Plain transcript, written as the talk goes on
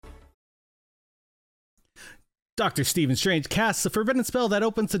Dr. Stephen Strange casts a forbidden spell that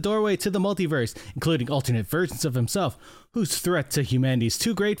opens the doorway to the multiverse, including alternate versions of himself, whose threat to humanity is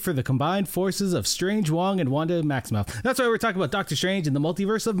too great for the combined forces of Strange Wong and Wanda Maximoff. That's why we're talking about Doctor Strange and the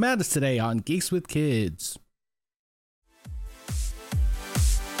Multiverse of Madness today on Geeks with Kids.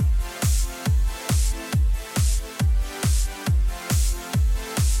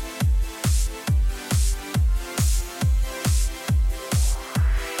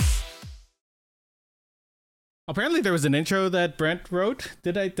 Apparently there was an intro that Brent wrote.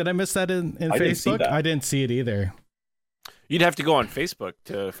 Did I miss that in Facebook? I didn't see it either. You'd have to go on Facebook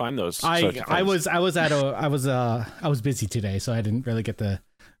to find those. I was busy today, so I didn't really get to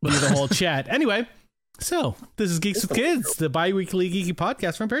do the whole chat. Anyway, so this is Geeks with Kids, the bi-weekly geeky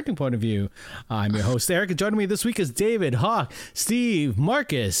podcast from a parenting point of view. I'm your host Eric, and joining me this week is David, Hawk, Steve,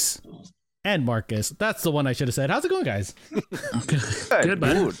 Marcus, and Marcus. That's the one I should have said. How's it going, guys? Good,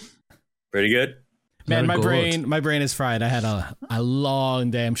 man. Pretty good. Man, my brain is fried. I had a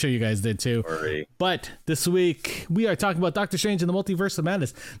long day. I'm sure you guys did too. Sorry. But this week we are talking about Doctor Strange and the Multiverse of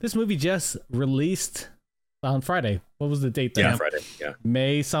Madness. This movie just released on Friday. What was the date? Yeah, Friday. Yeah,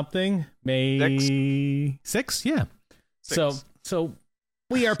 May something. May 6th. Yeah. 6. So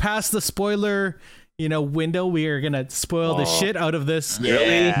we are past the spoiler window. We are gonna spoil the shit out of this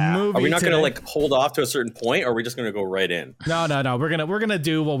movie. Are we not gonna hold off to a certain point, or are we just gonna go right in? No. We're gonna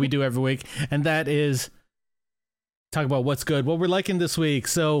do what we do every week, and that is talk about what's good, what we're liking this week.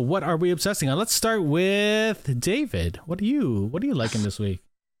 So, what are we obsessing on? Let's start with David. What are you liking this week?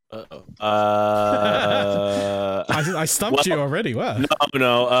 I stumped you already. Wow.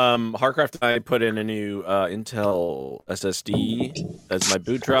 No. Harcraft and I put in a new Intel SSD as my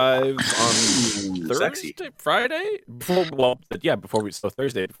boot drive on Thursday. Thursday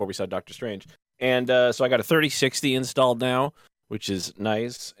before we saw Doctor Strange, and so I got a 3060 installed now, which is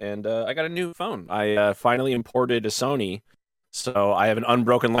nice, and I got a new phone. I finally imported a Sony. So I have an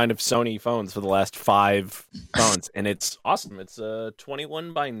unbroken line of Sony phones for the last 5 phones, and it's awesome. It's a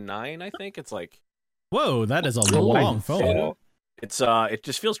 21x9, I think. It's like, whoa, that is a long phone. Yeah. It's it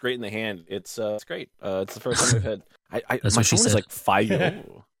just feels great in the hand. It's great. It's the first time we've had. My phone is like 5 years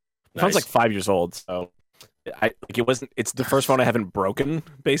old. My phone's like 5 years old, so it wasn't. It's the first phone I haven't broken,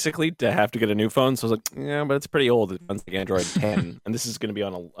 basically, to have to get a new phone. So I was like, yeah, but it's pretty old. It runs like Android 10, and this is going to be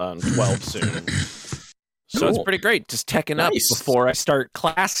on 12 soon. So It's pretty great. Just teching up before I start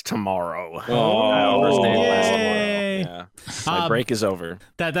class tomorrow. First day of class tomorrow. Yeah. My break is over.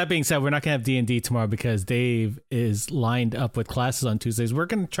 That being said, we're not going to have D&D tomorrow because Dave is lined up with classes on Tuesdays. We're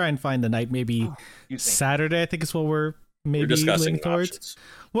going to try and find the night, maybe Saturday, I think is what we're discussing towards. Options.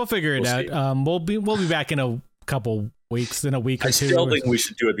 We'll figure it out. We'll be back in a couple weeks, in a week or two. I still think we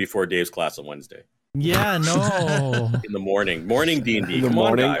should do it before Dave's class on Wednesday. Yeah, no. In the morning D&D. In the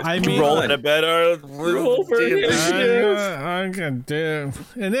morning, I mean, roll in a bed. Roll for initiative. I can do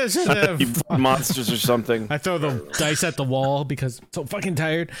initiative. Monsters or something. I throw the dice at the wall because I'm so fucking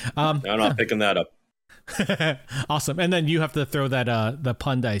tired. I'm not picking that up. Awesome. And then you have to throw that the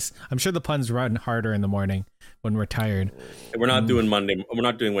pun dice. I'm sure the puns run harder in the morning when we're tired. We're not doing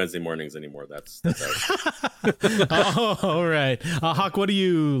Wednesday mornings anymore. That's all right. Hawk, what are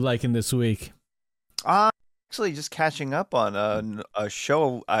you liking this week? Actually, just catching up on a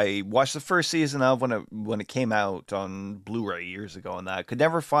show I watched the first season of when it came out on Blu-ray years ago, and I could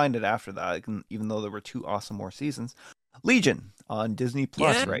never find it after that, even though there were 2 awesome more seasons. Legion on Disney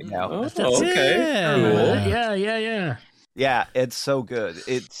Plus right now. Oh, okay. Cool. Yeah, it's so good.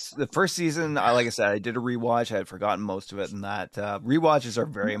 It's the first season. Like I said, I did a rewatch. I had forgotten most of it, and that rewatches are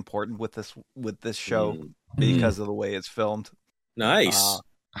very important with this show because of the way it's filmed. Nice.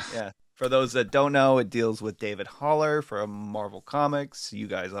 Yeah. For those that don't know, it deals with David Haller from Marvel Comics. You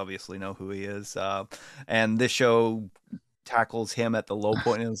guys obviously know who he is. And this show tackles him at the low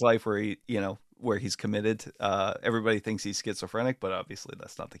point in his life where he's committed. Everybody thinks he's schizophrenic, but obviously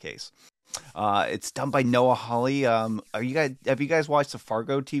that's not the case. It's done by Noah Hawley. Have you guys watched the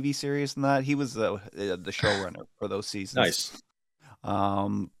Fargo TV series and that? He was the showrunner for those seasons.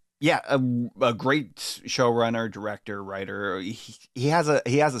 Nice. Yeah, a great showrunner, director, writer. He has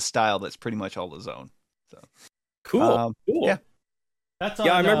a style that's pretty much all his own. So cool. Yeah, that's on,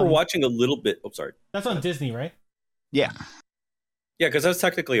 I remember watching a little bit. Oh, sorry. That's on Disney, right? Yeah, because that's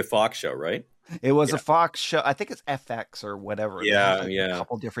technically a Fox show, right? It was a Fox show. I think it's FX or whatever. Yeah. A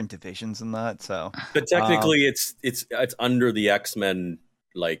couple different divisions in that. So, but technically, it's under the X-Men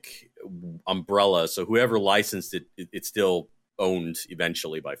umbrella. So whoever licensed it, it's still owned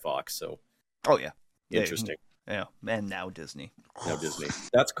eventually by Fox. So, interesting. Yeah, and now Disney.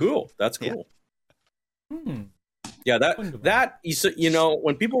 That's cool. Yeah. Yeah, that you know,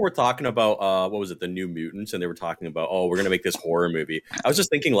 when people were talking about what was it, the New Mutants, and they were talking about, oh, we're gonna make this horror movie. I was just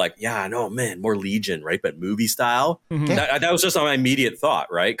thinking like, yeah, no, man, more Legion, right? But movie style. Mm-hmm. That was just my immediate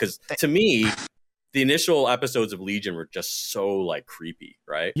thought, right? Because to me, the initial episodes of Legion were just so like creepy,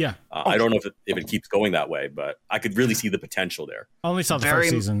 right? Yeah. I don't know if it keeps going that way, but I could really see the potential there. I only saw the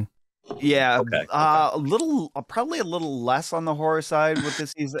first season. Yeah, okay. Probably a little less on the horror side with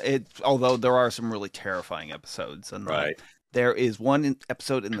this season. Although there are some really terrifying episodes, and right. There is one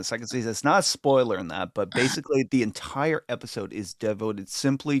episode in the second season. It's not a spoiler in that, but basically the entire episode is devoted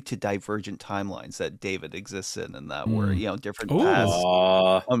simply to divergent timelines that David exists in, and that were different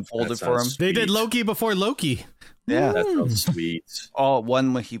paths unfolded for him. Sweet. They did Loki before Loki. Yeah, that sounds sweet.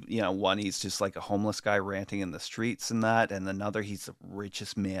 One he's just like a homeless guy ranting in the streets, and another he's the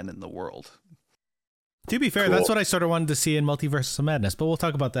richest man in the world. To be fair, that's what I sort of wanted to see in Multiverse of Madness, but we'll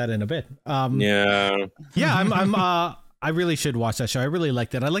talk about that in a bit. I really should watch that show. I really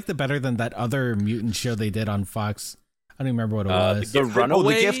liked it. I liked it better than that other mutant show they did on Fox. I don't even remember what it was. The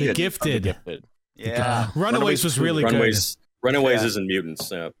Runaways? The Gifted. Yeah. Runaways was really good. Runaways isn't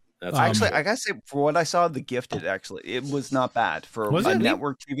mutants. Yeah. Actually, I gotta say, for what I saw, The Gifted, actually, it was not bad for a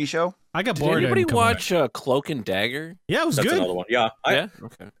network TV show. I got bored. Did anybody watch Cloak and Dagger? Yeah, it was That's good. Another one. Yeah.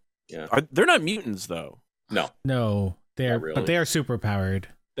 Okay. Yeah. They're not mutants, though. No, they're really. But they are super powered.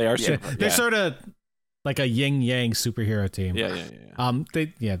 They are. They're sort of like a yin yang superhero team.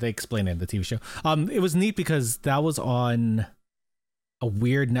 Yeah. They explain it in the TV show. It was neat because that was on a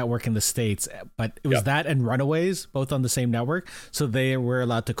weird network in the States, but it was that and Runaways both on the same network, so they were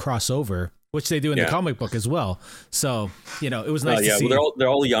allowed to cross over, which they do in the comic book as well. So it was nice to see. Well, they're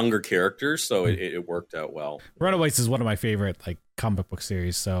all younger characters, so it worked out well. Runaways is one of my favorite like comic book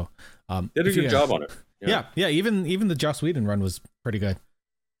series. So did a good job on it. Yeah. Even the Joss Whedon run was pretty good.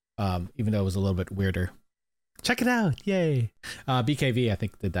 Even though it was a little bit weirder. Check it out. Yay. BKV, I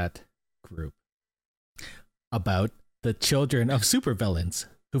think, did that group about the children of supervillains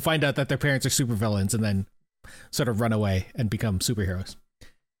who find out that their parents are supervillains and then sort of run away and become superheroes.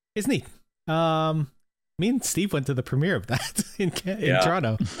 It's neat. Me and Steve went to the premiere of that in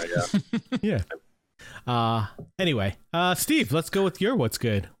Toronto. Yeah. Anyway, Steve, let's go with your what's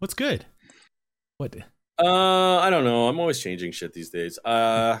good. What's good? What? I don't know. I'm always changing shit these days.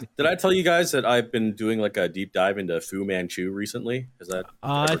 Did I tell you guys that I've been doing like a deep dive into Fu Manchu recently? Has that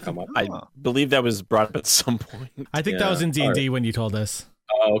ever come up? I believe that was brought up at some point. I think that was in D&D when you told us.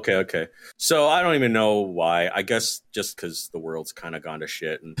 Oh, okay. So I don't even know why. I guess just because the world's kind of gone to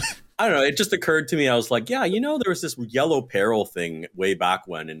shit. And I don't know. It just occurred to me. I was like, there was this Yellow Peril thing way back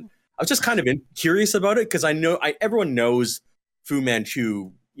when. And I was just kind of curious about it because everyone knows Fu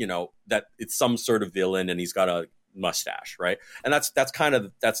Manchu, that it's some sort of villain and he's got a mustache, right? And that's kind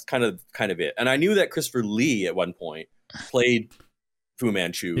of it. And I knew that Christopher Lee at one point played Fu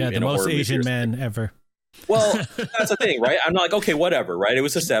Manchu. Yeah, the most Asian man ever. Well, that's the thing, right? I'm like, okay, whatever, right? It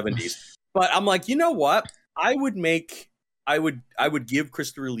was the 70s. But I'm like, you know what? I would give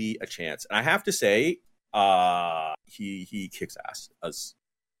Christopher Lee a chance. And I have to say, he kicks ass as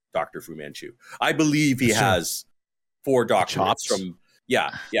Dr. Fu Manchu. I believe he has 4 doctorates from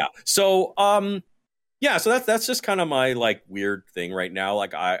Yeah. So so that's just kind of my like weird thing right now.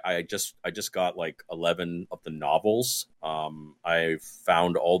 Like I just got like 11 of the novels. I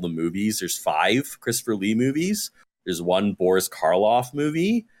found all the movies. There's 5 Christopher Lee movies. There's 1 Boris Karloff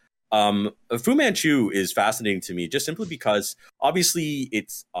movie. Fu Manchu is fascinating to me just simply because obviously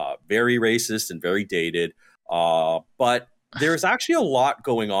it's very racist and very dated. But there's actually a lot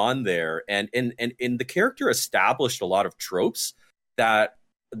going on there, and the character established a lot of tropes that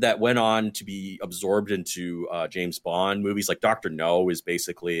went on to be absorbed into James Bond movies. Like Dr. No is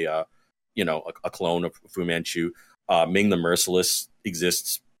basically a clone of Fu Manchu. Ming the Merciless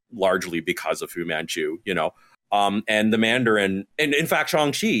exists largely because of Fu Manchu, and the Mandarin, and in fact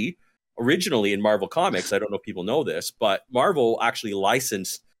Shang-Chi originally in Marvel Comics, I don't know if people know this, but Marvel actually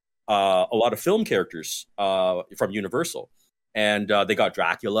licensed a lot of film characters from Universal. And they got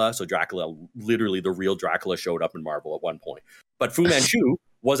Dracula. So Dracula, literally the real Dracula, showed up in Marvel at one point. But Fu Manchu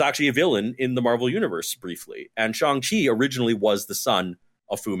was actually a villain in the Marvel Universe briefly. And Shang-Chi originally was the son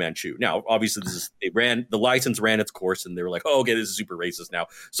of Fu Manchu. Now, obviously, the license ran its course and they were like, oh, okay, this is super racist now.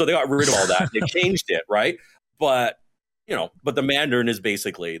 So they got rid of all that. They changed it, right? But the Mandarin is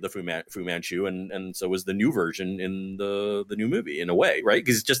basically the Fu Manchu. And so is the new version in the new movie in a way, right?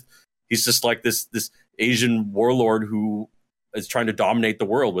 Because he's just like this Asian warlord who is trying to dominate the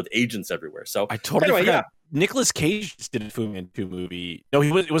world with agents everywhere. So I totally forgot. Yeah. Nicolas Cage did a Fu Manchu movie. No,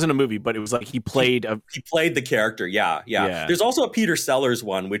 it wasn't a movie, but it was like he played the character. Yeah. There's also a Peter Sellers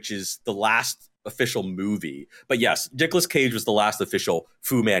one, which is the last official movie. But yes, Nicolas Cage was the last official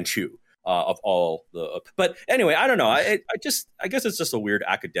Fu Manchu of all the. But anyway, I don't know. I guess it's just a weird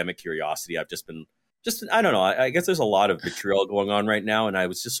academic curiosity. I've just been I don't know. I guess there's a lot of vitriol going on right now, and I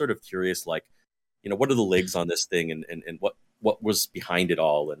was just sort of curious, like, what are the legs on this thing, and what was behind it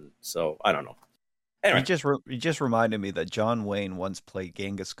all, and so I don't know. Anyway. You just reminded me that John Wayne once played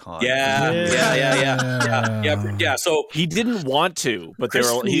Genghis Khan. Yeah. So he didn't want to, but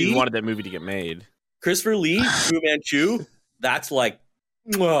he wanted that movie to get made. Christopher Lee, Fu Manchu, that's like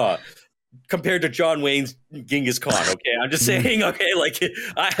compared to John Wayne's Genghis Khan. Okay, I'm just saying. Okay, like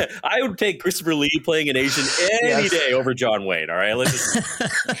I would take Christopher Lee playing an Asian any day over John Wayne. All right, let's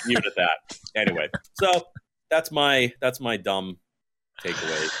just leave it at that. Anyway, so that's my dumb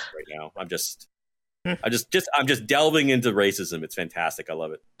takeaway right now. I'm just delving into racism. It's fantastic. I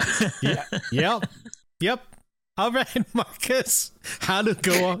love it. Yep. All right, Marcus. How to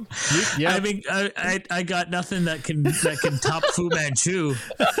go on? I mean, I got nothing that can top Fu Manchu.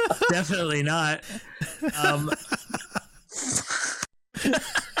 Definitely not.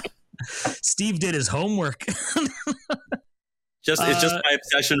 Steve did his homework. It's just my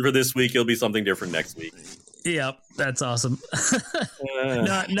obsession for this week. It'll be something different next week. Yep, that's awesome.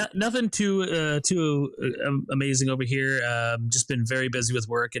 Nothing too amazing over here. Just been very busy with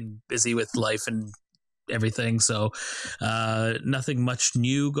work and busy with life and everything. So nothing much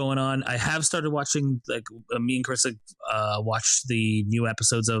new going on. I have started watching, like, me and Chris watched the new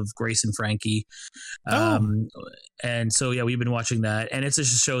episodes of Grace and Frankie. And so, yeah, we've been watching that. And it's a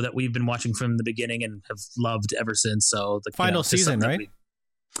show that we've been watching from the beginning and have loved ever since. So the final season, right?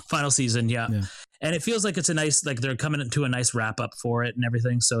 Final season, yeah. And it feels like it's a nice, like, they're coming to a nice wrap up for it and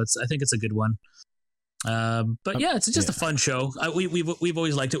everything. So I think it's a good one. But yeah, it's just a fun show. We've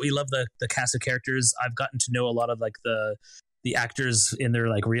always liked it. We love the cast of characters. I've gotten to know a lot of, like, the actors in their,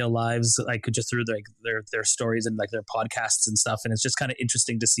 like, real lives, like, just through their stories and, like, their podcasts and stuff. And it's just kind of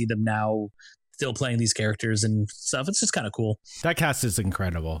interesting to see them now still playing these characters and stuff. It's just kind of cool. That cast is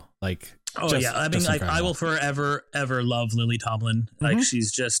incredible. Like, I mean, like, I will forever ever love Lily Tomlin. Like,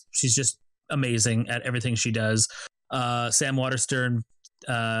 she's just amazing at everything she does. Sam Waterston,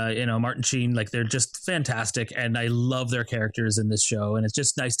 Martin Sheen, like, they're just fantastic, and I love their characters in this show. And it's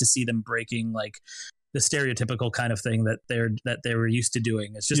just nice to see them breaking, like, the stereotypical kind of thing that they were used to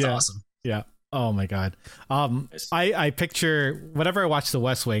doing. It's just awesome. Yeah. Oh my God. I picture, whenever I watch The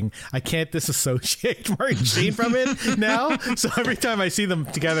West Wing, I can't disassociate Martin Sheen from it now. So every time I see them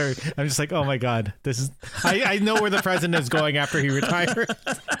together, I'm just like, oh my God, this is, I know where the president is going after he retires.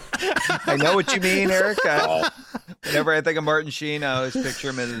 I know what you mean, Eric. Whenever I think of Martin Sheen, I always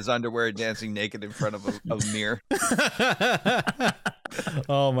picture him in his underwear dancing naked in front of a mirror.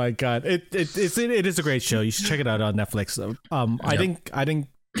 Oh my God. It is a great show. You should check it out on Netflix. I didn't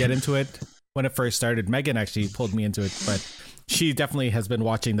get into it when it first started. Megan actually pulled me into it, but she definitely has been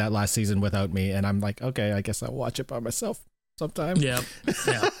watching that last season without me, and I'm like, okay, I guess I'll watch it by myself sometime. Yeah.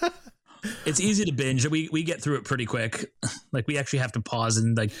 It's easy to binge. We get through it pretty quick. Like, we actually have to pause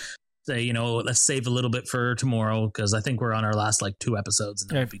and, like, say, let's save a little bit for tomorrow, because I think we're on our last, like, 2 episodes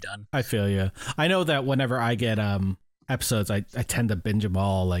and then we'll be done. I feel you. I know that whenever I get episodes, I tend to binge them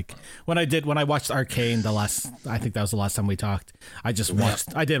all. Like, when I watched Arcane I think that was the last time we talked, I just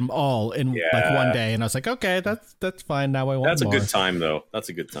watched, I did them all in like one day, and I was like, okay, that's fine. Now I want That's more. a good time, though. That's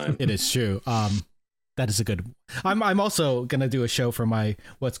a good time. It is true. That is a good. I'm also gonna do a show for my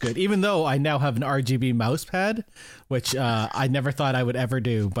What's Good, even though I now have an RGB mouse pad, which I never thought I would ever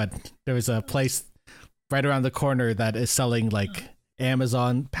do. But there was a place right around the corner that is selling, like,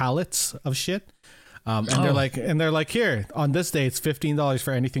 Amazon pallets of shit. And they're like, here, on this day it's $15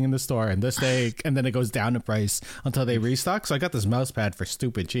 for anything in the store, and this day, and then it goes down in price until they restock. So I got this mouse pad for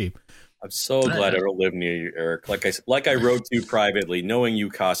stupid cheap. I'm so glad I don't live near you, Eric. Like I wrote to you privately, knowing you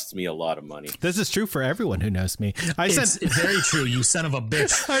costs me a lot of money. This is true for everyone who knows me. It's very true, you son of a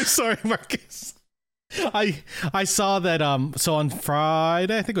bitch. I'm sorry, Marcus. I saw that so on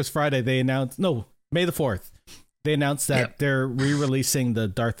Friday, I think it was Friday, they announced, no, May the 4th. They announced that they're re-releasing the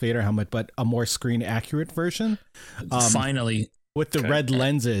Darth Vader helmet, but a more screen-accurate version. Finally. With the red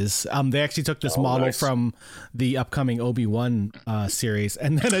lenses. They actually took this model from the upcoming Obi-Wan series.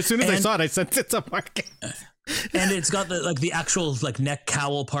 And then as soon as I saw it, I sent it to Marcus. And it's got the actual, like, neck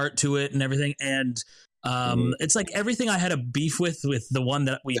cowl part to it and everything. And it's like everything I had a beef with the one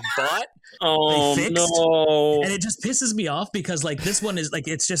that we bought. Oh, they fixed, no. And it just pisses me off because, like, this one is, like,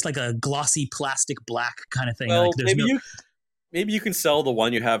 it's just like a glossy plastic black kind of thing. Well, like, maybe you can sell the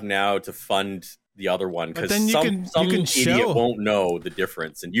one you have now to fund the other one, because some idiot won't know the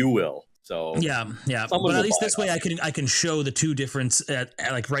difference, and you will. So yeah. But at least this way, I can show the two difference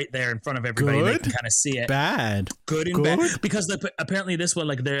like right there in front of everybody. Good? And they can kind of see it. Bad. Good and bad. Because apparently this one,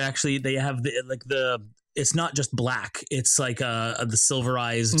 like they have the it's not just black. It's like the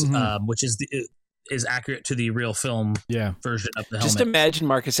silverized, which is accurate to the real film version of the helmet. Just imagine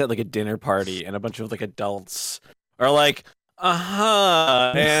Marcus at like a dinner party and a bunch of like adults are like,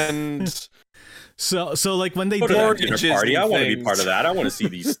 and so like when they dinner did party, I want to be part of that. I want to see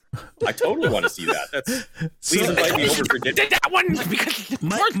these. I totally want to see that. Please invite me over for dinner. Did that one because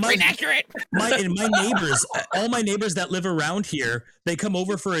more inaccurate. My neighbors, all my neighbors that live around here, they come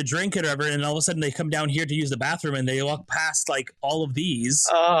over for a drink or whatever, and all of a sudden they come down here to use the bathroom, and they walk past like all of these,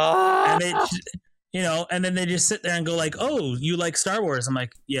 and they, and then they just sit there and go like, "Oh, you like Star Wars?" I'm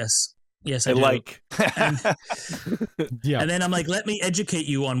like, "Yes." Yes, I do. like. And then I'm like, let me educate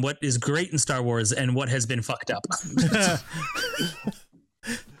you on what is great in Star Wars and what has been fucked up.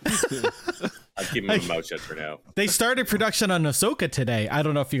 I'll keep my mouth shut for now. They started production on Ahsoka today. I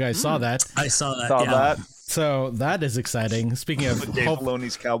don't know if you guys saw that. I saw that. So that is exciting. Speaking of Dave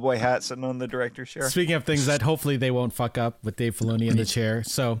Filoni's cowboy hat sitting on the director's chair. Speaking of things that hopefully they won't fuck up with Dave Filoni in the chair.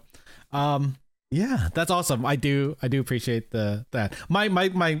 So, yeah, that's awesome. I do appreciate that. My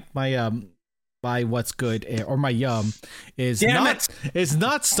what's good or my yum is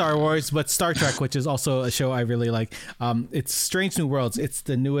not Star Wars but Star Trek, which is also a show I really like. It's Strange New Worlds. It's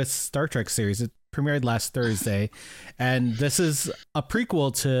the newest Star Trek series. It premiered last Thursday, and this is a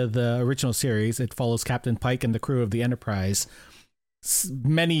prequel to the original series. It follows Captain Pike and the crew of the Enterprise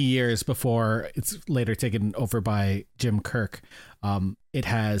many years before it's later taken over by Jim Kirk. It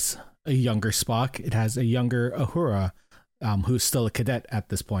has a younger Spock. It has a younger Uhura, who's still a cadet at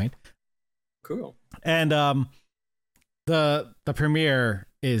this point. Cool. And the premiere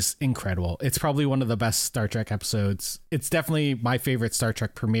is incredible. It's probably one of the best Star Trek episodes. It's definitely my favorite Star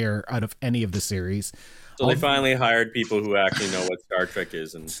Trek premiere out of any of the series. So they finally hired people who actually know what Star Trek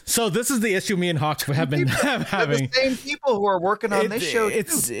is, and so this is the issue me and Hawk have been having. The same people who are working on this show.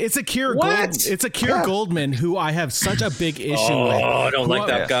 It's a Keir Goldman who I have such a big issue with. Oh, I don't like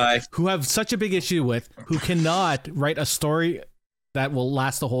that guy. Who have such a big issue with, who cannot write a story that will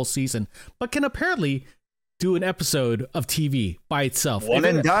last the whole season, but can apparently do an episode of TV by itself. One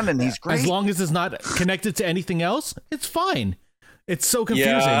and done, and he's great. As long as it's not connected to anything else, it's fine. It's so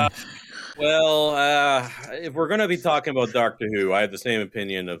confusing. Yeah. Well, if we're going to be talking about Doctor Who, I have the same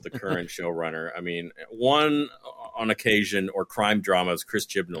opinion of the current showrunner. I mean, one on occasion or crime dramas, Chris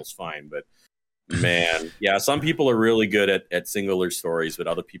Chibnall's fine, but man, yeah, some people are really good at singular stories, but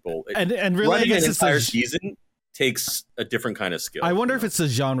other people and really running an entire season takes a different kind of skill. I wonder if it's a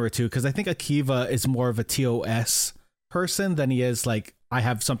genre too, because I think Akiva is more of a TOS person than he is like, I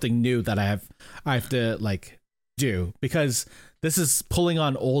have something new that I have to like do, because this is pulling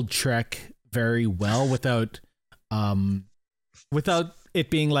on old Trek very well without it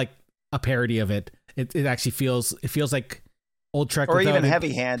being like a parody of it. It actually feels like old Trek, or even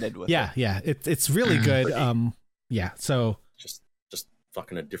heavy-handed with it. Yeah, it's really good. So just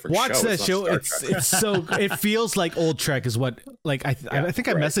fucking a different watch show. That show. It's so it feels like old Trek is what like I think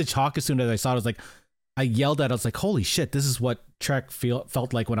I messaged Hawk as soon as I saw it. I was like, I yelled at it. I was like, holy shit, this is what Trek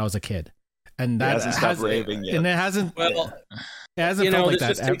felt like when I was a kid. And that hasn't raving yet. And it hasn't felt like that.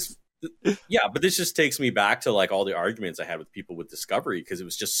 But this just takes me back to like all the arguments I had with people with Discovery, because it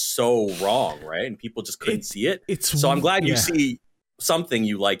was just so wrong, right? And people just couldn't see it. So I'm glad you see something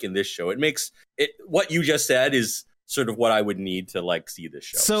you like in this show. It makes it, what you just said is sort of what I would need to like see this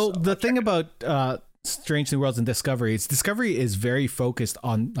show. So the thing about Strange New Worlds and Discovery is very focused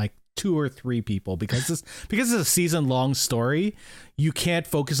on like 2 or 3 people, because it's a season long story. You can't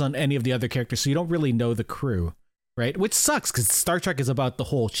focus on any of the other characters, so you don't really know the crew, right? Which sucks, because Star Trek is about the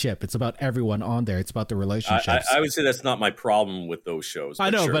whole ship. It's about everyone on there. It's about the relationships. I would say that's not my problem with those shows. I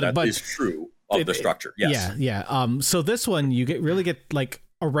know, but that is true of the structure. Yes. Yeah. So this one, you really get like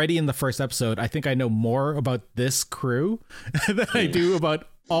already in the first episode, I think I know more about this crew than I do about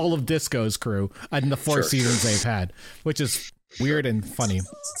all of Disco's crew in the 4 seasons they've had, which is weird and funny.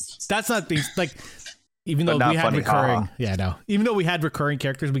 That's not being like, even though we had recurring, even though we had recurring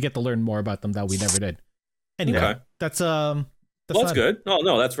characters, we get to learn more about them that we never did. Anyway, that's good.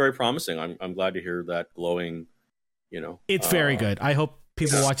 No, that's very promising. I'm glad to hear that glowing. It's very good. I hope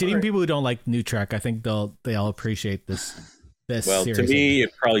people watch it. Even people who don't like New Trek, I think they'll appreciate this. Well, series. To me,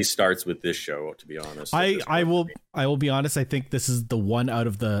 it probably starts with this show. To be honest, I will be honest. I think this is the one out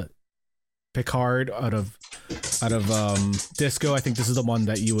of the Picard, out of Disco. I think this is the one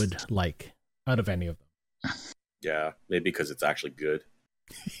that you would like out of any of them. Yeah, maybe because it's actually good.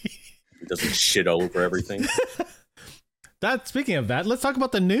 It doesn't shit all over everything. Speaking of that, let's talk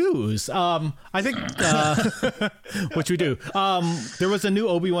about the news. I think, which we do. There was a new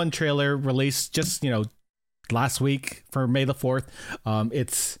Obi-Wan trailer released just, last week for May the 4th.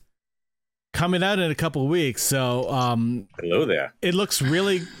 It's coming out in a couple of weeks. So, hello there. It looks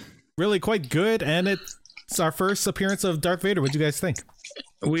really, really quite good. And it's our first appearance of Darth Vader. What do you guys think?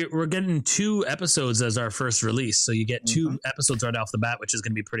 We're getting 2 episodes as our first release, so you get 2 episodes right off the bat, which is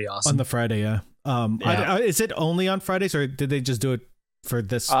going to be pretty awesome. On the Friday, yeah. Is it only on Fridays, or did they just do it for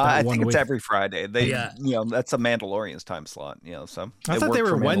this? I one think week? it's every Friday. That's a Mandalorian's time slot. So I thought they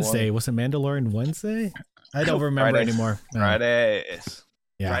were Wednesday. Was it Mandalorian Wednesday? I don't remember anymore. Fridays.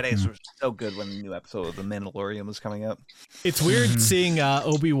 Yeah. Fridays were so good when the new episode of The Mandalorian was coming up. It's weird seeing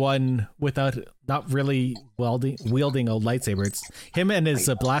Obi-Wan without not really wielding a lightsaber. It's him and his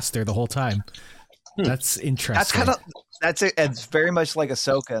blaster the whole time. That's interesting. That's it. It's very much like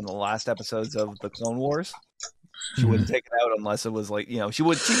Ahsoka in the last episodes of the Clone Wars. She wouldn't take it out unless it was like, she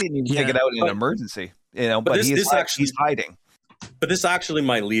didn't even take it out in an emergency, but he's hiding. But this actually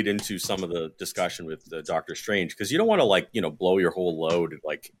might lead into some of the discussion with Doctor Strange, because you don't want to blow your whole load.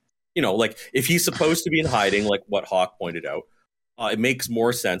 If he's supposed to be in hiding, like what Hawk pointed out, it makes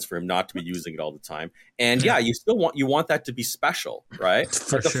more sense for him not to be using it all the time. And you still want that to be special, right?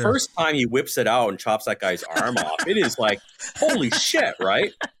 The first time he whips it out and chops that guy's arm off, it is like, holy shit,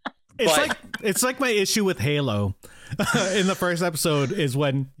 right? It's like my issue with Halo in the first episode is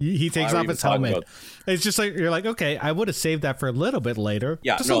when he takes off his helmet. It's just like, you're like, okay, I would have saved that for a little bit later.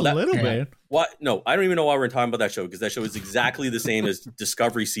 Yeah, just a little bit. What? No, I don't even know why we're talking about that show, because that show is exactly the same as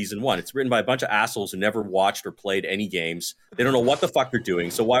Discovery Season 1. It's written by a bunch of assholes who never watched or played any games. They don't know what the fuck they're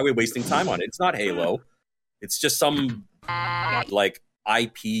doing. So why are we wasting time on it? It's not Halo. It's just some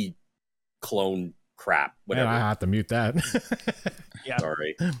IP clone crap. Whatever. Yeah, I have to mute that. Yeah.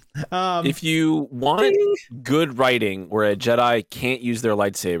 Sorry. If you want good writing where a Jedi can't use their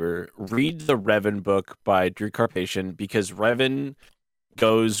lightsaber, read the Revan book by Drew Karpyshyn, because Revan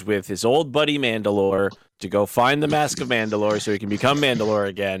goes with his old buddy Mandalore to go find the Mask of Mandalore so he can become Mandalore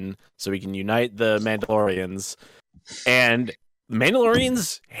again, so he can unite the Mandalorians. And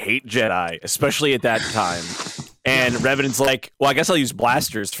Mandalorians hate Jedi, especially at that time. And Revan's like, well, I guess I'll use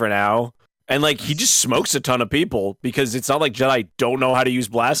blasters for now. And he just smokes a ton of people, because it's not like Jedi don't know how to use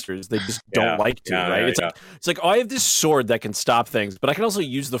blasters. They just don't like to, right? It's like, I have this sword that can stop things, but I can also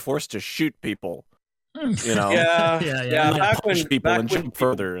use the Force to shoot people. Back when people and jump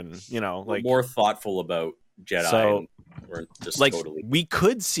further, and more thoughtful about Jedi. So, we're just totally we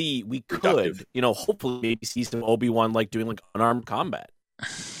could hopefully maybe see some Obi-Wan doing unarmed combat.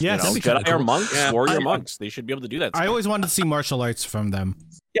 Yes, Jedi are monks, warrior monks. They should be able to do that. I always wanted to see martial arts from them.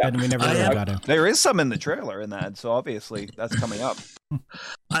 Yeah, and we never really got it. There is some in the trailer in that, so obviously that's coming up.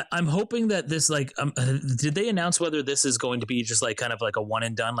 I'm hoping that this did they announce whether this is going to be just kind of a one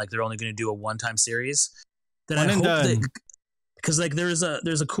and done, they're only going to do a one-time series? Then I hope that, because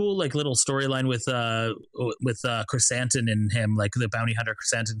there's a cool little storyline with Chrysanthemum and him, the bounty hunter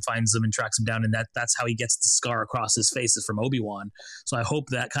Chrysanthemum finds them and tracks him down, and that's how he gets the scar across his face is from Obi-Wan. So I hope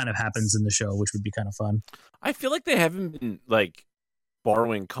that kind of happens in the show, which would be kind of fun. I feel like they haven't been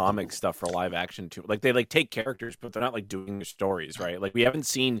borrowing comic stuff for live action too. They take characters, but they're not doing their stories, right? We haven't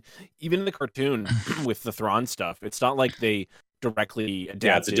seen, even in the cartoon with the Thrawn stuff, it's not like they directly adapted.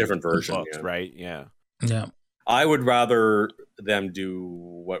 Yeah, it's a different version, books, right? Yeah. I would rather them do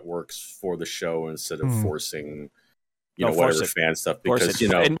what works for the show instead of forcing whatever fan stuff, because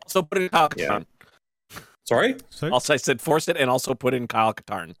and also put in Kyle Katarn. Sorry? Also, I said force it and also put in Kyle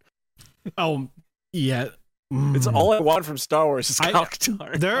Katarn. Oh yeah. It's all I want from Star Wars is Kyle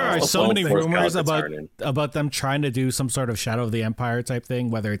Katarn. There are so many rumors about them trying to do some sort of Shadow of the Empire type thing,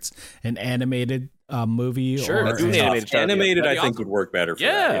 whether it's an animated movie or animated. I think would work better for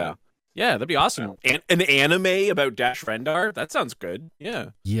that. Yeah, that'd be awesome. An anime about Dash Rendar? That sounds good.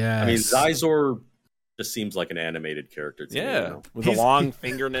 Yeah. Yeah. I mean, Zizor just seems like an animated character to me. With the long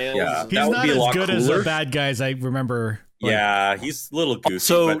fingernails. Yeah. He's not as good as the bad guys I remember. Yeah, he's a little goofy.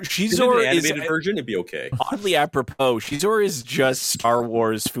 So Shizor the animated version, it'd be okay. Oddly apropos, Shizor is just Star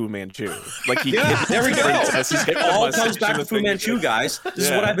Wars Fu Manchu. There we go. It all comes back to Fu Manchu, guys.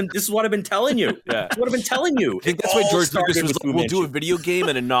 This is what I've been telling you. Yeah. This is what I've been telling you. I think that's why George Lucas was like, we'll do a video game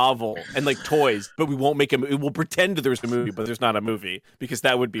and a novel and toys, but we won't make we'll pretend there's a movie, but there's not a movie, because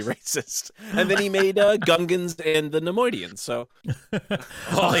that would be racist. And then he made Gungans and the Neimoidians. So, then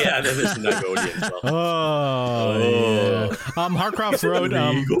there's the Neimoidians. Yeah. Harcroft wrote,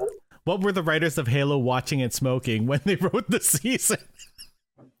 what were the writers of Halo watching and smoking when they wrote the season?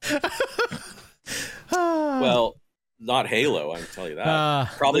 Well, not Halo, I can tell you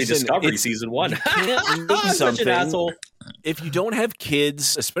that. Probably Discovery Season 1. Such an asshole. if you don't have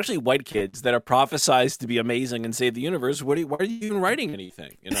kids, especially white kids, that are prophesized to be amazing and save the universe, why are you even writing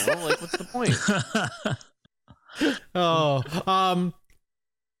anything? You know, like what's the point?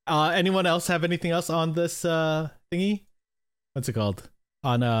 Anyone else have anything else on this thingy? What's it called?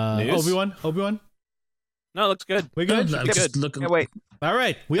 On News? Obi-Wan? No, it looks good. We good? I'm just looking. Hey, wait. All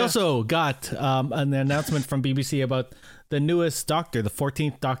right. We also got an announcement from BBC about the newest Doctor, the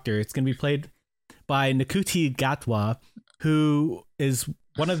 14th Doctor. It's going to be played by Nkuti Gatwa, who is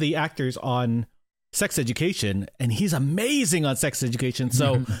one of the actors on Sex Education, and he's amazing on Sex Education.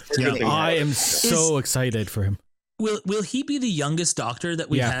 So I am so excited for him. Will he be the youngest Doctor that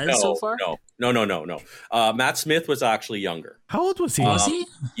we've had so far? No. Matt Smith was actually younger. How old was he? Was he?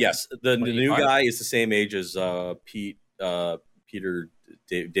 Yes, the new guy is the same age as Peter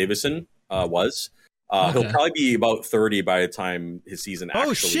Davison was. He'll probably be about 30 by the time his season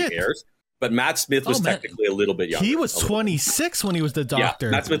actually airs. But Matt Smith was technically a little bit younger. He was 26 when he was the Doctor.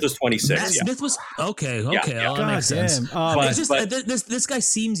 Yeah, Matt Smith was 26. Matt Smith was okay. Yeah. That makes sense. But this guy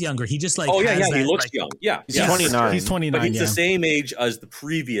seems younger. He just like he looks young. Yeah, he's 29. He's 29. But he's the same age as the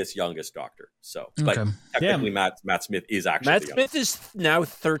previous youngest Doctor. So, but technically, Matt Smith is actually Matt Smith is now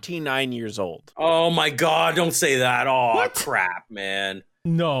 39 years old. Oh my God! Don't say that. Oh what? Crap, man.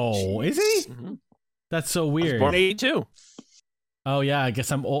 No, is he? Mm-hmm. That's so weird. Born 82. Oh yeah, I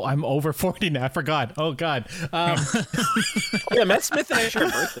guess I'm over 40 now. I forgot. Oh God. Yeah, Matt Smith and I share a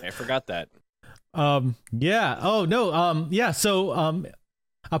birthday. I forgot that. Yeah. Oh no. Yeah. So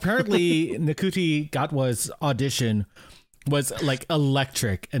apparently Nkuti Gatwa's audition was like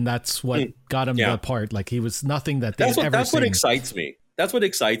electric, and that's what got him the part. Like he was nothing that they'd ever seen. That's what excites me. That's what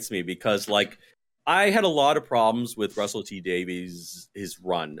excites me because like I had a lot of problems with Russell T Davies his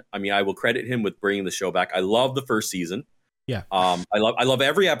run. I mean, I will credit him with bringing the show back. I love the first season. Yeah. I love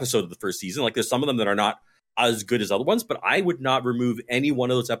every episode of the first season. Like there's some of them that are not as good as other ones, but I would not remove any one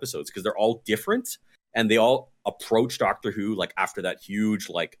of those episodes because they're all different and they all approach Doctor Who like after that huge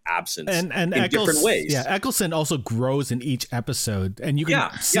like absence and in different ways. Yeah, Eccleston also grows in each episode, and you can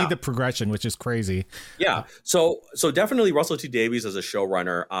see the progression, which is crazy. Yeah. So definitely Russell T Davies as a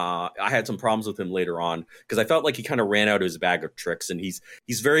showrunner. I had some problems with him later on because I felt like he kind of ran out of his bag of tricks, and he's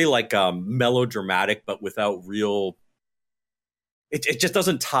very like melodramatic, but without real. It just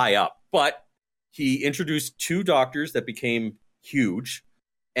doesn't tie up. But he introduced 2 Doctors that became huge.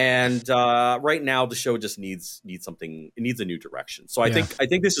 And right now the show just needs something. It needs a new direction. So I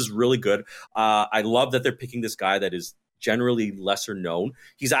think this is really good. I love that they're picking this guy that is generally lesser known.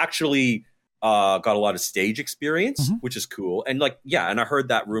 He's actually got a lot of stage experience, which is cool. And and I heard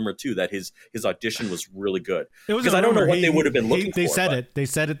that rumor too that his audition was really good. Because I don't know what they would have been looking for. They said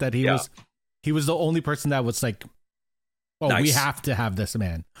it that he was the only person that was like, oh, nice. We have to have this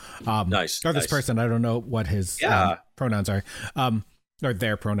man. Nice. Or this person. I don't know what his pronouns are. Or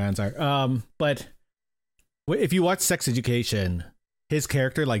their pronouns are. But if you watch Sex Education, his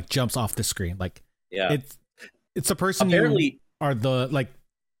character like jumps off the screen. Like it's a person apparently, you are the like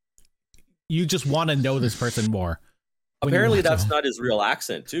you just want to know this person more. Apparently that's not his real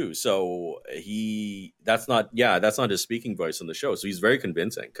accent too. So that's not his speaking voice on the show. So he's very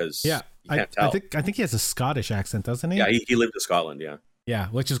convincing because you can't tell. I think he has a Scottish accent, doesn't he? Yeah, he lived in Scotland. Yeah,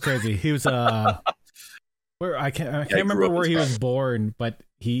 which is crazy. He was where I can't remember where he was born, but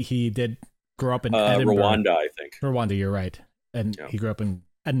he did grow up in Edinburgh. Rwanda, I think. Rwanda, you're right, and he grew up in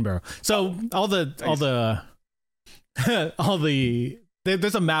Edinburgh. So there's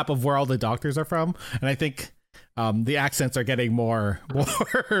a map of where all the Doctors are from, and I think. The accents are getting more.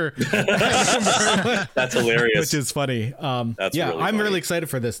 That's hilarious. Which is funny. I'm really excited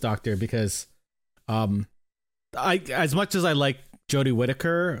for this Doctor because, as much as I like Jodie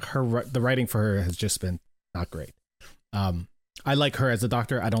Whittaker, the writing for her has just been not great. I like her as a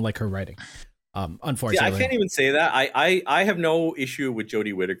Doctor. I don't like her writing. Unfortunately, I can't even say that. I have no issue with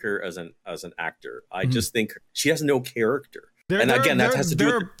Jodie Whittaker as an actor. I just think she has no character. There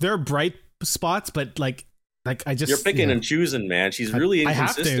are bright spots, but like I just you're picking and choosing, man. She's really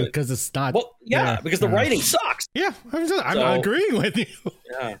inconsistent. I have to because it's not. Well, because the writing sucks. Yeah, I'm agreeing with you.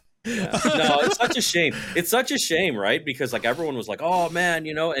 Yeah. No, it's such a shame. It's such a shame, right? Because like everyone was like, "Oh man,"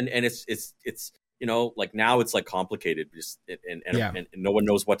 and it's like now it's like complicated, just and no one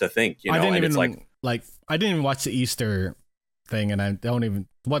knows what to think. I didn't even watch the Easter thing, and I don't even.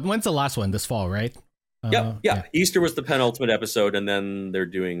 When's the last one? This fall, right? Yeah. Easter was the penultimate episode, and then they're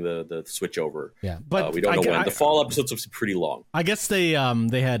doing the switch over. Yeah, but we don't know when. The fall episodes was pretty long. I guess they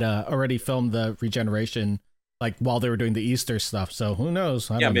had already filmed the regeneration while they were doing the Easter stuff. So who knows?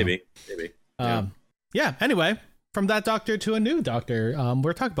 I don't know. Maybe. Anyway, from that Doctor to a new Doctor.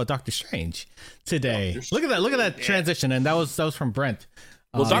 We're talking about Doctor Strange today. Look at that transition, and that was from Brent.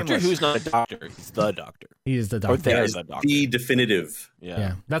 Well, Doctor Who's not a doctor; he's the Doctor. He is the Doctor. Or there's the Doctor. The definitive.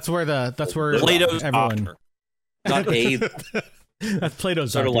 Yeah. That's where Plato's everyone. Doctor. Not a. That's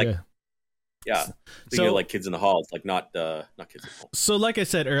Plato's Sort of Doctor. like- Yeah. Thinking of like Kids in the Hall. It's like not Kids in the Hall. So, like I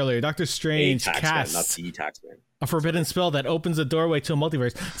said earlier, Doctor Strange casts not the taxman. a forbidden spell that opens a doorway to a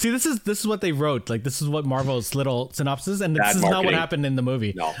multiverse. See, this is what they wrote. Like, this is what Marvel's little synopsis, and this is not what happened in the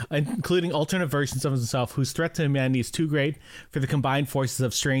movie. No. Including alternate versions of himself, whose threat to humanity is too great for the combined forces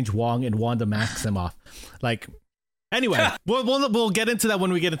of Strange, Wong, and Wanda Maximoff. Like, anyway, we'll get into that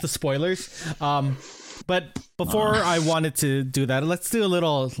when we get into spoilers. But before I wanted to do that, let's do a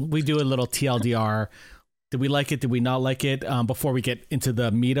little TLDR. Did we like it? Did we not like it? Before we get into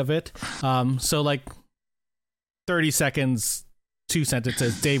the meat of it. So like 30 seconds, 2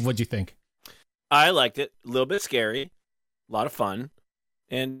 sentences. Dave, what'd you think? I liked it. A little bit scary, a lot of fun,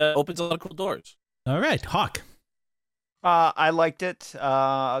 and opens a lot of cool doors. All right, Hawk. I liked it.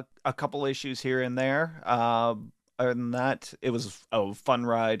 A couple issues here and there. Other than that, it was a fun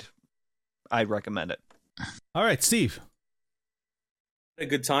ride. I'd recommend it. All right, Steve. A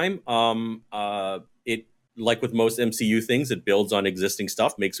good time. It, like with most MCU things, it builds on existing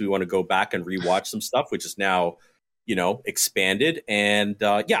stuff, makes me want to go back and rewatch some stuff, which is now, expanded. And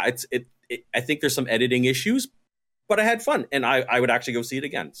I think there's some editing issues, but I had fun, and I would actually go see it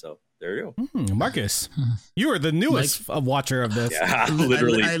again. So there you go. Marcus, you are the newest watcher of this. Yeah,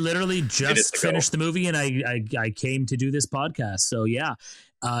 I literally just finished the movie, and I came to do this podcast. So yeah,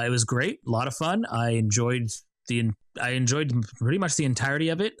 it was great, a lot of fun. I enjoyed pretty much the entirety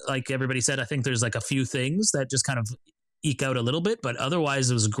of it. Like everybody said, I think there's like a few things that just kind of eke out a little bit, but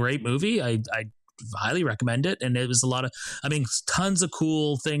otherwise it was a great movie. I highly recommend it, and it was tons of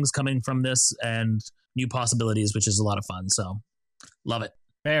cool things coming from this and new possibilities, which is a lot of fun. So love it.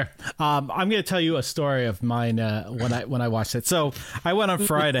 Fair. I'm going to tell you a story of mine when I watched it. So I went on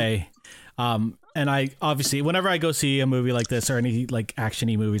Friday, and I obviously, whenever I go see a movie like this or any like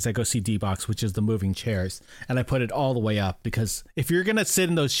action-y movies, I go see D-Box, which is the moving chairs, and I put it all the way up because if you're going to sit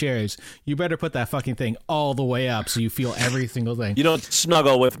in those chairs, you better put that fucking thing all the way up so you feel every single thing. You don't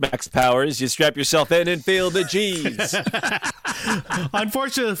snuggle with Max Powers. You strap yourself in and feel the G's.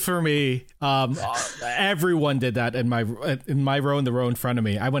 Unfortunately for me, everyone did that in my row, in the row in front of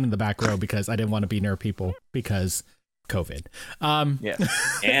me. I went in the back row because I didn't want to be near people because COVID. And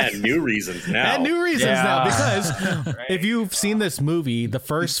new reasons now. Because if you've seen this movie, the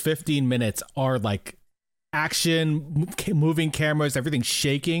first 15 minutes are like action, moving cameras, everything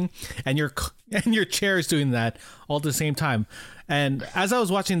shaking, and your chair is doing that all at the same time. And as I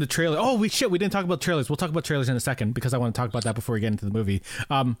was watching the trailer, we didn't talk about trailers. We'll talk about trailers in a second because I want to talk about that before we get into the movie.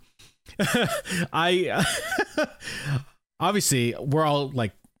 Obviously we're all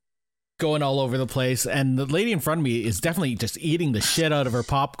like going all over the place, and the lady in front of me is definitely just eating the shit out of her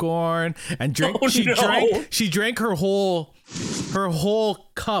popcorn and she drank her whole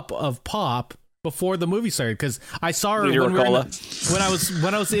cup of pop before the movie started, because I saw her when I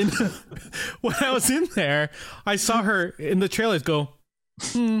was in there. I saw her in the trailers go,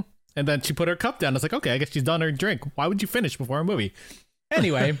 and then she put her cup down. I was like, okay, I guess she's done her drink. Why would you finish before a movie?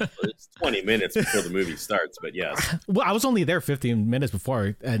 Anyway, it's 20 minutes before the movie starts, but yes. Well, I was only there 15 minutes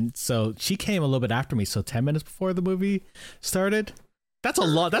before, and so she came a little bit after me, so 10 minutes before the movie started. That's a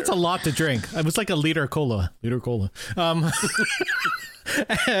lot. That's a lot to drink. It was like a liter of cola.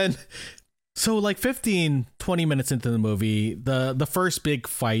 And so like 15, 20 minutes into the movie, the first big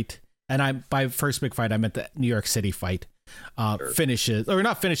fight, and by first big fight, I meant the New York City fight, finishes, or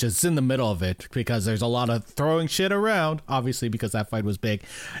not finishes, it's in the middle of it, because there's a lot of throwing shit around, obviously, because that fight was big.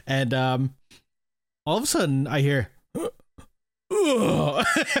 And all of a sudden, I hear, and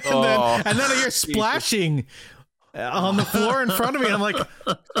then I hear splashing on the floor in front of me. And I'm like,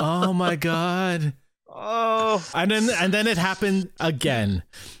 oh my God. Oh. And then it happened again.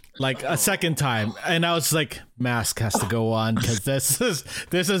 Like a second time, and I was like, mask has to go on because this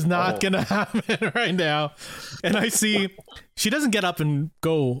is not gonna happen right now. And I see she doesn't get up and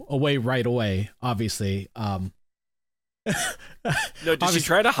go away right away, obviously. No, did she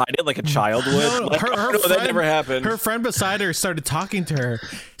try to hide it like a child would? No, her friend, that never happened. Her friend beside her started talking to her.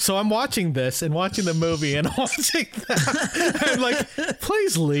 So I'm watching this and watching the movie and watching that. I'm like,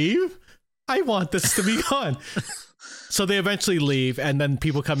 please leave. I want this to be gone. So they eventually leave, and then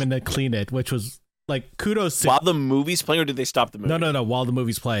people come in to clean it, which was like kudos to while the movie's playing, or did they stop the movie? No, while the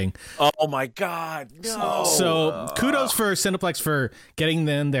movie's playing. Oh my god, no. So kudos for Cineplex for getting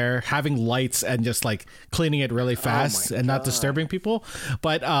in there, having lights and just like cleaning it really fast and not disturbing people.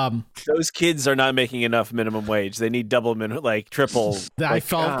 But those kids are not making enough minimum wage. They need double triple. I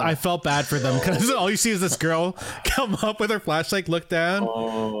felt bad for them because all you see is this girl come up with her flashlight, look down,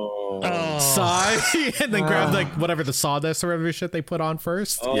 sigh, and then grab like whatever the sawdust or whatever shit they put on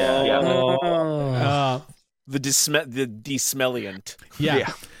first. The desmelliant.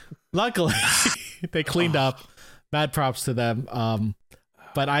 Yeah. Luckily, they cleaned up. Mad props to them.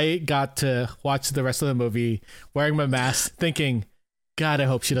 But I got to watch the rest of the movie wearing my mask, thinking, God, I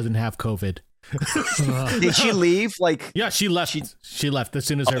hope she doesn't have COVID. Did she leave? Like, yeah, she left. She left as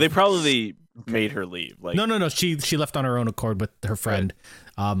soon as they probably made her leave. Like, no. She left on her own accord with her friend.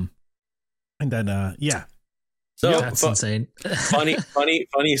 Right. And then yeah. So that's insane.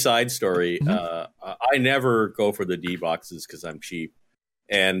 funny side story. I never go for the D boxes because I'm cheap,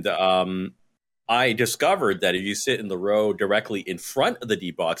 and I discovered that if you sit in the row directly in front of the D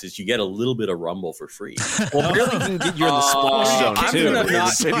boxes, you get a little bit of rumble for free. Well, really, you're in the small zone too. I'm gonna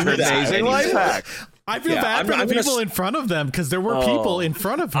not do that. Amazing life hack. I feel bad for the people in front of them because there were people in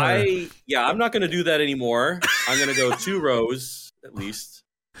front of her. I'm not going to do that anymore. I'm going to go 2 rows at least.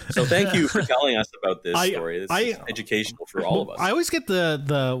 So thank you for telling us about this story. This is educational for all of us. I always get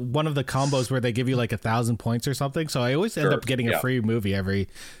the one of the combos where they give you like 1,000 points or something. So I always end up getting a free movie every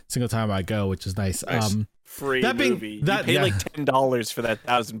single time I go, which is nice. Free movie. You pay like $10 for that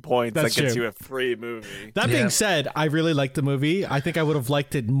 1,000 points. That gets you a free movie. That being said, I really liked the movie. I think I would have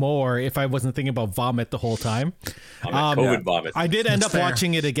liked it more if I wasn't thinking about vomit the whole time. COVID vomit. I did end up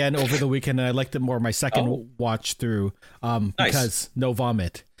watching it again over the weekend, and I liked it more my second watch through because no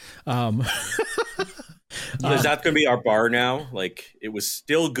vomit. Is that going to be our bar now? Like, it was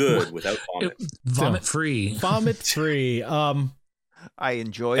still good without vomit. Vomit free. Vomit free. I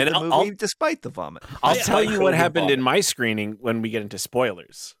enjoyed the movie despite the vomit. I'll tell you what happened in my screening when we get into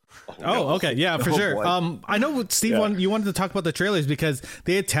spoilers. Okay. Yeah, for sure. Boy. I know, Steve, you wanted to talk about the trailers because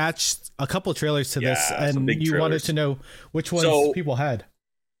they attached a couple trailers to this, and you wanted to know which ones people had.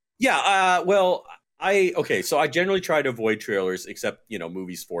 Yeah. So I generally try to avoid trailers, except,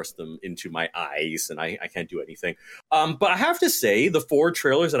 movies force them into my eyes, and I can't do anything. But I have to say, the 4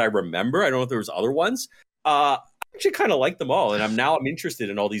 trailers that I remember, I don't know if there was other ones, I actually kind of like them all, and I'm interested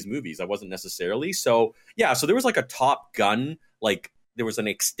in all these movies. I wasn't necessarily. So there was like a Top Gun, like there was an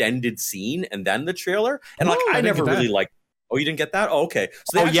extended scene and then the trailer, and I never really liked. Oh, you didn't get that? Oh, okay.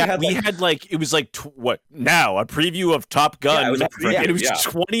 So we had it was like a preview of Top Gun. Yeah, it was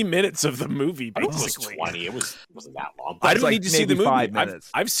 20 minutes of the movie. Basically, it was 20. It wasn't that long. I don't need to see the movie. 5 minutes.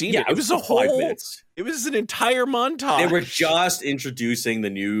 I've seen it. It was a whole 5 minutes. It was an entire montage. They were just introducing the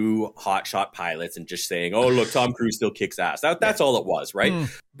new hotshot pilots and just saying, "Oh, look, Tom Cruise still kicks ass." That's all it was, right?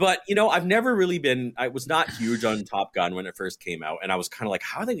 But I've never really I was not huge on Top Gun when it first came out, and I was kind of like,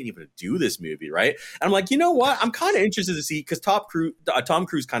 "How are they even going to do this movie?" Right? And I'm like, you know what? I'm kind of interested to see because Tom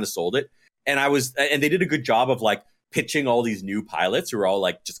Cruise kind of sold it, and they did a good job of like pitching all these new pilots who are all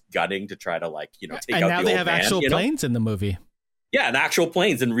like just gutting to try to like take out the old man. And now they have actual planes in the movie. Yeah, and actual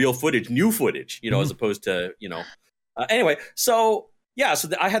planes and real footage, new footage, as opposed to, anyway, so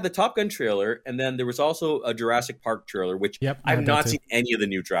I had the Top Gun trailer, and then there was also a Jurassic Park trailer, which I've not seen any of the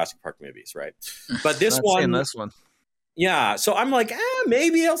new Jurassic Park movies, right? But this one. Yeah, so I'm like,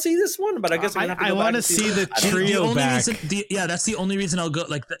 maybe I'll see this one, but I guess I want to see the trio back. That's the only reason I'll go.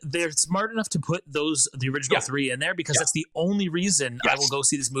 Like, they're smart enough to put the original 3 in there because that's the only reason I will go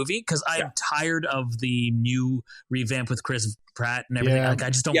see this movie because I am tired of the new revamp with Chris Pratt and everything. Like, I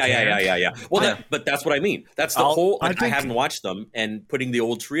just don't care. Yeah. Well, but that's what I mean. That's the whole. I haven't watched them, and putting the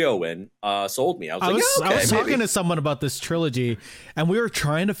old trio in sold me. I was talking to someone about this trilogy, and we were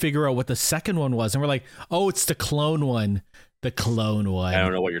trying to figure out what the second one was, and we're like, oh, it's the clone one. The clone one. I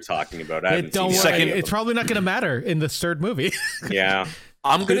don't know what you're talking about. It's probably not going to matter in the third movie. Yeah.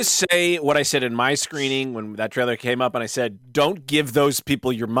 I'm going to say what I said in my screening when that trailer came up, and I said, don't give those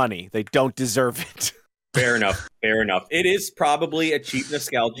people your money. They don't deserve it. Fair enough. It is probably a cheap,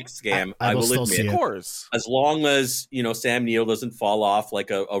 nostalgic scam. I will admit. Of course. As long as, Sam Neill doesn't fall off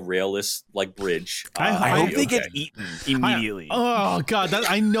like a railless bridge. I hope they get eaten immediately. Oh, God.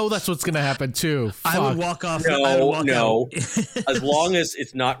 I know that's what's going to happen, too. Fuck. I would walk off. No. As long as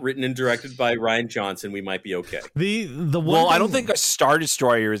it's not written and directed by Rian Johnson, we might be okay. I don't think a Star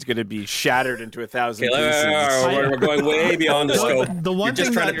Destroyer is going to be shattered into 1,000 pieces. We're going way beyond the scope. You're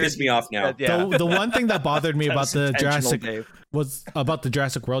just trying to piss me off now. The one thing that bothered me about the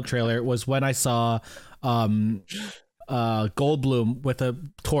Jurassic World trailer was when I saw Goldblum with a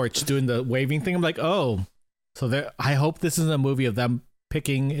torch doing the waving thing. I'm like, oh, so there. I hope this is a movie of them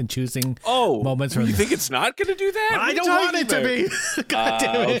picking and choosing moments from. You think it's not going to do that? I don't want it to be. God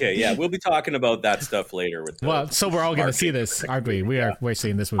damn it. Okay, yeah, we'll be talking about that stuff later. So we're all going to see this, aren't we? We're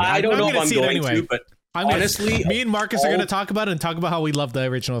seeing this movie. I don't know if I'm going to, but honestly, me and Marcus are going to talk about it and talk about how we love the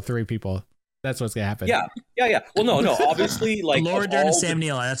original three people. That's what's gonna happen. Yeah. Well, no. Obviously, like Laura Dern and Sam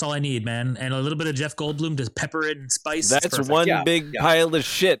Neill. That's all I need, man, and a little bit of Jeff Goldblum to pepper it and spice. That's one big pile of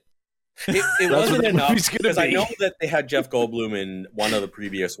shit. It wasn't enough because I know that they had Jeff Goldblum in one of the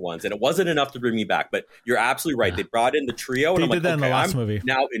previous ones, and it wasn't enough to bring me back. But you're absolutely right. They brought in the trio, and I'm like, okay, I'm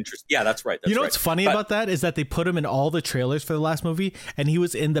now interested. Yeah, that's right. You know what's funny about that is that they put him in all the trailers for the last movie, and he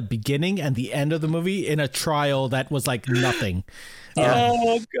was in the beginning and the end of the movie in a trial that was like nothing.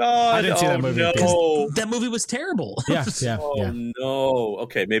 Oh God! I didn't see that movie. No. That movie was terrible. Yeah. No.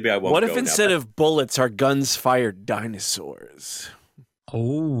 Okay, maybe I won't. What if instead of bullets, our guns fired dinosaurs?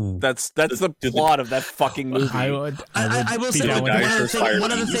 Oh, that's the plot of that fucking movie. I will say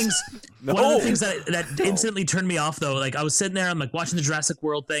one of the things that instantly turned me off though. Like I was sitting there, I'm like watching the Jurassic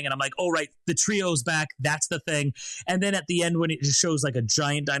World thing, and I'm like, oh right, the trio's back. That's the thing. And then at the end, when it just shows like a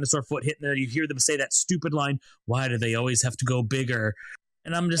giant dinosaur foot hitting there, you hear them say that stupid line, "Why do they always have to go bigger?"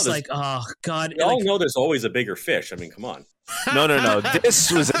 And I'm just like, oh God. We all know there's always a bigger fish. I mean, come on. No.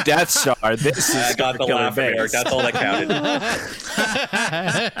 This was a Death Star. This is I got the laugh, Eric. That's all that counted.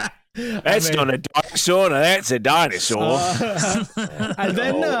 That's not a dinosaur. That's a dinosaur. And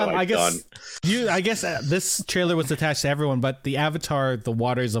then I guess this trailer was attached to everyone, but the Avatar, The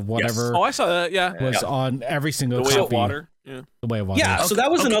Waters of Whatever. Yes. Oh, I saw that. Yeah, was on every single The Way copy. of Water. Yeah. The Way of Water. Yeah. So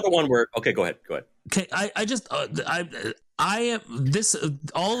that was another one where. Okay, go ahead. Okay,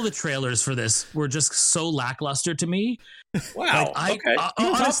 all of the trailers for this were just so lackluster to me. Wow.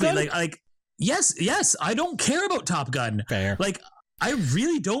 Honestly, like yes, I don't care about Top Gun. Fair. Like I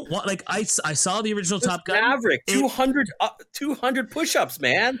really don't want. Like I saw the original Top Gun. Maverick, 200 push-ups,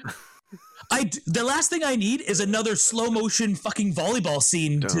 man. The last thing I need is another slow motion fucking volleyball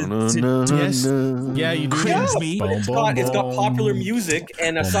scene yeah, you do. Cringe me. It's got popular music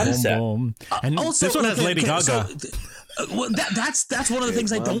and a sunset. And also, this one has Lady Gaga. Well, that's one of the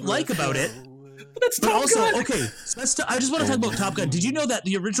things I don't like about it. But also, okay, so I just want to talk about Top Gun. Did you know that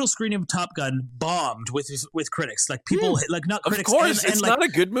the original screening of Top Gun bombed with critics? Like people, like not critics. Of course, it's not a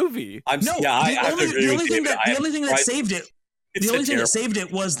good movie. The only thing that saved it. The only thing that saved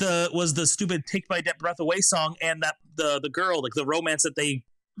it was the stupid "Take My Breath Away" song and that the girl, like the romance that they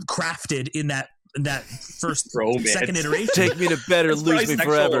crafted in that first second iteration. Take me to better, lose me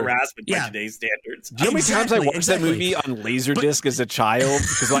forever. Harassment by today's standards. Do you know how many times I watched that movie on Laserdisc as a child?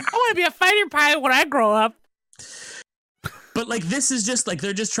 Because like, I want to be a fighter pilot when I grow up. But like this is just like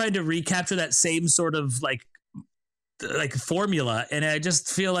they're just trying to recapture that same sort of like formula, and I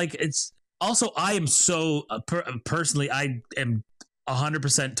just feel like it's. Also, I am so personally, I am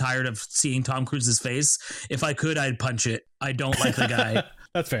 100% tired of seeing Tom Cruise's face. If I could, I'd punch it. I don't like the guy.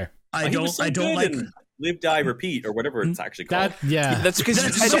 That's fair. I don't like Live, Die, Repeat, or whatever it's actually called. That's because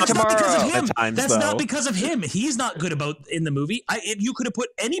that's not because of him. That's not because of him. He's not good in the movie. You could have put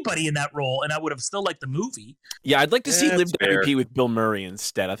anybody in that role, and I would have still liked the movie. Yeah, I'd like to see Live, Die, Repeat with Bill Murray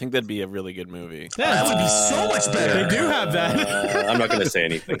instead. I think that'd be a really good movie. That would be so much better. They do have that. I'm not going to say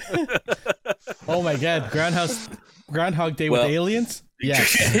anything. Oh my God, Groundhog Day with aliens. Yeah,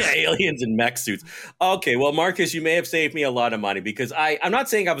 aliens in mech suits. Okay, well, Marcus, you may have saved me a lot of money because I'm not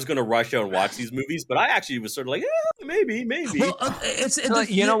saying I was going to rush out and watch these movies, but I actually was sort of like, maybe. Well,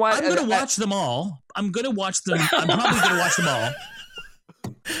 you know what? I'm going to watch them all. I'm going to watch them. I'm probably going to watch them all.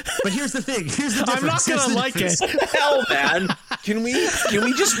 But here's the thing. Here's the difference. I'm not gonna like it. Hell, man. Can we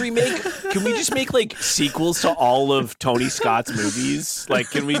just remake? Can we just make like sequels to all of Tony Scott's movies?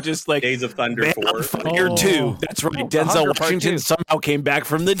 Like, can we just like Days of Thunder 4, Thunder 2? That's right. Denzel Washington somehow came back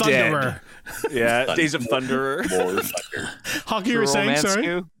from the dead. Yeah, Days of Thunder. More Thunder. Hockey, you were saying,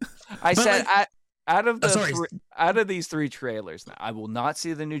 sorry. I said out of these three trailers, now, I will not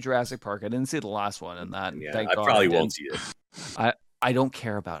see the new Jurassic Park. I didn't see the last one, and that I probably won't see it. I don't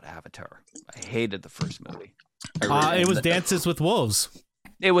care about Avatar. I hated the first movie. It was Dances with Wolves.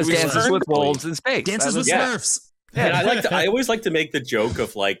 It was Dances with Wolves in space. Dances with Smurfs. And I always like to make the joke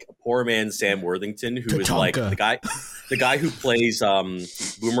of like poor man Sam Worthington, who is like the guy who plays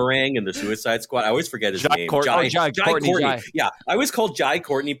Boomerang in the Suicide Squad. I always forget his name. Jai Courtney. Yeah, I always called Jai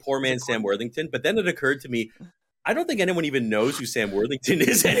Courtney poor man Sam Worthington, but then it occurred to me, I don't think anyone even knows who Sam Worthington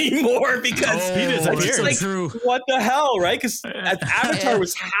is anymore because it's like, true. What the hell, right? Because Avatar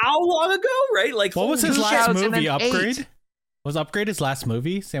was how long ago, right? Like, what was his last movie? Upgrade? Was Upgrade his last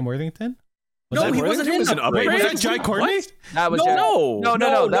movie? Sam Worthington? No, he wasn't in Upgrade. Was that Jai Courtney? That was No.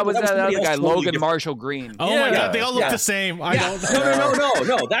 That was the somebody guy, else Logan totally Marshall Green. Oh my god, they all look the same. I don't.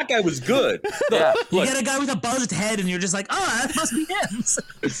 No. That guy was good. Yeah. You get a guy with a buzzed head, and you're just like, oh, that must be him.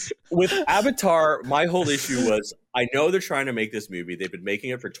 With Avatar, my whole issue was I know they're trying to make this movie. They've been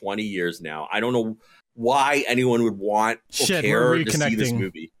making it for 20 years now. I don't know why anyone would want or care to see this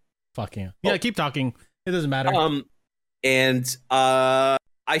movie. Fucking yeah. Keep talking. It doesn't matter.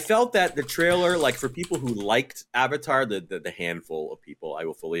 I felt that the trailer, like for people who liked Avatar, the handful of people, I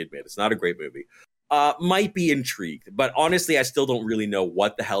will fully admit, it's not a great movie, might be intrigued. But honestly, I still don't really know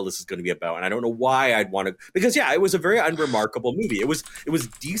what the hell this is going to be about. And I don't know why I'd want to, because it was a very unremarkable movie. It was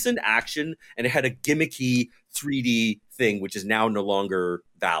decent action, and it had a gimmicky 3D thing, which is now no longer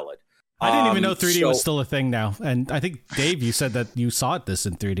valid. I didn't even know 3D was still a thing now. And I think, Dave, you said that you saw this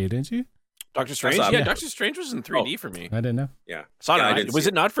in 3D, didn't you? Doctor Strange? Yeah, Doctor Strange was in 3D for me. I didn't know. Yeah. Was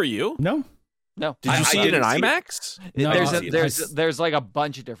it not for you? No. Did you see it in IMAX? There's like a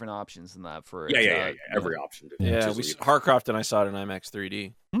bunch of different options in that for every option. Harcroft and I saw it in IMAX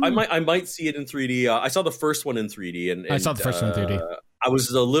 3D. I might see it in 3D. I saw the first one in 3D, and I saw the first one in 3D. I was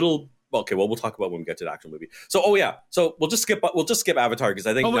a little okay. Well, we'll talk about when we get to the actual movie. So, so we'll just skip Avatar because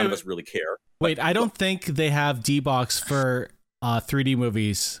I think none of us really care. Wait, I don't think they have D-Box for 3D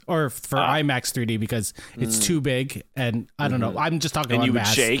movies or for IMAX 3D because it's too big, and I don't know. I'm just talking about you would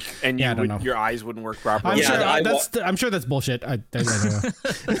mass. shake, and your eyes wouldn't work properly. I'm sure that's bullshit. I don't know.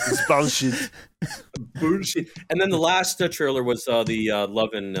 It's bullshit. Bullshit. And then the last trailer was the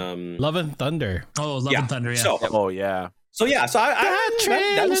Love and Thunder. Oh, Love and Thunder. Yeah. So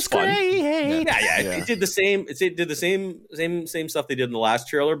that was fun. Great. Yeah. It did the same. It did the same stuff they did in the last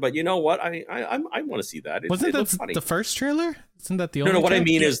trailer. But you know what? I want to see that. Wasn't that the first trailer? Isn't that the only? No. What trailer? I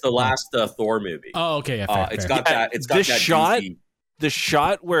mean is the last Thor movie. Oh, okay. Yeah, fair. It's got that shot. DC. The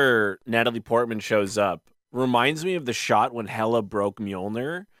shot where Natalie Portman shows up reminds me of the shot when Hela broke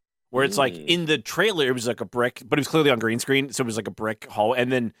Mjolnir. Where it's like in the trailer, it was like a brick, but it was clearly on green screen, so it was like a brick hall.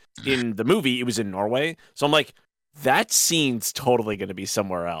 And then in the movie, it was in Norway. So I'm like, that scene's totally going to be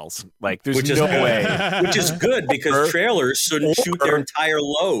somewhere else. Like, there's no way. Which is good because trailers shouldn't shoot their entire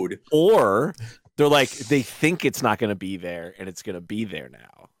load. Or they're like, they think it's not going to be there, and it's going to be there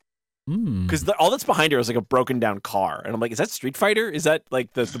now. Because all that's behind her is like a broken down car. And I'm like, is that Street Fighter? Is that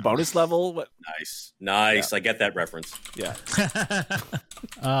like the bonus level? What? Nice. Yeah. I get that reference. Yeah.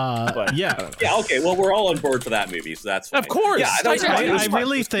 Yeah, okay. Well, we're all on board for that movie, so that's fine. Of course. Yeah, I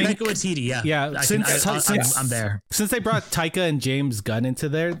really think Taika Waititi, since I'm there. Since they brought Taika and James Gunn into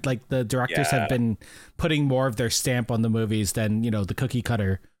there, like the directors have been putting more of their stamp on the movies than, the cookie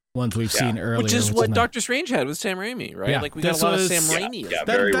cutter ones we've seen earlier. Which is what Doctor Strange had with Sam Raimi, right? Yeah. Like we got a lot of Sam Raimi. Yeah,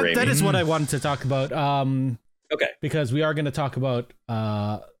 very Raimi. That is what I wanted to talk about. Okay. Because we are going to talk about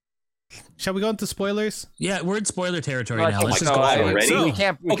shall we go into spoilers? Yeah, we're in spoiler territory now. Let's just go already. So, we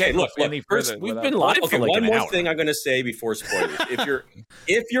can't look. First, we've been live for like one an more hour. thing I'm going to say before spoilers.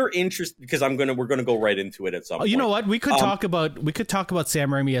 if you're interested, because we're going to go right into it at some point. You know what? We could talk about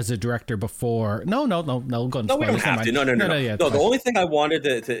Sam Raimi as a director before. No. Go into spoilers. We don't have to. No. Yeah, the only thing I wanted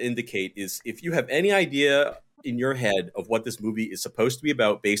to indicate is if you have any idea in your head of what this movie is supposed to be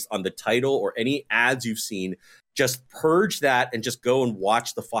about based on the title or any ads you've seen, just purge that and just go and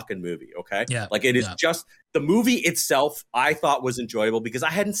watch the fucking movie, okay? Yeah. Like it is just the movie itself I thought was enjoyable because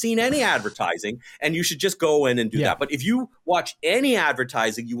I hadn't seen any advertising, and you should just go in and do that. But if you watch any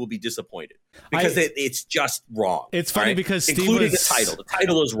advertising, you will be disappointed because it's just wrong. It's funny because Steve including the title. The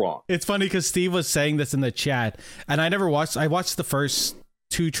title is wrong. It's funny because Steve was saying this in the chat, and I watched the first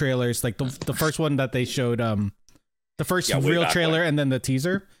two trailers, like the first one that they showed, the first real trailer and then the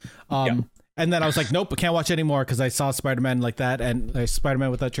teaser. And then I was like, nope, I can't watch anymore because I saw Spider-Man like that and Spider-Man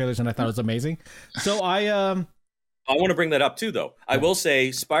without trailers, and I thought it was amazing. So I want to bring that up too, though. I will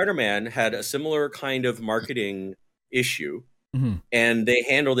say Spider-Man had a similar kind of marketing issue, and they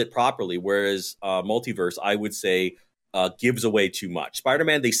handled it properly, whereas Multiverse, I would say, gives away too much.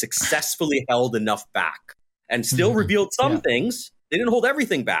 Spider-Man, they successfully held enough back and still revealed some things. They didn't hold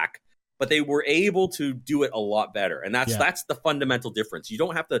everything back, but they were able to do it a lot better. And that's the fundamental difference. You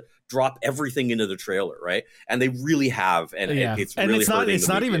don't have to drop everything into the trailer, right? And they really have. And it's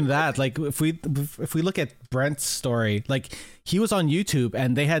not even that. Like if we look at Brent's story, like he was on YouTube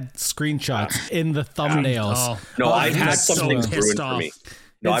and they had screenshots in the thumbnails. I've had some things ruined for me.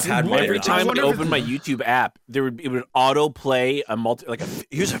 No, I've had every time I open my YouTube app, it would auto play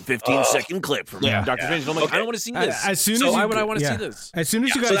here's a 15-second clip from Doctor Strange. And I'm like, I don't want to see this. Why would I want to see this? As soon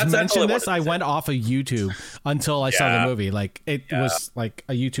as you guys mentioned this, I went off of YouTube until I saw the movie. Like it was like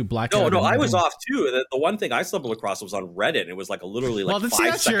a YouTube blackout. No, I was off too. The one thing I stumbled across was on Reddit, and it was like literally like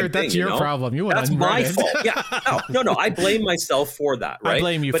 5 second thing. That's your problem. That's my fault. Yeah, no. I blame myself for that. Right? I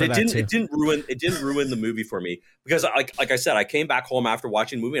blame you for that too. It didn't ruin the movie for me because, like I said, I came back home after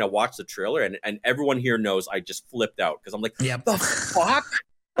watching the movie and I watched the trailer, and everyone here knows I just flipped out because I'm like, the fuck.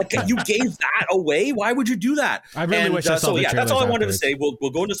 Like you gave that away? Why would you do that? I really wish I saw the trailers. That's all I wanted to say.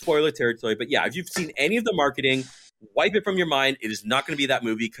 We'll go into spoiler territory, but yeah, if you've seen any of the marketing, wipe it from your mind. It is not going to be that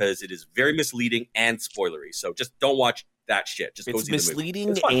movie because it is very misleading and spoilery. So just don't watch that shit. Just go see the movie. It's misleading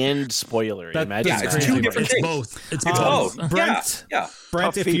and spoilery. It's two different things. Both. It's both. Brent,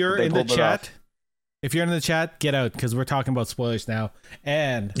 Brent, if you're in the chat. If you're in the chat, get out because we're talking about spoilers now.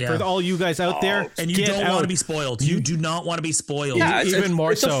 And for all you guys out there, and you don't want to be spoiled. You do not want to be spoiled. Yeah, even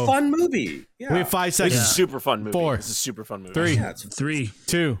more so. It's a fun movie. Yeah. We have 5 seconds. It's a super fun movie. 4. It's a super fun movie. 3. 3,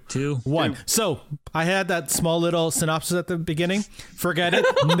 2, 1. So I had that small little synopsis at the beginning. Forget it.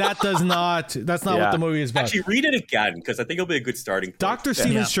 That's not what the movie is about. Actually, read it again because I think it'll be a good starting point. Dr.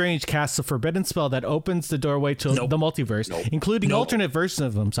 Stephen Strange casts a forbidden spell that opens the doorway to the multiverse, including alternate versions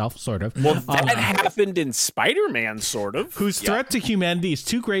of himself, sort of. Well, that happened in Spider-Man, sort of. Whose threat to humanity is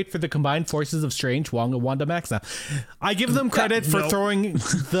too great for the combined forces of Strange, Wong, and Wanda Maximoff. I give them credit for throwing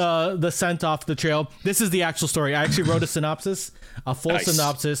the scent off the trail. This is the actual story. I actually wrote a synopsis, a full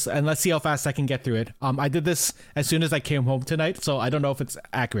synopsis, and let's see how fast I can get through it. I did this as soon as I came home tonight, so I don't know if it's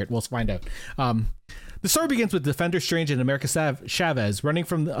accurate. We'll find out. The story begins with Defender Strange and America Chavez running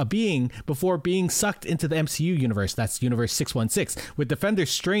from a being before being sucked into the MCU universe. That's Universe 616. With Defender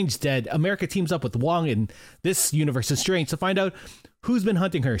Strange dead, America teams up with Wong in this universe's Strange to find out who's been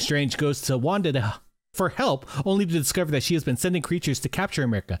hunting her. Strange goes to Wanda for help, only to discover that she has been sending creatures to capture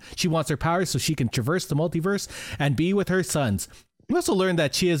America. She wants her powers so she can traverse the multiverse and be with her sons. We also learn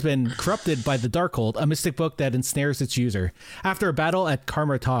that she has been corrupted by the Darkhold, a mystic book that ensnares its user. After a battle at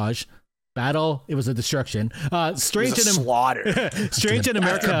Kamar-Taj, it was a destruction. Strange and slaughter. Strange in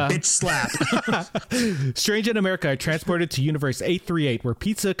America. Bitch slap. Strange in America are transported to Universe 838, where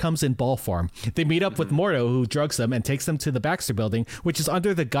pizza comes in ball form. They meet up with Mordo, who drugs them and takes them to the Baxter Building, which is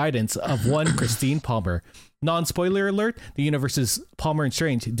under the guidance of one Christine Palmer. Non-spoiler alert, the universe's Palmer and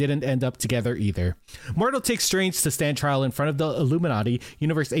Strange didn't end up together either. Mordo takes Strange to stand trial in front of the Illuminati,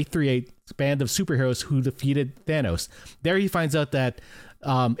 Universe 838's band of superheroes who defeated Thanos. There he finds out that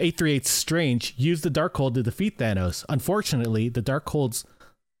 838's Strange used the Darkhold to defeat Thanos. Unfortunately, the Darkholds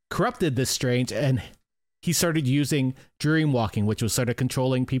corrupted this Strange, and he started using dream walking, which was sort of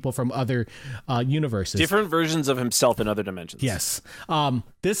controlling people from other universes. Different versions of himself in other dimensions. Yes.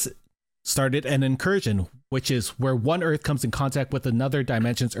 This started an incursion, which is where one Earth comes in contact with another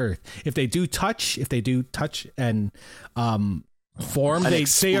dimension's Earth. If they do touch and form, an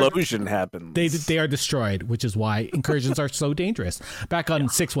explosion happens. They are destroyed, which is why incursions are so dangerous. Back on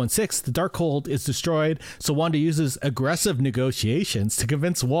 616, the Darkhold is destroyed, so Wanda uses aggressive negotiations to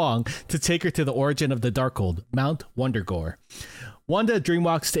convince Wong to take her to the origin of the Darkhold, Mount Wundagore. Wanda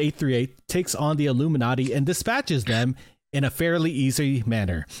dreamwalks to 838, takes on the Illuminati, and dispatches them in a fairly easy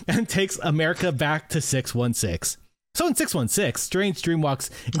manner, and takes America back to 616. So in 616, Strange dreamwalks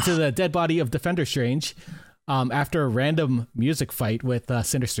into the dead body of Defender Strange, after a random music fight with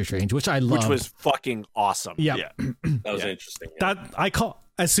Sinister Strange, which I loved. Which was fucking awesome. Yeah. That was interesting. Yeah.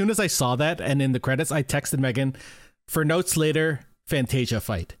 As soon as I saw that and in the credits, I texted Megan for notes later, Fantasia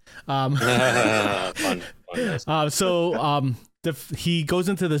fight. Fun. He goes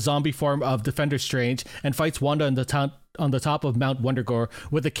into the zombie form of Defender Strange and fights Wanda on the top of Mount Wundagore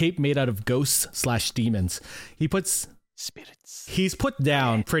with a cape made out of ghosts/demons. He's put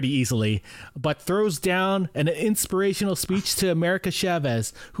down pretty easily, but throws down an inspirational speech to America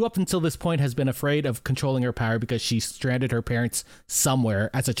Chavez, who up until this point has been afraid of controlling her power because she stranded her parents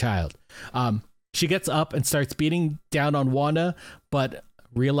somewhere as a child. She gets up and starts beating down on Wanda, but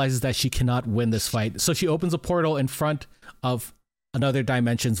realizes that she cannot win this fight. So she opens a portal in front of another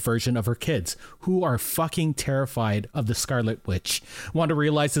dimension's version of her kids, who are fucking terrified of the Scarlet Witch. Wanda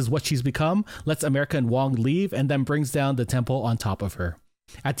realizes what she's become, lets America and Wong leave, and then brings down the temple on top of her.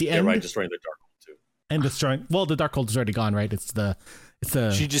 At the end, destroying the Darkhold too. And destroying, well, the Darkhold is already gone, right? The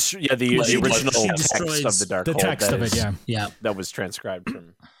original text of the Darkhold. The text of it, yeah. That was transcribed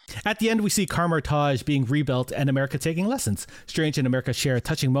from. At the end, we see Kamar-Taj being rebuilt and America taking lessons. Strange and America share a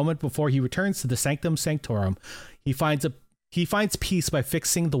touching moment before he returns to the Sanctum Sanctorum. He finds peace by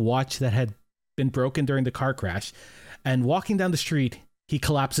fixing the watch that had been broken during the car crash. And walking down the street, he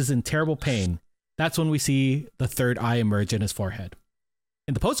collapses in terrible pain. That's when we see the third eye emerge in his forehead.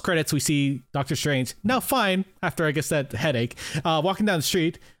 In the post credits, we see Doctor Strange, now fine after I guess that headache, walking down the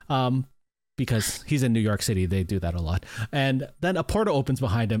street. Because he's in New York City, they do that a lot. And then a portal opens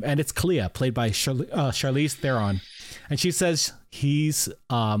behind him, and it's Clea, played by Charlize Theron. And she says he's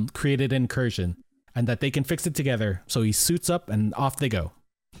created an incursion and that they can fix it together. So he suits up and off they go.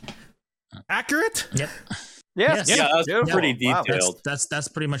 Accurate? Yep. Yes. Yeah, that was pretty Wow. detailed. That's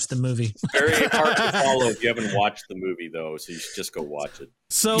pretty much the movie. Very hard to follow if you haven't watched the movie, though. So you should just go watch it.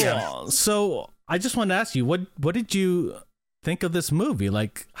 So I just want to ask you, what did you think of this movie?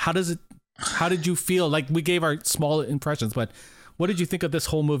 Like, how did you feel? Like, we gave our small impressions, but what did you think of this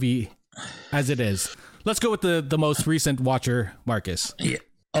whole movie as it is? Let's go with the most recent watcher, Marcus. Yeah.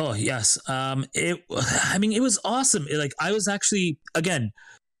 Oh yes. It was awesome. I was actually, again,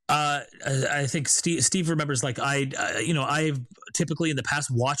 I think Steve remembers, like, I've typically in the past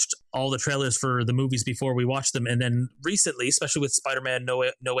watched all the trailers for the movies before we watched them. And then recently, especially with Spider-Man No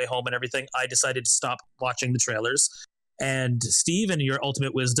Way Home and everything, I decided to stop watching the trailers. And Steve, and your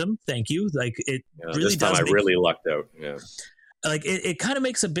ultimate wisdom, thank you. Like, it really this time does. I really lucked out. Yeah. Like, it kind of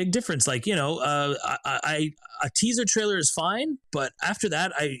makes a big difference. Like, a teaser trailer is fine, but after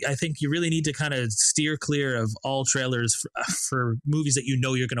that, I think you really need to kind of steer clear of all trailers for movies that you're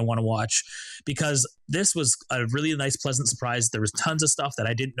going to want to watch, because this was a really nice, pleasant surprise. There was tons of stuff that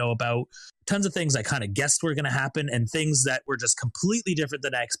I didn't know about, tons of things I kind of guessed were going to happen, and things that were just completely different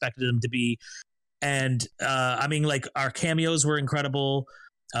than I expected them to be. And like, our cameos were incredible.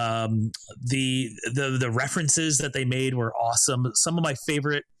 The references that they made were awesome. Some of my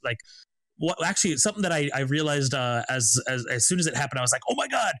favorite, like, actually something that I realized as soon as it happened, I was like, oh my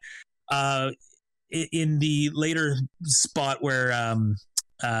god. In the later spot where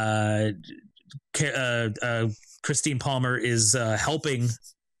Christine Palmer is helping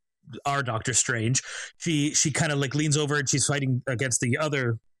our Doctor Strange, she kind of like leans over and she's fighting against the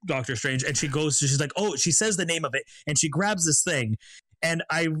other Doctor Strange, and she's like, oh, she says the name of it, and she grabs this thing, and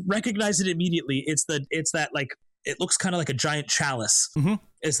I recognize it immediately. It's that, like, it looks kind of like a giant chalice. Mm-hmm.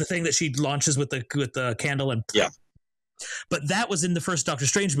 It's the thing that she launches with the candle, and but that was in the first Doctor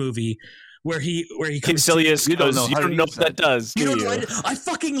Strange movie where he comes. Silius, you don't you don't know what that does. You Do know, you? I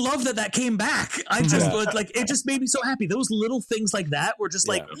fucking love that came back. I just like, it just made me so happy. Those little things like that were just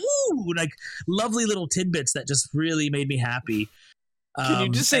like, ooh, like lovely little tidbits that just really made me happy. Can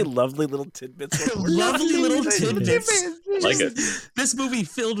you just say lovely little tidbits? Lovely little tidbits. Like it. This movie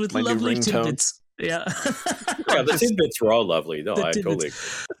filled with My new lovely ringtone. tidbits. Yeah. Yeah, the tidbits were all lovely. No, I totally.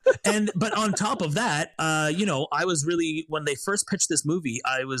 But on top of that, I was really, when they first pitched this movie,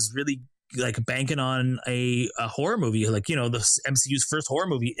 I was really like banking on a horror movie, like, the MCU's first horror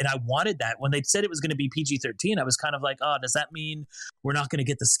movie, and I wanted that. When they said it was going to be PG-13, I was kind of like, oh, does that mean we're not going to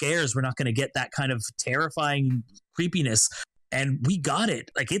get the scares? We're not going to get that kind of terrifying creepiness? And we got it.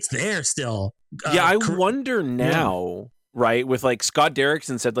 Like, it's there still. I wonder now, right? With, like, Scott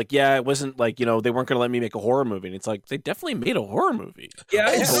Derrickson said, like, yeah, it wasn't like, they weren't going to let me make a horror movie. And it's like, they definitely made a horror movie.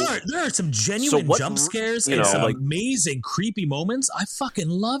 Yeah, there are some genuine jump scares and some amazing creepy moments. I fucking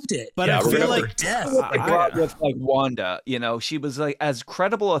loved it. But I feel like with like Wanda, she was like as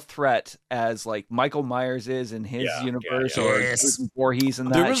credible a threat as like Michael Myers is in his universe, or before he's in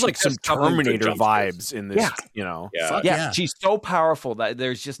that. There was like some Terminator vibes in this, She's so powerful that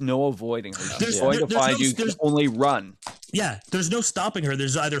there's just no avoiding her. She's going to find you. Can only run. Yeah, there's no stopping her.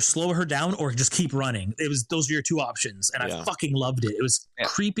 There's either slow her down or just keep running. Those are your two options, and I fucking loved it. It was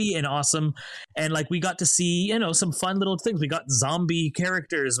creepy and awesome, and like we got to see some fun little things. We got zombie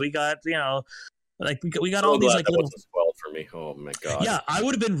characters. We got like we got all these like little. Spoiled for me. Oh my god. Yeah, I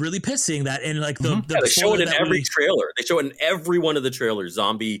would have been really pissed seeing that, and like the they show it in every trailer. They show it in every one of the trailers.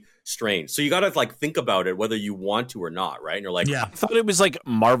 Zombie Strange. So you got to like think about it whether you want to or not, right? And you're like, I thought it was like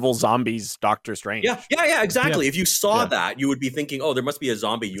Marvel Zombies Doctor Strange. Yeah, exactly. If you saw that, you would be thinking, oh, there must be a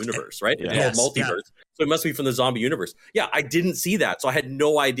zombie universe, right? Multiverse. So it must be from the zombie universe. Yeah, I didn't see that, so I had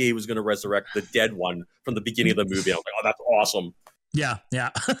no idea he was going to resurrect the dead one from the beginning of the movie. I was like, oh, that's awesome. Yeah.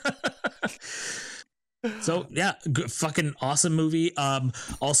 So fucking awesome movie.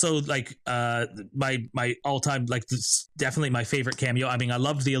 Also like my all-time, like, this definitely my favorite cameo. I mean, I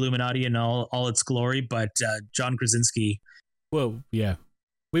loved the Illuminati in all its glory, but John Krasinski. Whoa, yeah.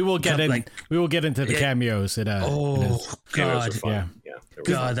 We will get into the cameos. God, yeah.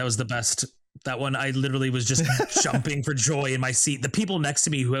 God, that was the best. That one, I literally was just jumping for joy in my seat. The people next to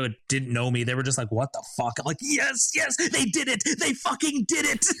me who didn't know me, they were just like, "What the fuck?" I'm like, "Yes, they did it! They fucking did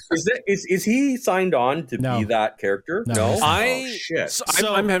it!" Is he signed on to be that character? No. Shit.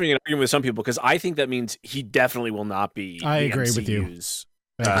 So I'm having an argument with some people because I think that means he definitely will not be. I agree with you.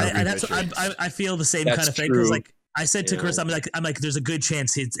 I feel the same kind of thing because, like I said to Chris, I'm like, there's a good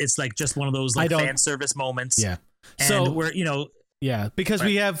chance it's like just one of those like fan service moments. Yeah. And so we're Yeah, because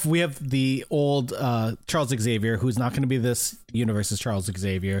we have the old Charles Xavier, who's not going to be this universe's Charles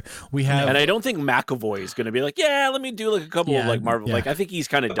Xavier. We have, and I don't think McAvoy is going to be like, yeah, let me do like a couple of like Marvel. Like I think he's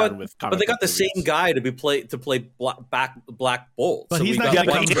kind of done with. But they got the same guy to play Black Bolt. But so he's not.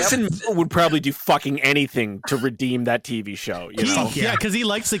 Anderson would probably do fucking anything to redeem that TV show. You know? Yeah, because he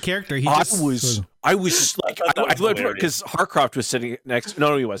likes the character. I was like, because Harcroft was sitting next.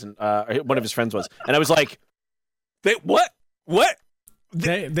 No, he wasn't. One of his friends was, and I was like, what?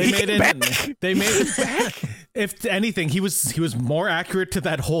 They made it. They made it back. If anything, he was more accurate to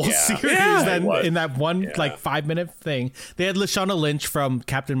that whole series than in that one like 5-minute thing. They had Lashana Lynch from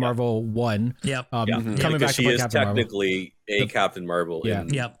Captain Marvel 1. Coming back she to is Captain technically Marvel. Captain Marvel in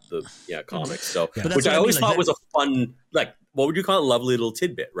the comics. So, which I always thought was a fun what would you call it? Lovely little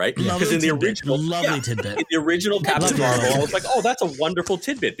tidbit, right? Because in the original, tidbit. In the original Captain Marvel, I was like, oh, that's a wonderful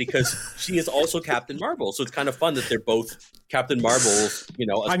tidbit because she is also Captain Marvel. So it's kind of fun that they're both Captain Marvel, you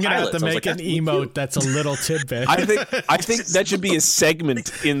know, as I'm going to have to make an emote that's a little tidbit. I think that should be a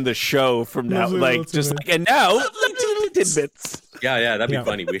segment in the show from now. And now, little tidbits. Yeah, that'd be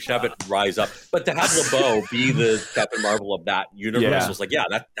funny. We should have it rise up. But to have LeBeau be the Captain Marvel of that universe was like,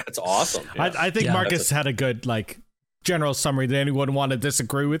 that's awesome. Yeah. I think Marcus had a good, general summary. Did anyone want to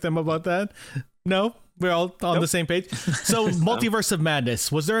disagree with him about that? No? We're all on the same page. So, Multiverse of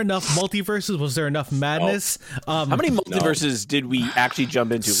Madness. Was there enough multiverses? Was there enough madness? How many multiverses did we actually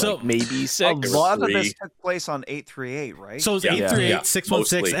jump into? So, maybe 6? A lot of this took place on 838, right? So, it's 838,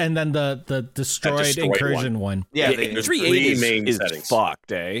 616, and then the destroyed incursion one. Yeah, 838 is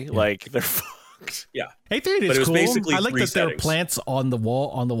fucked, eh? Like, they're fucked. Yeah, 838 is cool. I like that there were plants on the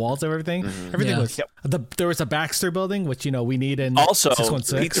walls of everything. Everything was. There was a Baxter building, which we need in. Also,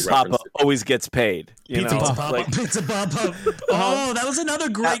 616. Pizza Papa always gets paid. Pizza Papa. Pizza Papa. Oh, that was another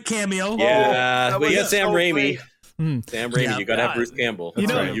great cameo. Yeah, we got Sam Raimi. Sam Raimi, you gotta have Bruce Campbell.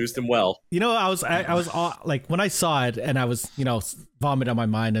 That's right. Used him well. I was like when I saw it and I was vomit on my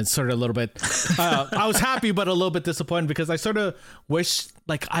mind and sort of a little bit. I was happy but a little bit disappointed because I sort of wish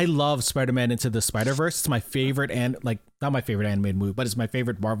I love Spider-Man Into the Spider-Verse. It's my favorite and not my favorite animated movie, but it's my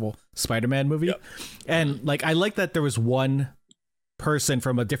favorite Marvel Spider-Man movie. Yep. And I like that there was one person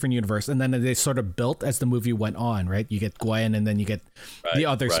from a different universe and then they sort of built as the movie went on, right? You get Gwen and then you get the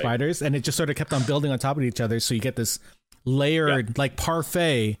other spiders and it just sort of kept on building on top of each other, so you get this layered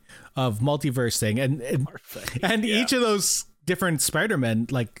parfait of multiverse thing and each of those different Spider-Men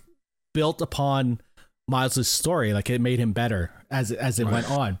built upon Miles's story. It made him better as it went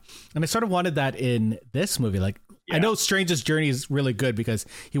on, and I sort of wanted that in this movie. I know Strange's journey is really good because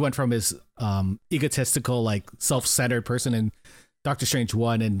he went from his egotistical self-centered person in Doctor Strange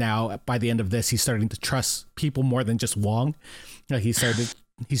 1, and now by the end of this he's starting to trust people more than just Wong.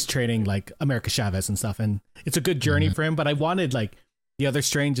 He's training America Chavez and stuff, and it's a good journey for him, but I wanted the other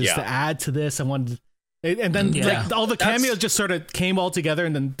Stranges to add to this. I wanted, and then all the cameos just sort of came all together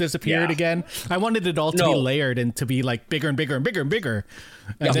and then disappeared again. I wanted it all to be layered and to be bigger and bigger and bigger and bigger.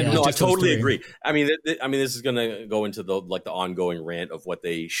 And I totally agree. I mean, this is going to go into the ongoing rant of what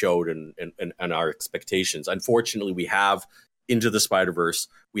they showed and our expectations. Unfortunately, we have Into the Spider-Verse,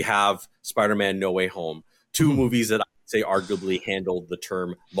 we have Spider-Man No Way Home, two movies that I would say arguably handled the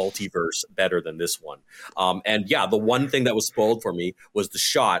term multiverse better than this one. The one thing that was spoiled for me was the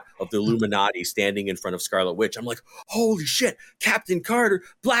shot of the Illuminati standing in front of Scarlet Witch. I'm like, holy shit, Captain Carter,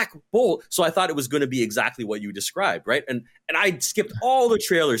 Black Bolt. So I thought it was going to be exactly what you described, right? And I skipped all the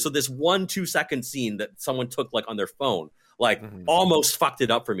trailers. So this 1-2 second scene that someone took on their phone, almost fucked it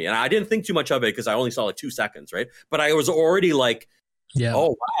up for me. And I didn't think too much of it because I only saw 2 seconds, right? But I was already oh,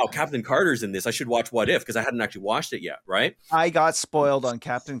 wow, Captain Carter's in this. I should watch What If because I hadn't actually watched it yet, right? I got spoiled on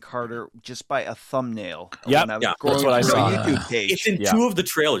Captain Carter just by a thumbnail. Yeah, that's what I saw. YouTube page. It's in 2 of the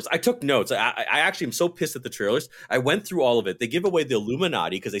trailers. I took notes. I actually am so pissed at the trailers. I went through all of it. They give away the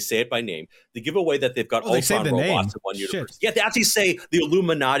Illuminati because they say it by name. They give away that they've got Ultron robots in one universe. Yeah, they actually say the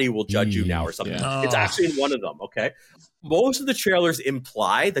Illuminati will judge you now or something. Yeah. It's actually in one of them, okay? Most of the trailers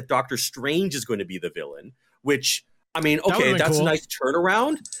imply that Doctor Strange is going to be the villain, which... I mean, okay, that's cool. A nice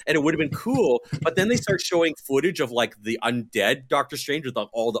turnaround, and it would have been cool. But then they start showing footage of the undead Doctor Strange with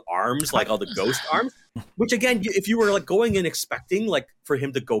all the arms, all the ghost arms. Which again, if you were going in expecting for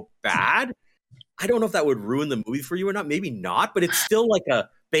him to go bad, I don't know if that would ruin the movie for you or not. Maybe not, but it's still like a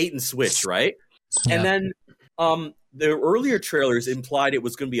bait and switch, right? Yeah. And then the earlier trailers implied it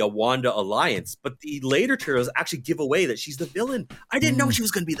was going to be a Wanda alliance, but the later trailers actually give away that she's the villain. I didn't know she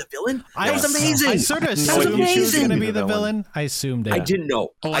was going to be the villain. That was amazing. I sort of assumed she was going to be the villain. I assumed it. I didn't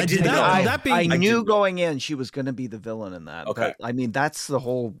know. I didn't know. I knew going in she was going to be the villain in that. Okay. But, I mean, that's the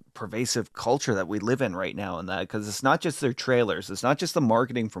whole pervasive culture that we live in right now in that, because it's not just their trailers. It's not just the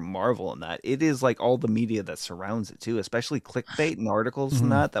marketing from Marvel and that. It is like all the media that surrounds it too, especially clickbait and articles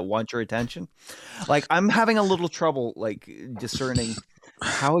and that want your attention. Like, I'm having a little trouble like discerning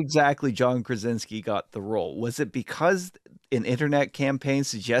how exactly John Krasinski got the role. Was it because an internet campaign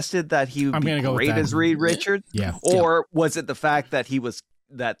suggested that he would be great as Reed Richards? Yeah. Or was it the fact that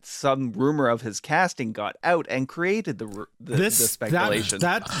that some rumor of his casting got out and created the speculation?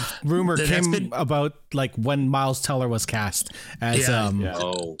 That rumor came about like when Miles Teller was cast as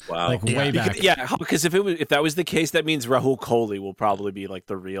oh wow, like way back. Because if that was the case, that means Rahul Kohli will probably be like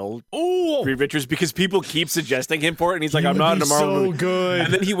the real Reed Richards, because people keep suggesting him for it, and he's like, I'm not in a Marvel movie. Good.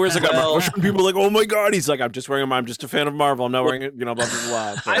 And then he wears like a Marvel shirt, and people are like, oh my god, he's like, I'm just wearing I'm just a fan of Marvel. I'm not wearing it, blah blah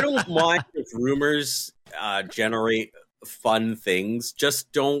blah. I don't mind if rumors generate fun things.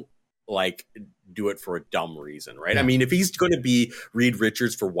 Just don't like do it for a dumb reason, right? I mean, if he's going to be Reed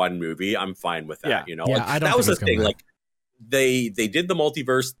Richards for one movie, I'm fine with that. Like, that was the thing. Like they did the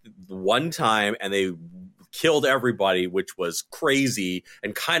multiverse one time and they killed everybody, which was crazy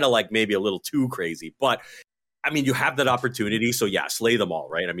and kind of like maybe a little too crazy. But I mean, you have that opportunity, so slay them all,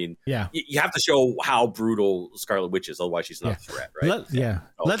 right? I mean, you have to show how brutal Scarlet Witch is, otherwise she's not a threat, right?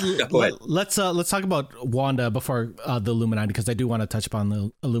 Let's talk about Wanda before the Illuminati, because I do want to touch upon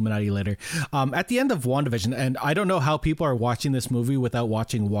the Illuminati later. At the end of WandaVision, and I don't know how people are watching this movie without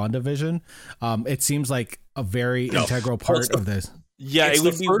watching WandaVision. It seems like a very integral part of this. Yeah, it's it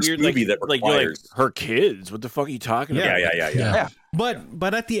would be weird. Movie that requires her kids. What the fuck are you talking about? Yeah.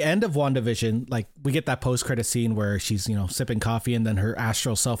 But at the end of WandaVision, like we get that post-credit scene where she's sipping coffee, and then her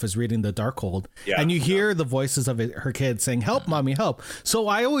astral self is reading the Darkhold, and you hear the voices of her kids saying, "Help, mommy, help." So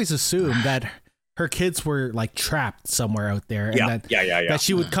I always assumed that her kids were like trapped somewhere out there, and that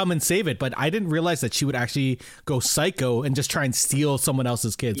she would come and save it. But I didn't realize that she would actually go psycho and just try and steal someone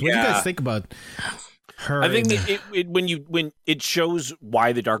else's kids. What do you guys think about her? I think when it shows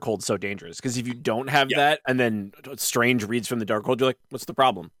why the Darkhold's so dangerous, because if you don't have that, and then Strange reads from the Darkhold, you're like, what's the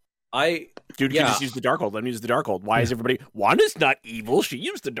problem? Dude can just use the Darkhold. Let me use the Darkhold. Why is everybody? Wanda's not evil. She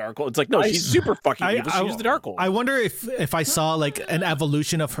used the Darkhold. It's like, no, she's super fucking evil. She used the Darkhold. I wonder if I saw like an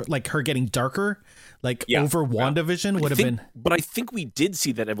evolution of her, like her getting darker, like over WandaVision would have been. But I think we did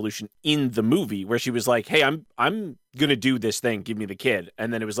see that evolution in the movie where she was like, hey, I'm gonna do this thing. Give me the kid.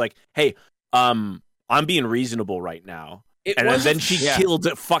 And then it was like, hey, I'm being reasonable right now. Then she killed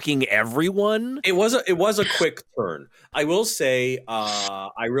fucking everyone. It was a quick turn. I will say,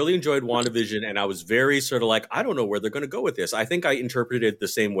 I really enjoyed WandaVision, and I was very sort of like, I don't know where they're going to go with this. I think I interpreted it the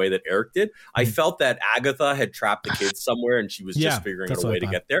same way that Eric did. I felt that Agatha had trapped the kids somewhere, and she was just figuring out a way to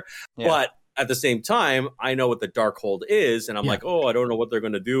get there. Yeah. But at the same time, I know what the Darkhold is, and I'm like, I don't know what they're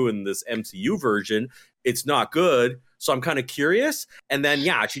going to do in this MCU version. It's not good. So I'm kind of curious. And then,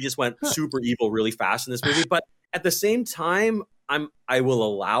 she just went super evil really fast in this movie. But at the same time, I will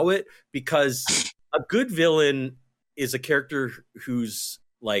allow it, because a good villain is a character whose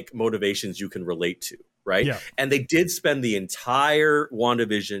like motivations you can relate to, right? Yeah. And they did spend the entire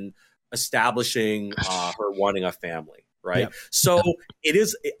WandaVision establishing her wanting a family, right? Yeah. So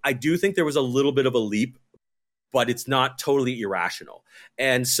I do think there was a little bit of a leap, but it's not totally irrational.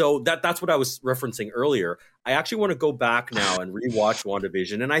 And so that's what I was referencing earlier. I actually want to go back now and rewatch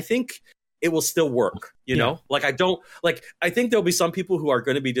WandaVision, and I think it will still work, you know? Like, I think there'll be some people who are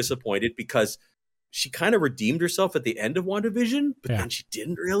going to be disappointed because she kind of redeemed herself at the end of WandaVision, but then she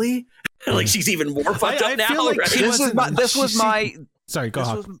didn't really. Like, she's even more fucked up now. Like right? This was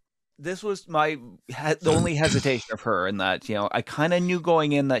my the only hesitation of her, in that, I kind of knew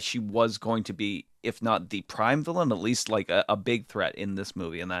going in that she was going to be, if not the prime villain, at least like a big threat in this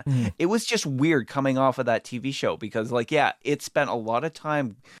movie. And that it was just weird coming off of that TV show, because it spent a lot of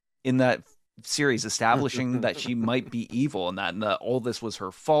time in that series establishing that she might be evil, and that all this was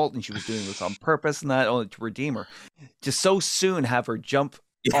her fault, and she was doing this on purpose, and that only to redeem her. Just so soon have her jump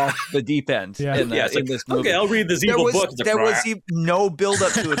off the deep end in this movie. Okay, I'll read this evil book. There was no build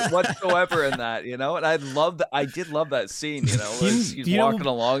up to it whatsoever in that, and I did love that scene, as she's walking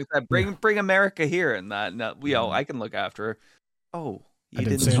along, bring America here, and that, I can look after her. Oh, you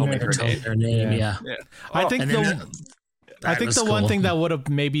didn't tell me her name. Yeah. I think the one thing that would have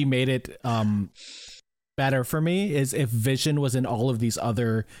maybe made it better for me is if Vision was in all of these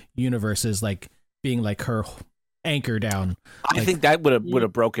other universes, like being like her anchor down. I think that would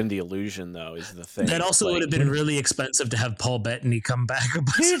have broken the illusion, though, is the thing. That also would have been really expensive to have Paul Bettany come back.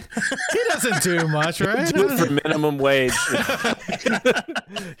 He doesn't do much, right? Do it for minimum wage.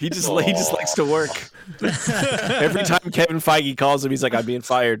 he just likes to work. Every time Kevin Feige calls him, he's like, "I'm being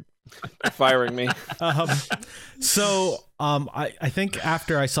fired. They're firing me." I think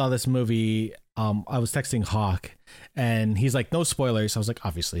after I saw this movie, I was texting Hawk, and he's like, "No spoilers." I was like,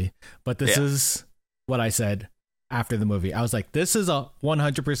 "Obviously," but this is what I said after the movie. I was like, "This is a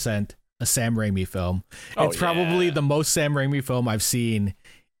 100% a Sam Raimi film. It's probably the most Sam Raimi film I've seen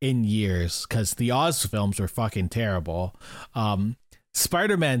in years, because the Oz films were fucking terrible.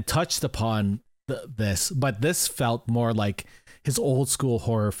 Spider-Man touched upon this, but this felt more like his old school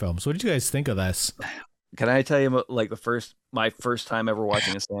horror films. What did you guys think of this? Can I tell you about, like, my first time ever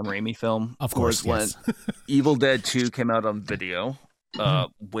watching a Sam Raimi film? Of course, when Evil Dead 2 came out on video,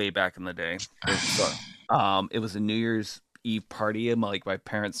 way back in the day. It was a New Year's Eve party, and like my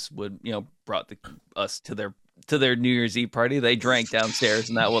parents would, brought us to their New Year's Eve party. They drank downstairs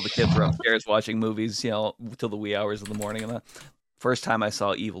and that while the kids were upstairs watching movies, till the wee hours of the morning. And that first time I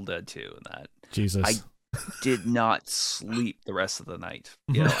saw Evil Dead 2 and that. Jesus. I did not sleep the rest of the night.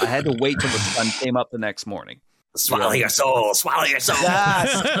 I had to wait till the sun came up the next morning. Swallow your soul.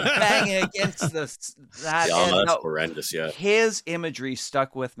 Yes, banging against that. Yeah, that's horrendous. Yeah, his imagery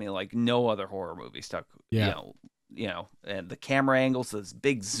stuck with me like no other horror movie stuck. And the camera angles, those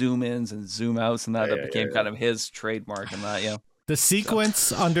big zoom ins and zoom outs, and that became kind of his trademark. And that, the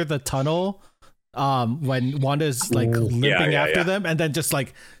sequence under the tunnel, when Wanda's like limping after them, and then just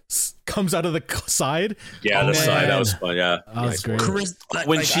like comes out of the side. Yeah, the side, that was fun. Yeah, that was great.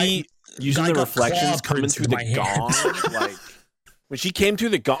 When she using the reflections coming through the gong, like when she came through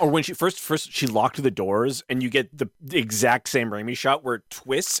the gong, or when she first she locked the doors, and you get the exact Sam Raimi shot where it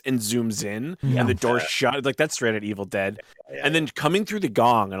twists and zooms in, and the door's shut. Like, that's straight at Evil Dead. And then coming through the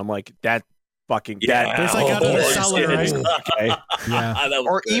gong, and I'm like, that fucking It's like out of the cellar, right? Okay.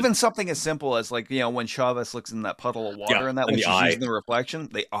 Or even something as simple as like, when Chavez looks in that puddle of water and that when she's using the reflection,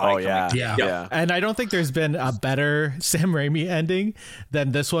 the eye. Yeah. And I don't think there's been a better Sam Raimi ending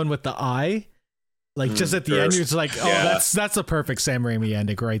than this one with the eye. Like, just at the end, you're just like, that's a perfect Sam Raimi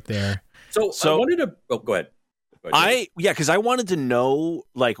ending right there. So I wanted to go ahead. Because I wanted to know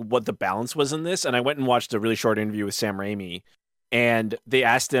like what the balance was in this, and I went and watched a really short interview with Sam Raimi. And they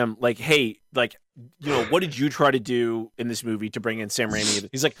asked him, like, hey, like, what did you try to do in this movie to bring in Sam Raimi?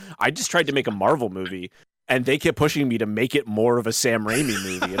 He's like, I just tried to make a Marvel movie. And they kept pushing me to make it more of a Sam Raimi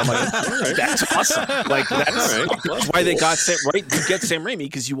movie. And I'm like, that's awesome. Like, that's why they got Sam, right? You get Sam Raimi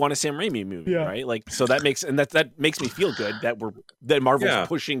because you want a Sam Raimi movie, right? Like, so that makes me feel good that Marvel's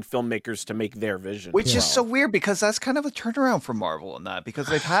pushing filmmakers to make their vision. Which is so weird, because that's kind of a turnaround for Marvel in that, because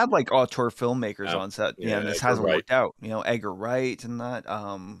they've had like auteur filmmakers on set, and this hasn't worked out. Edgar Wright and that.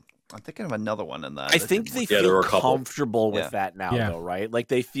 I'm thinking of another one in that. I think they feel comfortable with that now, though, right? Like,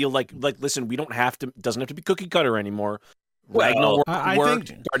 they feel like, listen, we don't have to. Doesn't have to be cookie cutter anymore. Well, I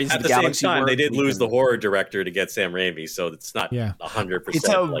think Guardians of the Galaxy same time, they did lose the horror director to get Sam Raimi, so it's not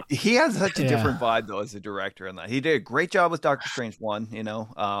 100%. He has such a different vibe though as a director in that. He did a great job with Doctor Strange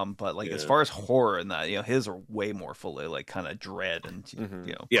 1, but like as far as horror in that, his are way more full of like kind of dread and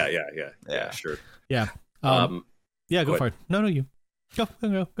sure. Yeah. Go for it. No, you. Go.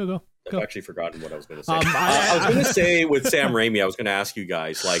 I've actually forgotten what I was going to say. I was going to say with Sam Raimi, I was going to ask you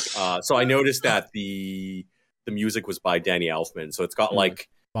guys, like, so I noticed that the music was by Danny Elfman, so it's got like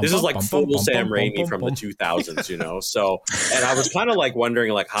this is like full Sam Raimi from the 2000s, So, and I was kind of like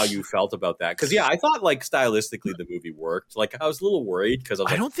wondering like how you felt about that, because I thought like stylistically the movie worked. Like, I was a little worried because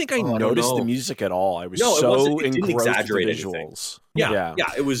I don't think I noticed the music at all. I was it didn't exaggerate the visuals.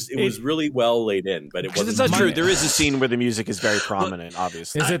 It was really well laid in, but it wasn't. It's not true. There is a scene where the music is very prominent.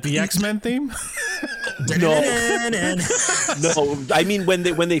 Obviously, is it the X-Men theme? No. I mean when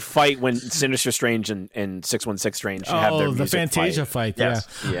they fight, when Sinister Strange and 616 Strange have their music the Fantasia fight. Yes.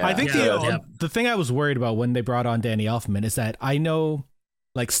 Yeah. I think the thing I was worried about when they brought on Danny Elfman is that I know,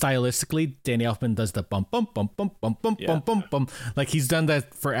 like, stylistically, Danny Elfman does the bump bump bump bump bump bump bump bump bump. Like, he's done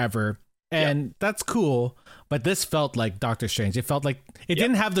that forever, and that's cool. But this felt like Doctor Strange. It felt like it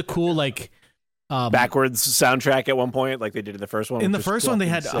didn't have the cool like backwards soundtrack at one point, like they did in the first one. In the first one, they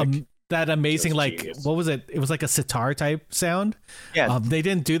had that amazing, like, genius. what was it? It was like a sitar type sound. Yeah. They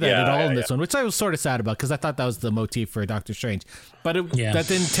didn't do that at all in this one, which I was sort of sad about because I thought that was the motif for Doctor Strange. But that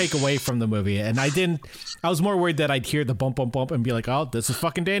didn't take away from the movie. And I was more worried that I'd hear the bump, bump, bump and be like, oh, this is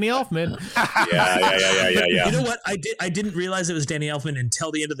fucking Danny Elfman. Yeah. You know what? I didn't realize it was Danny Elfman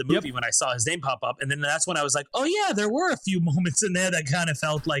until the end of the movie when I saw his name pop up. And then that's when I was like, oh, yeah, there were a few moments in there that kind of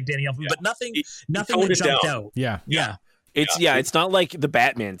felt like Danny Elfman, but nothing that jumped out. Yeah. It's not like the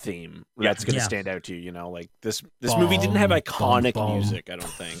Batman theme that's going to stand out to you. You know, like this movie didn't have iconic music. I don't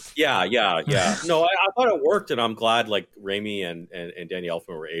think. Yeah. No, I thought it worked, and I'm glad like Raimi and Danny Elfman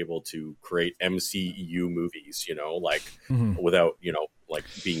were able to create MCU movies. You know, like without like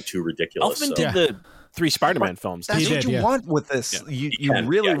being too ridiculous. Elfman did the 3 Spider-Man films. That's what you want with this. You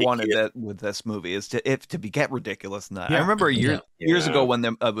really wanted that with this movie is to get ridiculous in that. I remember years ago when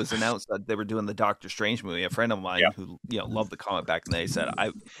it was announced that they were doing the Doctor Strange movie. A friend of mine who loved the comic back in the day said,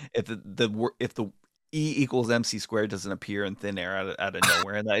 if the E equals MC squared doesn't appear in thin air out of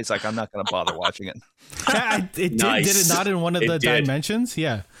nowhere, and he's like, I'm not going to bother watching it. Did it not in one of the dimensions?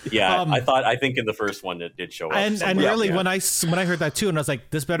 Yeah. I think in the first one it did show up. And really, when I heard that too, and I was like,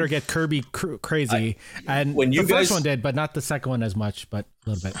 this better get Kirby crazy. And when you the first one did, but not the second one as much, but a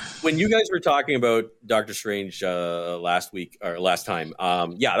little bit. When you guys were talking about Doctor Strange last week or last time,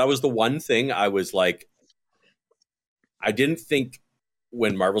 that was the one thing I was like, I didn't think.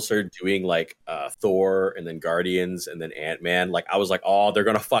 When Marvel started doing like Thor and then Guardians and then Ant-Man, like I was like, oh, they're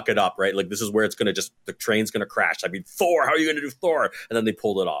going to fuck it up, right? Like this is where it's going to the train's going to crash. I mean, Thor, how are you going to do Thor? And then they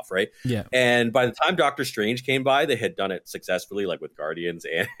pulled it off, right? Yeah. And by the time Doctor Strange came by, they had done it successfully, like with Guardians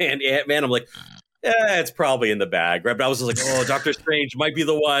and Ant-Man. I'm like, it's probably in the bag, right? But I was just like, oh, Doctor Strange might be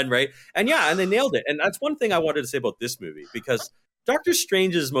the one, right? And and they nailed it. And that's one thing I wanted to say about this movie, because Doctor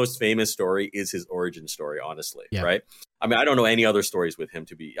Strange's most famous story is his origin story, honestly, right? I mean, I don't know any other stories with him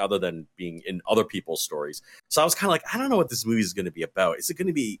other than being in other people's stories. So I was kind of like, I don't know what this movie is going to be about. Is it going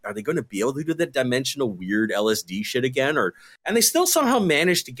to be, are they going to be able to do that dimensional weird LSD shit again? And they still somehow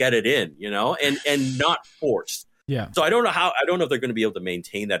managed to get it in, and not forced. Yeah. So I don't know if they're going to be able to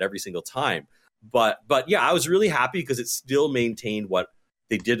maintain that every single time. But yeah, I was really happy because it still maintained what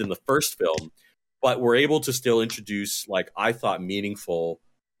they did in the first film. But we're able to still introduce, like, I thought, meaningful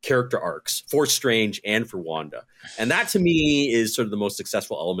character arcs for Strange and for Wanda. And that, to me, is sort of the most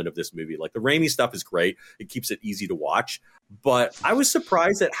successful element of this movie. Like, the Raimi stuff is great. It keeps it easy to watch. But I was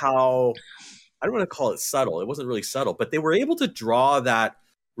surprised at how, I don't want to call it subtle. It wasn't really subtle. But they were able to draw that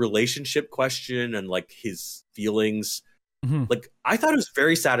relationship question and, like, his feelings. Like, I thought it was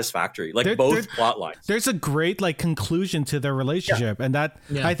very satisfactory, like both plot lines. There's a great like conclusion to their relationship, and that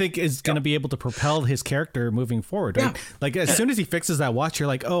I think is going to be able to propel his character moving forward. Right? Like as soon as he fixes that watch, you're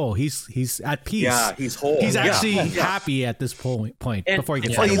like, oh, he's at peace. Yeah, he's whole. He's actually happy at this point before he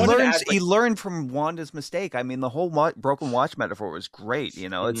gets. Well, he learned from Wanda's mistake. I mean, the whole broken watch metaphor was great.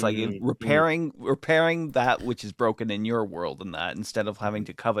 It's like repairing that which is broken in your world, and that instead of having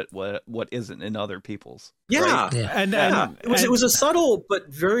to covet what isn't in other people's. Right? And it was a subtle but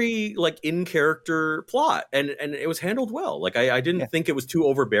very like in character plot, and it was handled well. Like I didn't think it was too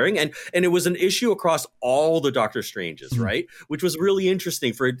overbearing, and it was an issue across all the Doctor Stranges, right? Which was really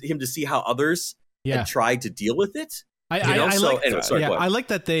interesting for him to see how others had tried to deal with it. I like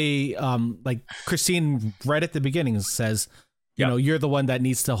that they like Christine right at the beginning says, you know, you're the one that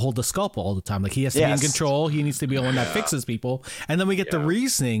needs to hold the scalpel all the time. Like he has to be in control. He needs to be the one that fixes people. And then we get the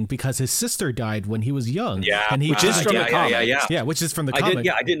reasoning because his sister died when he was young. Yeah, and which is from the comic. Yeah, which is from the comic.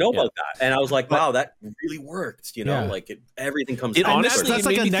 I didn't know about that, and I was like, wow, that really worked. Like everything comes. Honestly, that's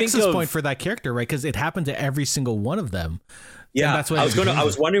like a nexus point for that character, right? Because it happened to every single one of them. Yeah, that's what I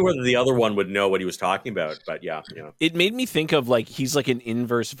was wondering whether the other one would know what he was talking about, but it made me think of like he's like an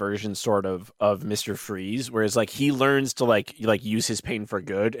inverse version sort of Mr. Freeze, whereas like he learns to like use his pain for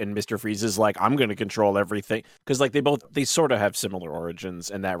good, and Mr. Freeze is like, I'm going to control everything, because like they sort of have similar origins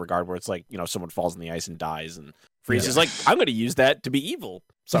in that regard, where it's like, someone falls in the ice and dies, and Freeze is like, I'm going to use that to be evil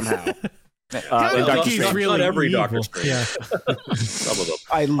somehow. Not every Doctor Strange. Yeah. Some of them.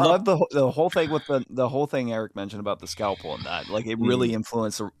 I love the whole thing with the whole thing Eric mentioned about the scalpel and that. Like it really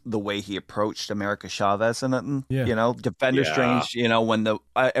influenced the way he approached America Chavez in it. And, Defender Strange. When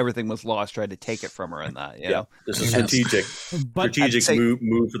everything was lost, tried to take it from her and that. This is strategic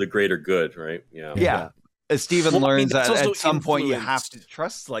move for the greater good, right? Yeah. As Steven learns that at some point you have to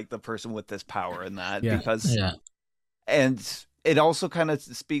trust like the person with this power and that because and it also kind of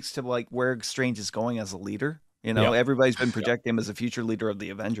speaks to like where Strange is going as a leader. Everybody's been projecting him as a future leader of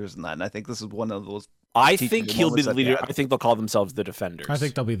the Avengers and that. And I think this is one of those I think he'll be the leader. I think they'll call themselves the Defenders. I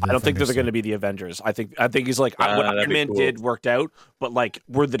think they'll be. I don't think they're going to be the Avengers. I think he's like what Iron Man did worked out, but like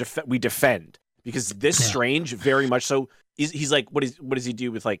we're we defend because this Strange very much so. He's like, what does he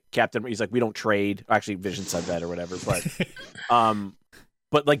do with like Captain? He's like, we don't trade. Actually, Vision said that or whatever,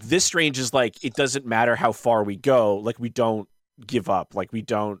 but like this Strange is like, it doesn't matter how far we go. Like we don't give up. Like we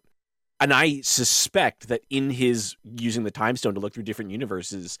don't. And I suspect that in his using the Time Stone to look through different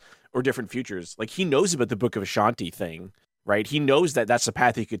universes or different futures, like he knows about the Book of Ashanti thing, right? He knows that that's the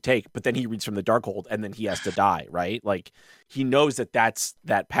path he could take, but then he reads from the Darkhold and then he has to die, right? Like he knows that that's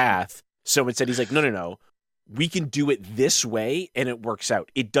that path. So instead he's like, no, we can do it this way and it works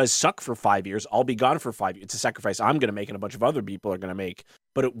out. It does suck for 5 years. I'll be gone for 5 years. It's a sacrifice I'm going to make and a bunch of other people are going to make,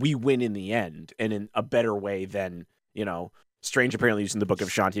 but we win in the end and in a better way than, Strange apparently using the Book of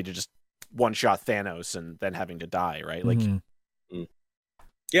Ashanti to just one-shot Thanos and then having to die, right? Like,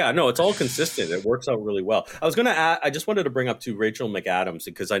 yeah, no, it's all consistent. It works out really well. I was going to add, I just wanted to bring up to Rachel McAdams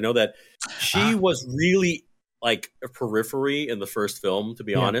because I know that she was really like a periphery in the first film, to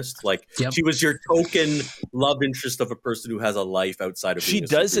be honest. Like she was your token love interest of a person who has a life outside of being a superhero.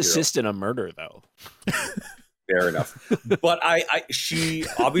 She does assist in a murder though. Fair enough. But she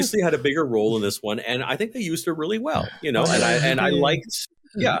obviously had a bigger role in this one, and I think they used her really well, and I liked.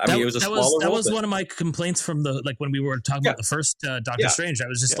 Yeah, I mean, it was a smaller role. That was one of my complaints from when we were talking about the first Doctor Strange. I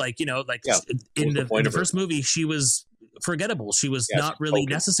was just in the first movie, she was forgettable. She was not really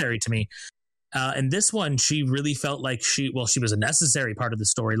necessary to me. In this one, she really felt like she was a necessary part of the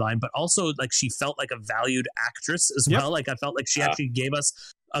storyline, but also like she felt like a valued actress as well. Like I felt like she actually gave us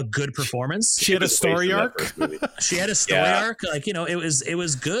a good performance. She had a story arc. She had a story arc. Like, it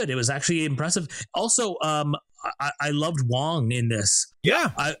was good. It was actually impressive. Also, I loved Wong in this.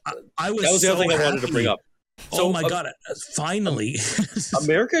 Yeah. I was that was the other thing I wanted to bring up. So, oh my God, finally.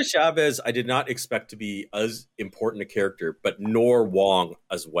 America Chavez, I did not expect to be as important a character, but nor Wong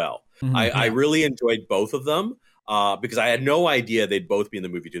as well. Mm-hmm. I really enjoyed both of them because I had no idea they'd both be in the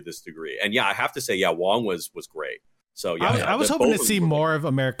movie to this degree. And I have to say, Wong was great. So I was hoping to see more of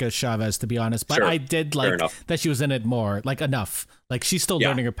America Chavez, to be honest, but I did like that she was in it more, like enough. Like she's still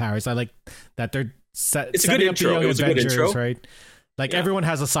learning her powers. I like that they're setting up the young adventures, right? Like everyone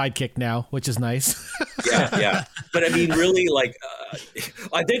has a sidekick now, which is nice. yeah. But I mean, really, like,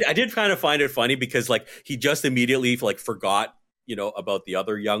 I did kind of find it funny because like he just immediately like forgot, about the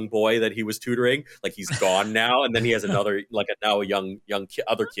other young boy that he was tutoring. Like he's gone now, and then he has another a young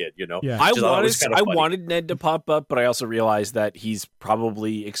other kid. Yeah. I wanted Ned to pop up, but I also realized that he's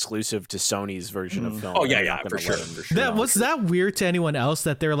probably exclusive to Sony's version of film. Oh yeah, for sure. Was that weird to anyone else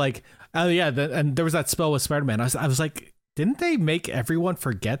that they're like, oh yeah, and there was that spell with Spider-Man. I was like, didn't they make everyone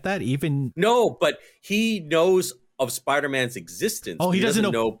forget that? Even no, but he knows of Spider-Man's existence. Oh, he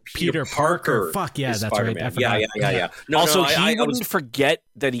doesn't know Peter Parker. Fuck yeah, that's Spider-Man. Right. Yeah. He wouldn't forget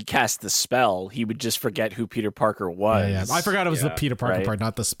that he cast the spell. He would just forget who Peter Parker was. Yeah. I forgot it was the Peter Parker part,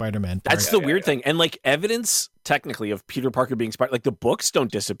 not the Spider-Man part. That's the weird thing. And like evidence technically of Peter Parker being Spider, like the books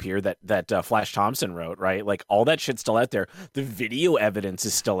don't disappear that Flash Thompson wrote, right? Like all that shit's still out there. The video evidence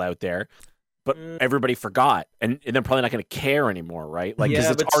is still out there. But everybody forgot, and they're probably not going to care anymore, right? Like, because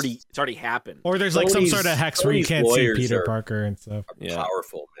it's already happened. Or there's like some sort of hex where you can't see Peter Parker and stuff.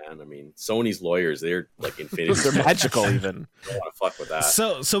 Powerful, man. I mean, Sony's lawyers, they're like infinity. They're magical, even. I don't want to fuck with that.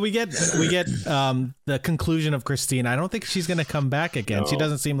 So we get the conclusion of Christine. I don't think she's going to come back again. No. She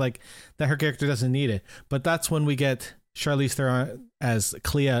doesn't seem like that. Her character doesn't need it. But that's when we get Charlize Theron as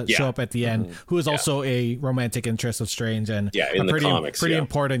Clea show up at the end, who is also a romantic interest of Strange and in a pretty the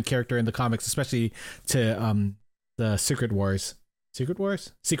important character in the comics, especially to the Secret Wars. Secret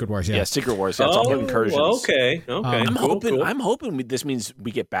Wars, yeah. Yeah, Secret Wars. That's all incursions. Well, okay. I'm hoping this means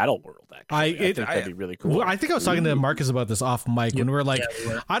we get Battle World. Actually, I think that'd be really cool. I think I was talking to Marcus about this off mic when we're like,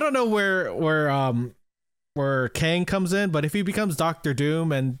 I don't know where Kang comes in, but if he becomes Doctor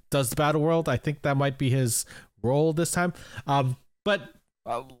Doom and does the Battle World, I think that might be his role this time. But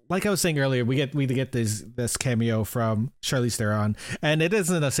like I was saying earlier, we get this cameo from Charlize Theron, and it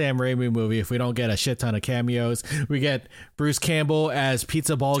isn't a Sam Raimi movie if we don't get a shit ton of cameos. We get Bruce Campbell as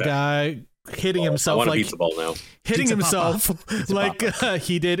Pizza Ball guy hitting himself like pizza ball now. Hitting Pizza himself like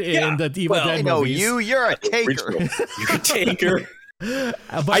he did in the Evil Dead movies. You're a taker. You're a taker.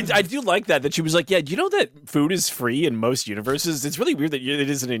 I do like that she was like, do you know that food is free in most universes? It's really weird that it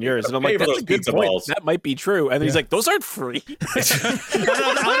isn't in yours. And I'm like, that's a good point. Balls. That might be true. And then he's like, those aren't free.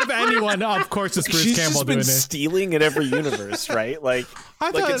 Out of anyone, of course, it's Bruce Campbell doing it. She's just been stealing in every universe, right? Like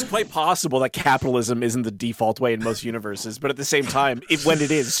it's quite possible that capitalism isn't the default way in most universes, but at the same time, when it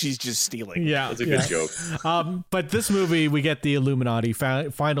is, she's just stealing. Yeah, that's a good joke. But this movie, we get the Illuminati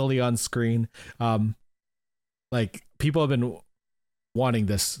finally on screen. like people have been wanting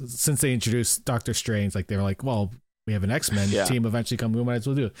this since they introduced Doctor Strange. Like they were like, well, we have an X-Men team eventually coming. We might as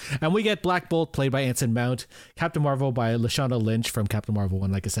well do it. And we get Black Bolt played by Anson Mount, Captain Marvel by Lashana Lynch from Captain Marvel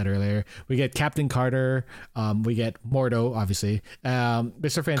 1, like I said earlier. We get Captain Carter. We get Mordo, obviously.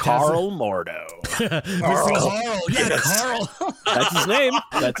 Mr. Fantastic. Carl Mordo. Carl. Yeah, Carl. That's his name.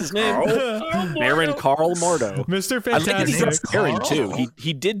 That's his name. Baron Carl Mordo. Mr. I like that he Fantastic. dropped Baron too.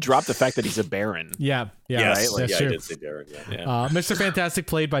 He did drop the fact that he's a Baron. Yeah, Yes. right. That's I true. did say Darren. Yeah. Mr. Fantastic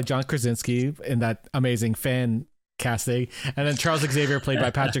played by John Krasinski in that amazing fan casting, and then Charles Xavier played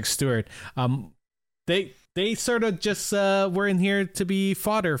by Patrick Stewart. They sort of just were in here to be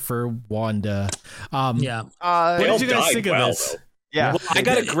fodder for Wanda. Yeah. What They all did you guys died think of well, this? though. Yeah. Well, I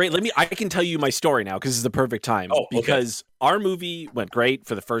got a great. I can tell you my story now because this is the perfect time. Oh, okay. Because our movie went great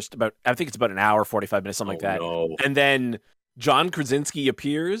for the first I think it's about an hour, 45 minutes, something like that. No. And then John Krasinski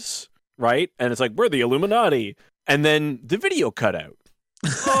appears, right? And it's like, we're the Illuminati. And then the video cut out.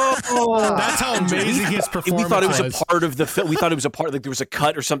 That's how amazing his performance We thought it was was. a part of the film. We thought it was a part, like there was a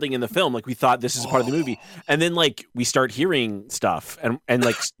cut or something in the film. Like we thought this is a part of the movie. And then like we start hearing stuff and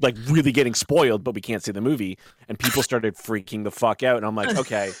like really getting spoiled, but we can't see the movie. And people started freaking the fuck out. And I'm like,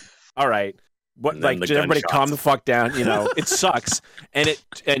 okay, all right. What, And then like, the just everybody gunshots. calm the fuck down. You know, it sucks. And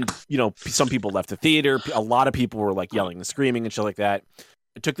you know, some people left the theater. A lot of people were like yelling and screaming and shit like that.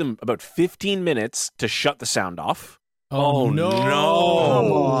 It took them about 15 minutes to shut the sound off. Oh, no.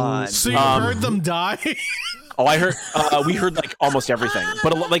 Come on. So you Um, heard them die? Oh, I heard. We heard like almost everything,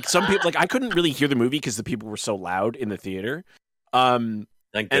 but like some people, like I couldn't really hear the movie because the people were so loud in the theater. Thank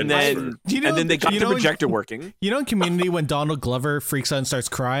And goodness then You know- and then they got you the know- projector working. You know, in Community, when Donald Glover freaks out and starts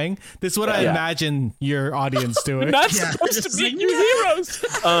crying, this is what I Yeah. imagine your audience doing. Not Yeah. supposed to It's be like, your heroes.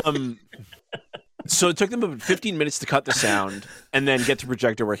 So it took them about 15 minutes to cut the sound and then get the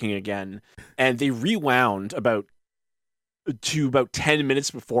projector working again, and they rewound about 10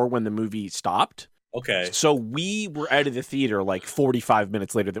 minutes before when the movie stopped. Okay. So we were out of the theater like 45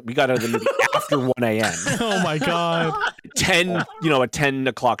 minutes later. That we got out of the movie after 1 a.m. Oh my god! 10, you know, a 10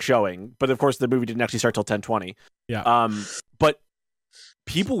 o'clock showing. But of course, the movie didn't actually start till 10:20. Yeah. But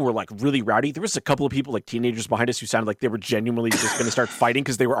people were like really rowdy. There was a couple of people, like teenagers behind us, who sounded like they were genuinely just going to start fighting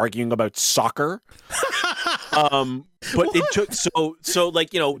because they were arguing about soccer. But it took so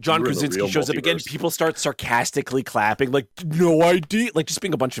like, you know, John We're in the Krasinski real shows up again. multiverse. People start sarcastically clapping, like no idea, like just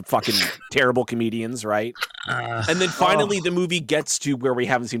being a bunch of fucking terrible comedians, right? And then finally the movie gets to where we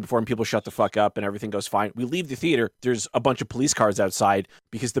haven't seen before, and people shut the fuck up, and everything goes fine. We leave the theater. There's a bunch of police cars outside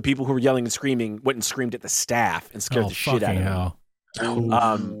because the people who were yelling and screaming went and screamed at the staff and scared Oh, the shit out fucking of them. hell!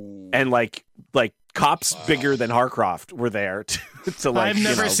 And like cops bigger than Harcroft were there to like. I've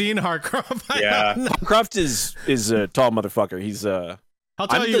never you know. seen Harcroft. Yeah. Harcroft is a tall motherfucker. He's I'll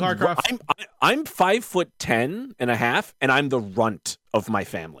tell you, Harcroft. I'm 5'10" and a half, and I'm the runt of my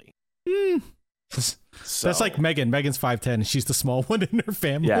family. So, That's like Megan. Megan's 5'10", and she's the small one in her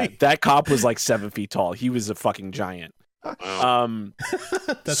family. yeah. That cop was like 7 feet tall. He was a fucking giant. That's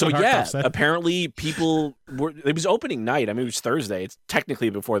So what yeah, Harcroft said. apparently people were. It was opening night. I mean, it was Thursday. It's technically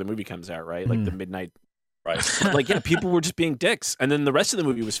before the movie comes out, right? Like the midnight. Right. But, like, yeah, people were just being dicks, and then the rest of the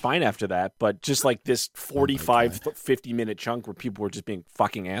movie was fine after that. But just like this 45, 50-minute chunk where people were just being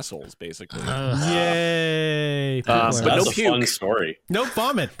fucking assholes, basically. Yay! but People no are- That's a puke. fun story. no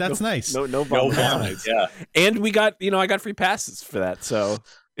vomit. That's nice. No No vomit. vomit. Yeah. And we got, I got free passes for that, so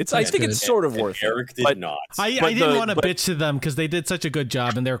it's. I That's think good. it's sort of And worth Eric it. did But not. I But didn't the- want to but- bitch to them because they did such a good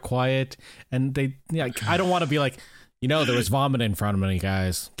job and they're quiet and they. Yeah, I don't want to be like, there was vomit in front of me,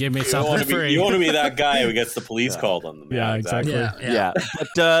 guys. Give me You something want free. to be that guy who gets the police called on them. Yeah, exactly. Yeah.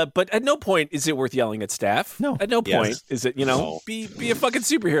 But at no point is it worth yelling at staff. No. At no Yes. point is it, No. be a fucking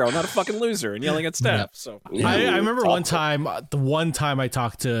superhero, not a fucking loser, and yelling at staff. So I remember one Tough. time, the one time I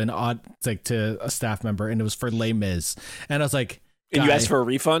talked to to a staff member, and it was for Les Mis, and I was like, and you "Guy." asked for a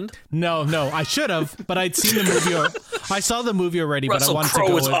refund. No, I should have, but I'd seen the movie. I saw the movie already, but I Russell wanted Crowe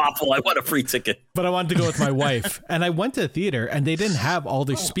to was go. awful. I want a free ticket. But I wanted to go with my wife, and I went to the theater, and they didn't have all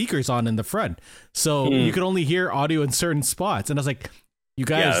their speakers on in the front, so you could only hear audio in certain spots. And I was like, "You Yeah,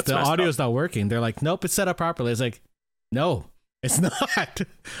 guys, that's the messed audio's not working." They're like, "Nope, it's set up properly." I was like, "No, it's not.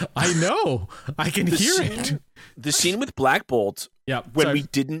 I know, I can hear it." The scene with Black Bolt, Yeah, when sorry. we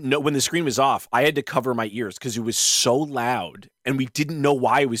didn't know, when the screen was off, I had to cover my ears because it was so loud, and we didn't know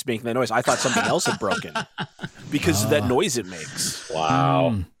why it was making that noise. I thought something else had broken because of that noise it makes.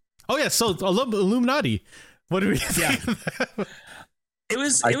 Wow. Oh yeah, so Illuminati. What do we think? It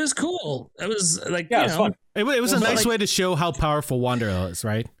was cool. It was like Yeah, you it's know, fun. It was a Well, nice like- way to show how powerful Wanda is,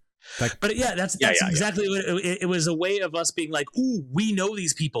 right? But yeah, that's exactly what it was. A way of us being like, ooh, we know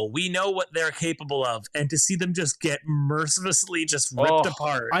these people, we know what they're capable of, and to see them just get mercilessly just ripped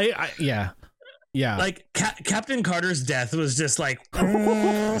apart. Yeah. Like Captain Carter's death was just like.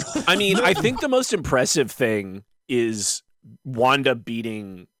 I mean, I think the most impressive thing is Wanda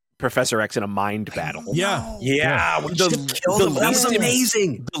beating Professor X in a mind battle. Yeah. That was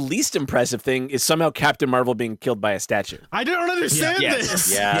amazing. The least impressive thing is somehow Captain Marvel being killed by a statue. I don't understand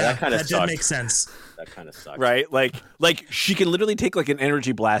this. Yeah, that kind of did make sense. That kind of sucks. Right? Like she can literally take like an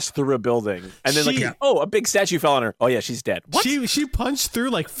energy blast through a building and then a big statue fell on her. Oh yeah, she's dead. What? She punched through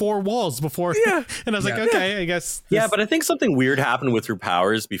like 4 walls before. Yeah. And I was like, okay, I guess. Yeah, but I think something weird happened with her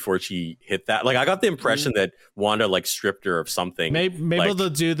powers before she hit that. Like I got the impression that Wanda like stripped her of something. Maybe they'll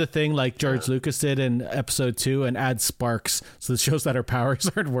do the thing like George Lucas did in episode 2 and add sparks so it shows that her powers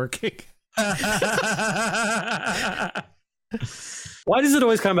aren't working. Why does it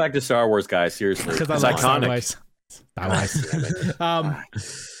always come back to Star Wars, guys? Seriously, because it's iconic.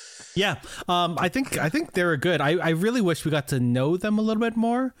 I think they were good. I really wish we got to know them a little bit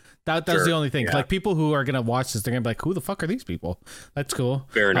more. That's the only thing. Like people who are gonna watch this, they're gonna be like, "Who the fuck are these people?" That's cool.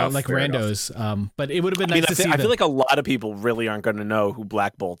 Fair enough. Like randos. But it would have been nice to see. I feel like a lot of people really aren't going to know who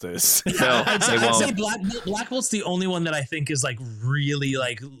Black Bolt is. No, I'd say Black Bolt's the only one that I think is like really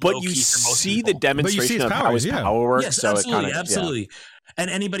like. But you see the demonstration of how his power works. Yes, so absolutely. And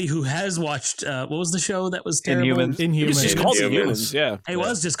anybody who has watched, what was the show that was terrible? Inhumans. It's just called Inhumans. Yeah, it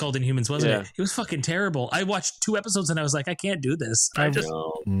was just called Inhumans, wasn't it? It was fucking terrible. I watched 2 episodes and I was like, I can't do this.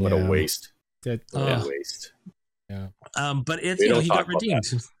 What a waste. What a waste. Yeah. But he got redeemed.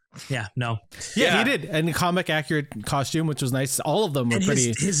 Yeah, no. Yeah, he did. And comic accurate costume, which was nice. All of them were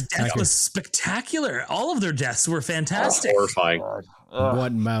pretty. His death was spectacular. All of their deaths were fantastic. Horrifying.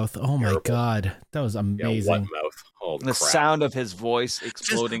 What mouth? Oh my god, that was amazing. Yeah, what mouth? Oh, the sound of his voice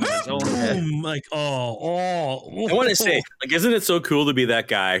exploding in his own head. Like, I want to say, like, isn't it so cool to be that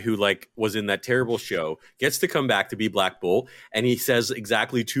guy who like was in that terrible show, gets to come back to be Black Bolt, and he says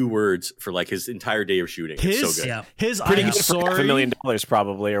exactly 2 words for like his entire day of shooting. It's so good. Yeah. His pretty I'm good sorry, for $1 million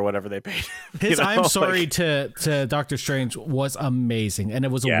probably or whatever they paid. His I'm sorry to Doctor Strange was amazing, and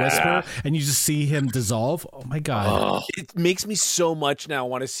it was a whisper, and you just see him dissolve. Oh my god! It makes me so much now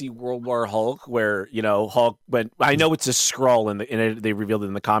want to see World War Hulk, where Hulk went. I know it's a scroll in it, they revealed it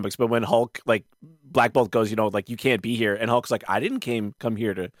in the comics, but when Hulk like Black Bolt goes, like you can't be here, and Hulk's like, I didn't come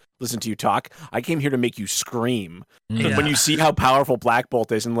here to listen to you talk. I came here to make you scream. Yeah. When you see how powerful Black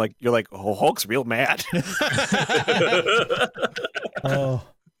Bolt is, and like you're like, oh, Hulk's real mad. Oh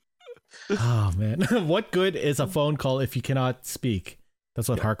man, what good is a phone call if you cannot speak? That's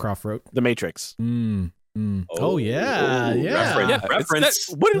what Harcroft wrote. The Matrix. Oh yeah. Reference.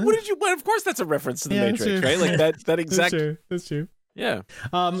 What did you? Well, of course, that's a reference to the Matrix, right? Like that exact. That's true. Yeah.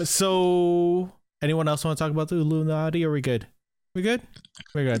 So, anyone else want to talk about the Illuminati? Or are we good? We're good.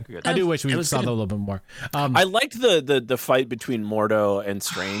 I do wish we saw that a little bit more. I liked the fight between Mordo and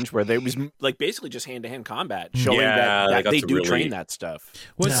Strange, where there was like basically just hand-to-hand combat, showing that they do train that stuff.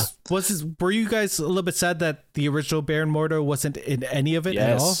 Were you guys a little bit sad that the original Baron Mordo wasn't in any of it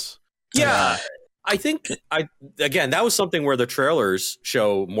at all? Yeah. I think that was something where the trailers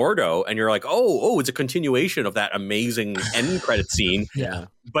show Mordo and you're like, oh, it's a continuation of that amazing end credit scene. Yeah.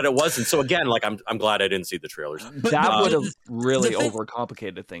 But it wasn't. So again, like I'm glad I didn't see the trailers. That would have really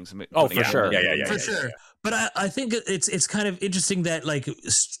overcomplicated things. Oh, for sure. Yeah. For sure. But I think it's kind of interesting that like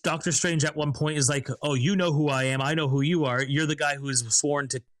Doctor Strange at one point is like, oh, you know who I am. I know who you are. You're the guy who is sworn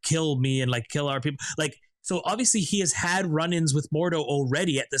to kill me and like kill our people. Like, so obviously he has had run-ins with Mordo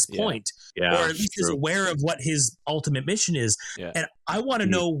already at this point, or at least is aware of what his ultimate mission is. Yeah. And I want to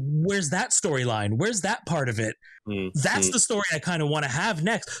know, where's that storyline? Where's that part of it? That's the story I kind of want to have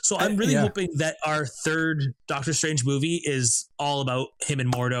next. So I'm really hoping that our 3rd Doctor Strange movie is all about him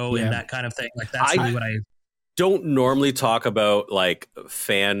and Mordo and that kind of thing. Like that's really what I don't normally talk about, like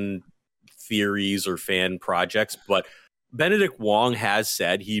fan theories or fan projects, but Benedict Wong has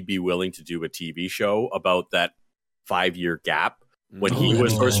said he'd be willing to do a TV show about that 5-year gap when he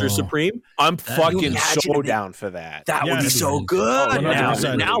was Sorcerer Supreme. I'm fucking so down for that. That would be so good.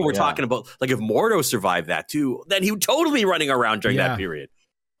 Now we're talking about, like, if Mordo survived that too, then he would totally be running around during that period.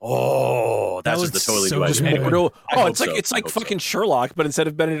 Oh, that's just the totally so Mordo. Oh, it's like fucking Sherlock, but instead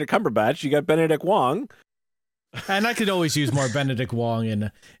of Benedict Cumberbatch, you got Benedict Wong. And I could always use more Benedict Wong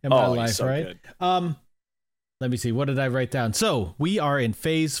in my life, so right? Good. Let me see. What did I write down? So we are in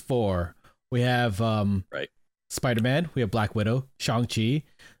phase 4. We have Spider-Man. We have Black Widow, Shang-Chi,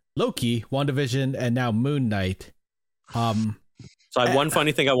 Loki, WandaVision, and now Moon Knight. So I had one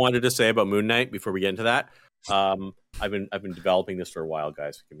funny thing I wanted to say about Moon Knight before we get into that. I've been developing this for a while,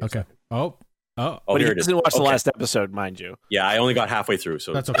 guys. Give me a second. Oh, but he doesn't watch the last episode, mind you. Yeah, I only got halfway through,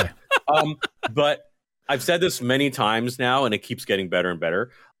 so that's okay. But I've said this many times now, and it keeps getting better and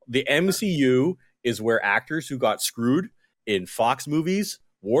better. The MCU is where actors who got screwed in Fox movies,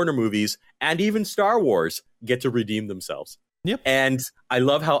 Warner movies, and even Star Wars get to redeem themselves. Yep. And I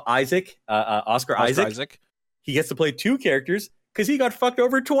love how Oscar Isaac, he gets to play two characters because he got fucked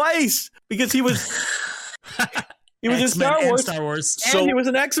over twice because he was he was in Star Wars, and he was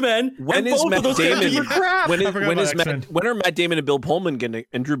an X-Men. When is Matt Damon? When are Matt Damon and Bill Pullman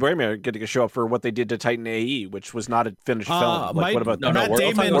and Drew Barrymore getting to show up for what they did to Titan AE, which was not a finished film? Like, what about Matt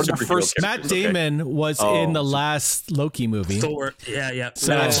Damon was in the last Loki movie. Thor. Yeah. So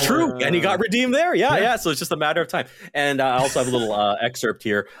that's true, and he got redeemed there. Yeah. So it's just a matter of time. And I also have a little excerpt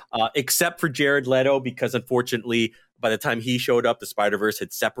here, except for Jared Leto, because unfortunately, by the time he showed up, the Spider-Verse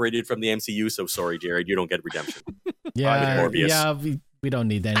had separated from the MCU. So sorry, Jared, you don't get redemption. We don't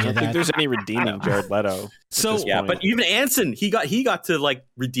need any of that. I don't think there's any redeeming Jared Leto. So but even Anson, he got to like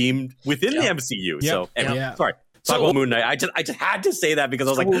redeemed within the MCU. So sorry. Talk about Moon Knight. I just had to say that because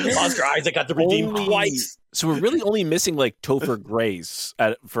I was like, Oscar Isaac got to redeem twice. So we're really only missing like Topher Grace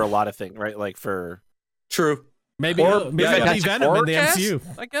for a lot of things, right? Like for true. Maybe he'll be Venom in the MCU.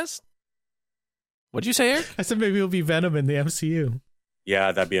 I guess. What'd you say, Eric? I said maybe it'll be Venom in the MCU.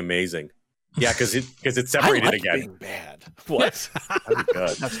 Yeah, that'd be amazing. Yeah, because it's separated again. Being bad. What? That'd be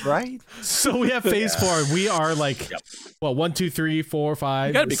good. That's right. So we have Phase 4. We are like, 1, 2, 3, 4, 5.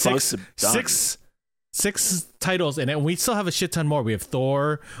 You gotta be close to done. Six titles in it, and we still have a shit ton more. We have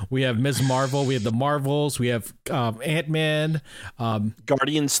Thor, we have Ms. Marvel, we have the Marvels, we have Ant-Man.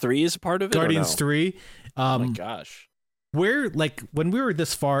 Guardians 3 is a part of it. Guardians 3. Oh my gosh. We're like, when we were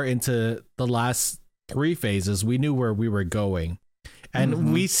this far into the last 3 phases, we knew where we were going.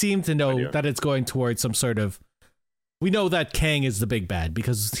 And we seem to know that it's going towards some sort of... We know that Kang is the big bad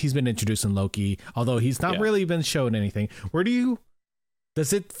because he's been introduced in Loki, although he's not really been shown anything.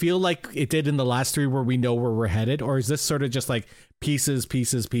 Does it feel like it did in the last 3 where we know where we're headed? Or is this sort of just like pieces,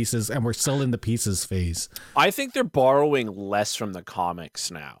 and we're still in the pieces phase? I think they're borrowing less from the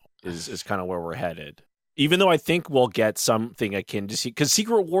comics now is kind of where we're headed. Even though I think we'll get something akin to because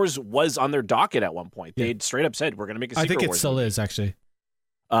Secret Wars was on their docket at one point. They had straight up said, we're going to make a Secret Wars. I think it still is, actually.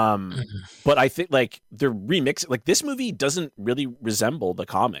 But I think like they're remixing. Like this movie doesn't really resemble the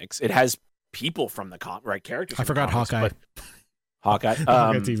comics. It has people from the characters. I forgot Hawkeye. Hawkeye.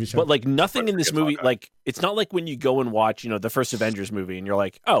 But like nothing in this movie, like it's not like when you go and watch, the first Avengers movie and you're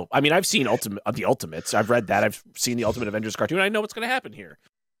like, oh, I mean, I've seen the Ultimates. I've read that. I've seen the Ultimate Avengers cartoon. I know what's going to happen here.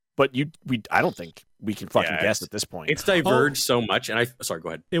 But I don't think we can fucking guess at this point. It's diverged so much. And sorry, go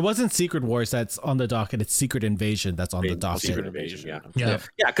ahead. It wasn't Secret Wars that's on the docket. It's Secret Invasion that's on the docket. Secret Invasion, yeah.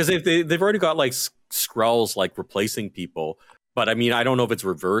 Because they've already got like Skrulls like replacing people. But I mean, I don't know if it's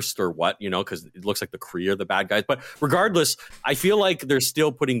reversed or what, because it looks like the Kree are the bad guys. But regardless, I feel like they're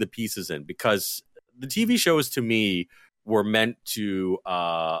still putting the pieces in because the TV shows to me were meant to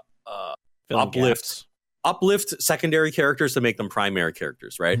uplift secondary characters to make them primary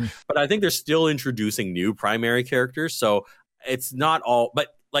characters, right? But I think they're still introducing new primary characters. So it's not all,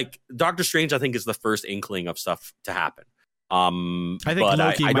 but like Doctor Strange, I think is the first inkling of stuff to happen. I think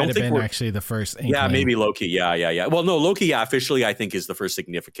Loki might have been actually the first inkling. Yeah, maybe Loki. Yeah. Well, no, Loki, officially I think is the first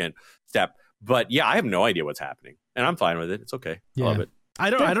significant step. But yeah, I have no idea what's happening. And I'm fine with it. It's okay. I love it.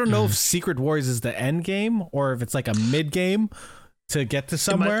 I don't know if Secret Wars is the end game or if it's like a mid game to get to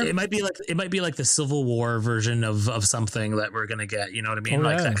somewhere. It might be like the Civil War version of something that we're gonna get. You know what I mean?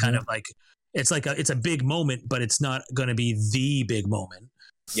 That kind of like it's a big moment, but it's not gonna be the big moment.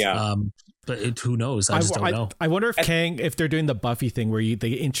 Yeah. But who knows? I just don't know. I wonder if they're doing the Buffy thing where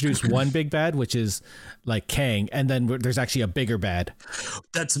they introduce one big bad, which is like Kang, and then there's actually a bigger bad.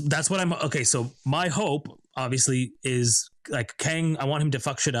 That's what I'm. Okay, so my hope obviously is like Kang. I want him to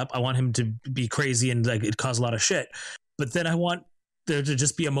fuck shit up. I want him to be crazy and like it cause a lot of shit. But then I want there to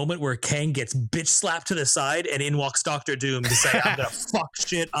just be a moment where Kang gets bitch slapped to the side and in walks Doctor Doom to say, I'm gonna fuck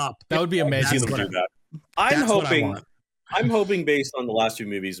shit up. That would be amazing. I'm hoping based on the last 2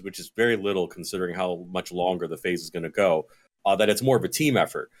 movies, which is very little considering how much longer the phase is going to go, that it's more of a team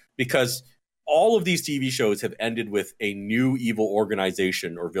effort because all of these TV shows have ended with a new evil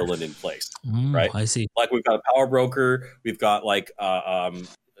organization or villain in place, right? I see. Like we've got a power broker, we've got like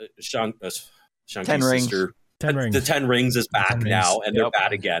Shang-Chi's sister. The 10 Rings is back now, and they're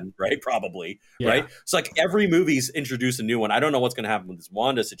bad again, right? Probably, right? It's like every movie's introduced a new one. I don't know what's going to happen with this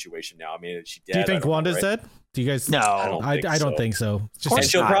Wanda situation now. I mean, is she dead? Do you think Wanda's dead? Do you guys? No, I don't think so. And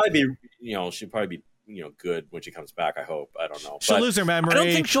she'll probably be good when she comes back. I hope. I don't know. She'll lose her memory. I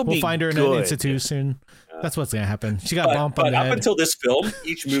don't think she'll we'll be find her in good. an institution. That's what's gonna happen. She got bumped on but the up head. until this film,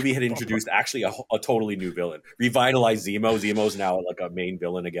 each movie had introduced actually a totally new villain, revitalized Zemo. Zemo's now like a main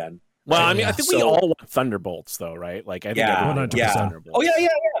villain again. Well, I mean, I think we all want Thunderbolts, though, right? Like, I think everyone 100%. Thunderbolts. Oh yeah.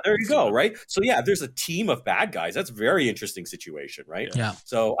 There you go. Right. So yeah, if there's a team of bad guys, that's a very interesting situation, right? Yeah.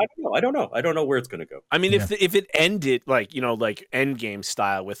 So I don't know where it's going to go. I mean, if it ended like Endgame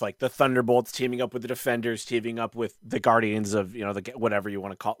style with like the Thunderbolts teaming up with the Defenders, teaming up with the Guardians of the whatever you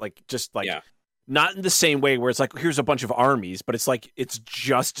want to call it, like just like not in the same way where it's like here's a bunch of armies, but it's like it's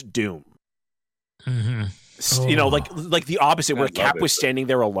just Doom. Mm-hmm. Like the opposite, where love Cap it. was standing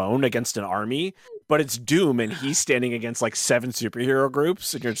there alone against an army, but it's Doom and he's standing against like 7 superhero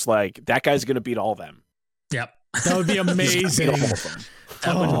groups, and you're just like, that guy's gonna beat all of them. Yep. That would be amazing.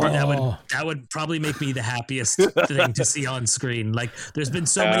 That would probably make me the happiest thing to see on screen. Like, there's been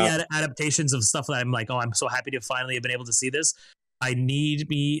so many adaptations of stuff that I'm like, I'm so happy to finally have been able to see this. I need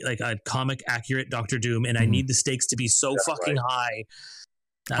me like a comic accurate Doctor Doom, and I need the stakes to be so fucking high.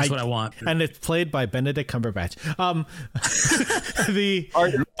 That's what I want. And it's played by Benedict Cumberbatch.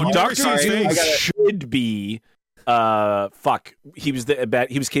 Doctor Doom should be he was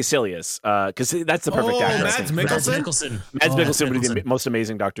Caecilius, because that's the perfect actor. Mads Mikkelsen. Mads Mikkelsen would be the most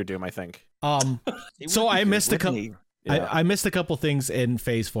amazing Doctor Doom, I think. So I missed a couple. I missed a couple things in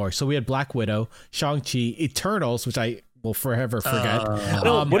Phase 4. So we had Black Widow, Shang-Chi, Eternals, which I will forever forget.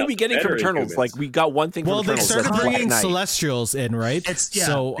 What are we getting from Eternals? Like, we got one thing from Eternals. Well, they started bringing Celestials in, right?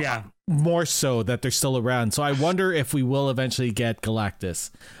 More so that they're still around. So I wonder if we will eventually get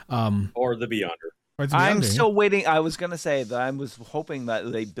Galactus. Or the Beyonder. I'm still waiting. I was going to say that I was hoping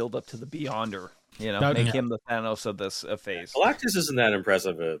that they build up to the Beyonder. Make him the Thanos of this phase. Galactus isn't that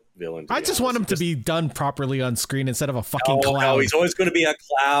impressive a villain. I just want him to be done properly on screen instead of a fucking cloud. No, he's always going to be a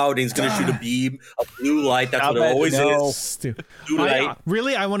cloud. He's going to shoot a beam, a blue light. That's what it always is. Blue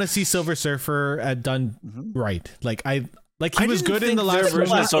light. I want to see Silver Surfer done right. He was good in the last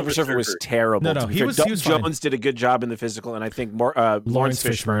version of Silver Surfer was terrible. No, he was Jones fine. Did a good job in the physical, and I think Lawrence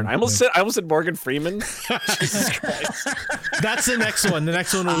Fishburne. I almost said Morgan Freeman. Jesus Christ. That's the next one. The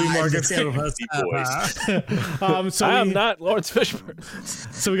next one will be Morgan Freeman. I'm not Lawrence Fishburne.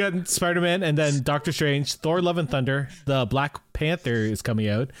 So we got Spider-Man, and then Doctor Strange, Thor: Love and Thunder, the Black Panther is coming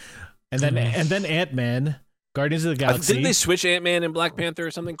out, and then Ant-Man. Guardians of the Galaxy. Didn't they switch Ant-Man and Black Panther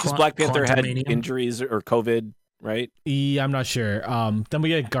or something? Because Black Panther had injuries or COVID. Right? Yeah, I'm not sure. Then we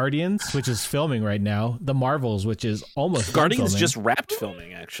get Guardians, which is filming right now. The Marvels, which is almost Guardians just wrapped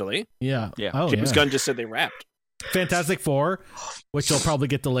filming, actually. Yeah. Oh, James Gunn just said they wrapped. Fantastic Four, which will probably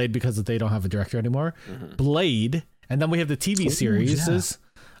get delayed because they don't have a director anymore. Blade, and then we have the TV series.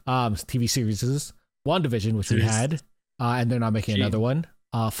 WandaVision, which we had, and they're not making another one.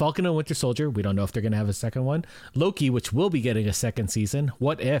 Falcon and Winter Soldier, we don't know if they're going to have a second one. Loki, which will be getting a second season.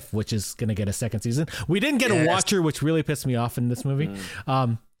 What If, which is going to get a second season. We didn't get a Watcher, which really pissed me off in this movie.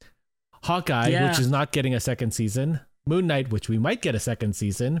 Hawkeye, which is not getting a second season. Moon Knight, which we might get a second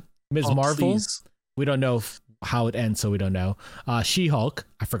season. Ms. Marvel, we don't know how it ends, so we don't know. She-Hulk,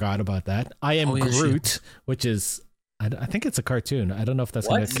 I forgot about that. I Am Groot, which is... I think it's a cartoon. I don't know if that's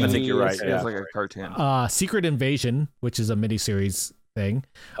going to... I think you're right. It's like a cartoon. Secret Invasion, which is a miniseries thing.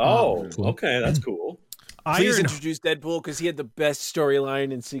 Okay, that's cool. Please introduce Deadpool, because he had the best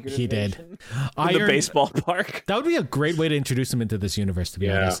storyline in Secret Invasion. He did. The baseball park. That would be a great way to introduce him into this universe, to be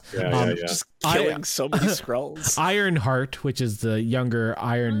honest. Just killing so many Skrulls. Ironheart, which is the younger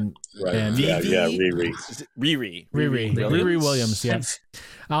Iron Man. Riri Williams, yeah.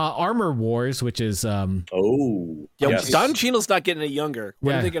 Armor Wars, which is... Don Cheadle's not getting any younger.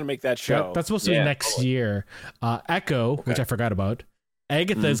 When are they going to make that show? That's supposed to be next year. Echo, which I forgot about.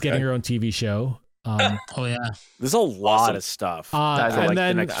 Agatha is getting her own TV show. There's a lot of stuff. And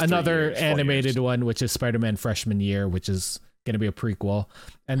then another animated one, which is Spider-Man Freshman Year, which is going to be a prequel.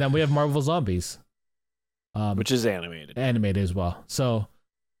 And then we have Marvel Zombies, which is animated as well. So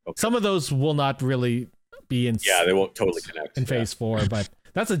some of those will not really be in. Yeah, they won't totally connect in Phase 4, but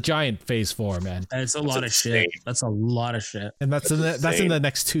that's a giant Phase 4, man. That's a lot of shit. That's a lot of shit. And that's in the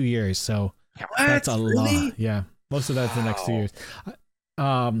next 2 years. So that's a lot. Yeah, most of that's the next 2 years.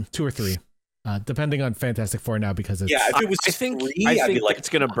 2 or 3. Depending on Fantastic Four now, because it's... if it was I think it's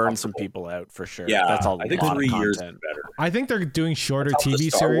going to burn some people out for sure. Yeah, that's all. I think 3 years is better. I think they're doing shorter TV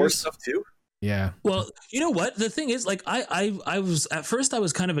Star series. Wars stuff too. Yeah. Well, you know what? The thing is, like, I was at first I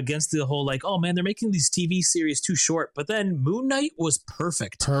was kind of against the whole like, oh man, they're making these TV series too short. But then Moon Knight was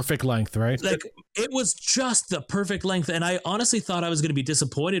perfect length, right? Like, it was just the perfect length, and I honestly thought I was going to be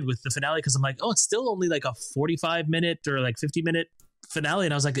disappointed with the finale because I'm like, oh, it's still only like a 45-minute or like 50-minute finale,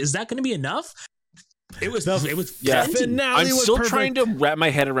 and I was like, is that going to be enough? It was yeah. Finale I'm was still perfect. trying to wrap my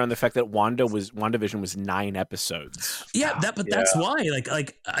head around the fact that WandaVision was 9 episodes. Yeah, that's why.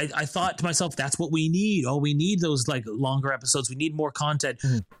 Like I thought to myself, that's what we need. Oh, we need those like longer episodes. We need more content.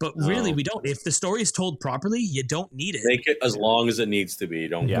 But really, we don't. If the story is told properly, you don't need it. Make it as long as it needs to be.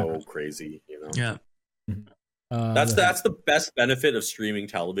 Don't go crazy. You know. Yeah. That's the best benefit of streaming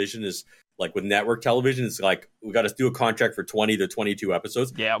television is like with network television. It's like we got to do a contract for 20 to 22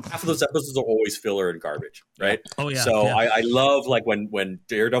 episodes. Yeah, half of those episodes are always filler and garbage, right? Oh yeah. So I love like when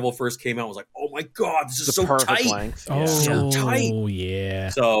Daredevil first came out, I was like, oh my god, this is so tight. Length. Oh, so tight. Yeah.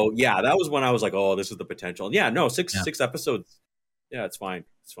 So yeah, that was when I was like, oh, this is the potential. And yeah, no, six episodes. Yeah, it's fine.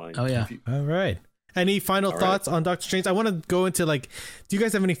 It's fine. Oh yeah. All right. Any final thoughts on Doctor Strange? I want to go into like, do you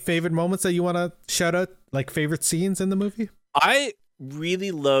guys have any favorite moments that you want to shout out? Like favorite scenes in the movie? I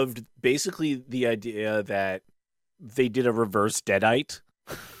really loved basically the idea that they did a reverse Deadite.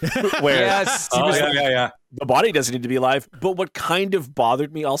 Where the body doesn't need to be alive. But what kind of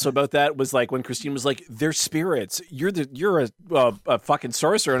bothered me also about that was like when Christine was like, they're spirits. You're a fucking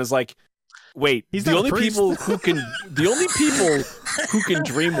sorcerer. And it's like, wait, the only people who can dreamwalk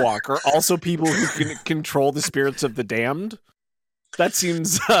are also people who can control the spirits of the damned. That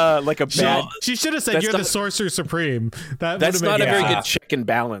seems like a bad. She should have said you're the Sorcerer Supreme. That's not a very good check and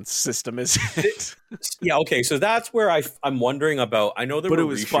balance system, is it? Yeah. Okay. So that's where I'm wondering about. I know there, but it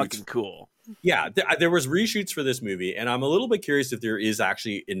was fucking cool. Yeah, there was reshoots for this movie, and I'm a little bit curious if there is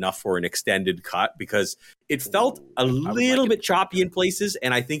actually enough for an extended cut because it felt a little bit choppy in places,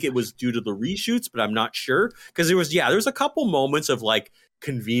 and I think it was due to the reshoots, but I'm not sure because there was a couple moments of like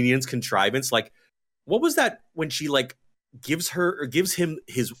convenience contrivance, like what was that when she like gives him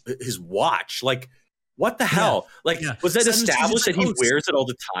his watch, like what the hell? Was that established that he wears it all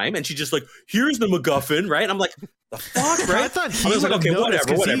the time? And she just like, here's the MacGuffin, right? I'm like, the fuck, right? I thought he was like, okay,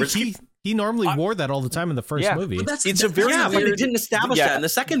 whatever. He normally wore that all the time in the first movie. But but they didn't establish that in the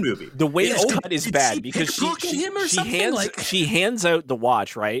second movie. The way it's cut is bad because she hands out the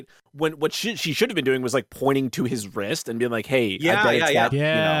watch, right? When what she should have been doing was like pointing to his wrist and being like, "Hey, that would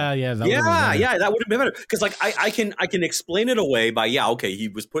have been better." Because like I can explain it away by he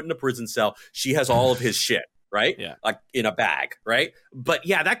was put in a prison cell. She has all of his shit. Right? Yeah. Like in a bag, right? But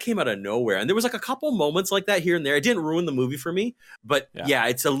yeah, that came out of nowhere. And there was like a couple moments like that here and there. It didn't ruin the movie for me. But yeah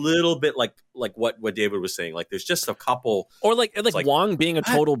it's a little bit like what David was saying. Like there's just a couple. Or like Wong being a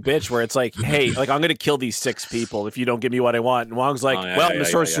total bitch where it's like, hey, like I'm going to kill these 6 people if you don't give me what I want. And Wong's like, I'm the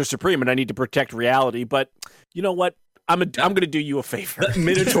Sorcerer Supreme and I need to protect reality. But you know what? I'm going to do you a favor. That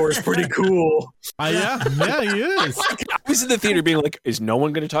Minotaur is pretty cool. Yeah, he is. I was in the theater being like, is no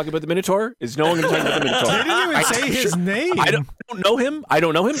one going to talk about the Minotaur? Is no one going to talk about the Minotaur? They didn't even say his name. I don't know him.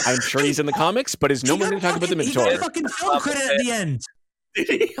 I'm sure he's in the comics, but is no one going to talk about the Minotaur? He got a fucking film credit at the end.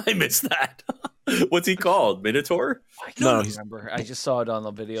 I missed that. What's he called? Minotaur? I don't remember. I just saw it on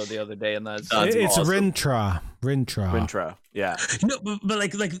the video the other day, and it's awesome. Rintrah. Yeah. No, but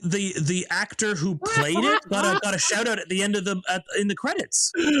like the actor who played it got a shout out at the end of in the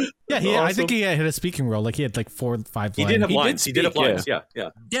credits. Yeah, I think he had a speaking role. Like he had like 4 or 5 lines. He did have lines. He did have lines. Yeah.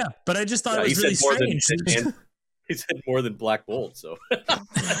 Yeah, but I just thought it was really strange. He said more than Black Bolt, so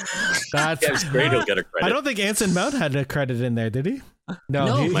that's great. He'll get a credit. I don't think Anson Mount had a credit in there, did he?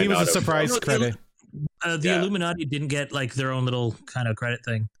 No, he was a surprise credit. The Illuminati didn't get like their own little kind of credit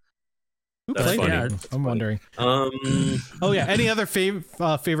thing. Who played it? I'm wondering. Oh yeah. Any other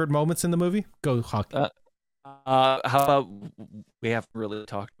favorite moments in the movie? Go Hawk. How about we haven't really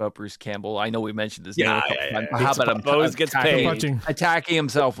talked about Bruce Campbell? I know we mentioned his name a couple times. How about him always gets paid attacking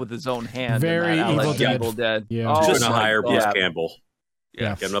himself with his own hand? Very Evil Dead. Yeah, just to hire Bruce Campbell.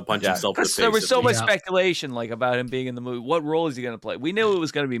 Yeah, get him to punch himself in the face. There was so much speculation, like about him being in the movie. What role is he going to play? We knew it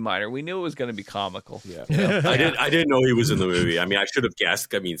was going to be minor. We knew it was going to be comical. Yeah, I didn't know he was in the movie. I mean, I should have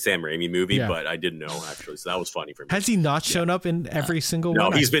guessed. I mean, Sam Raimi movie, but I didn't know actually. So that was funny for me. Has he not shown up in every single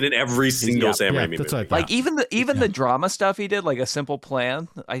one? No, he's been in every single Sam Raimi movie. Like even the drama stuff he did, like A Simple Plan.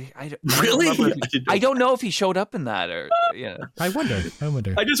 I really? I don't know if he showed up in that or I wonder.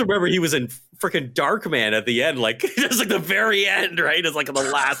 I just remember he was in freaking Darkman at the end, like just like the very end, right? It's like the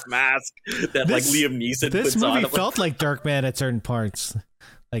last mask that like Liam Neeson puts on. This movie felt like Darkman at certain parts.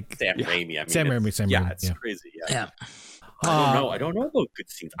 Like Sam Raimi. I mean, Sam Raimi. Yeah, it's crazy. Yeah. I don't know about good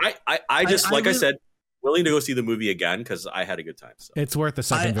scenes. I just I said, willing to go see the movie again because I had a good time. So it's worth a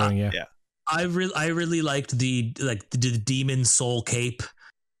second viewing. I really liked the demon soul cape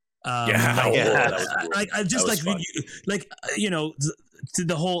I just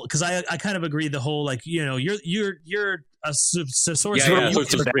the whole, because I kind of agree the whole you're a source.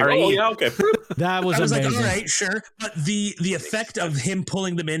 Okay. That was amazing. Like, all right, sure, but the effect of him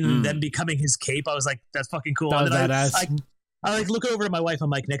pulling them in and them becoming his cape, I was like, that's fucking cool. That was badass. I look over to my wife.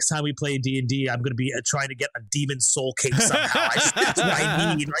 I'm like, next time we play D&D, I'm going to be trying to get a demon soul cape somehow. That's what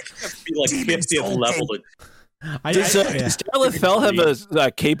I need. Be like 50th level. Does Darla Fell have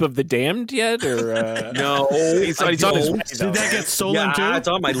a cape of the damned yet, or no? He's on his way. Did that get stolen too? It's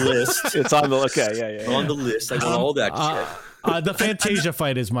on my list. It's on the on the list. I want all that shit. The Fantasia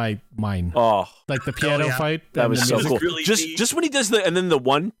fight is mine. Oh, like the piano fight. That was so cool. Really just when he does the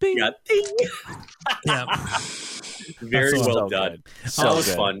one thing. Yeah. Very well done. That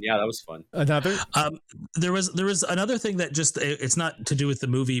was fun. Yeah, that was fun. Another. There was another thing that just, it's not to do with the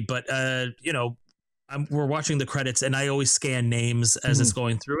movie, but we're watching the credits and I always scan names as it's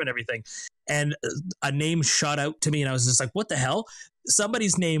going through and everything. And a name shot out to me and I was just like, what the hell?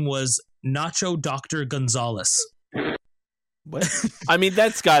 Somebody's name was Nacho Dr. Gonzalez. What? I mean,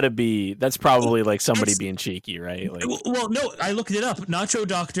 that's probably like somebody being cheeky, right? Like, well, no, I looked it up. Nacho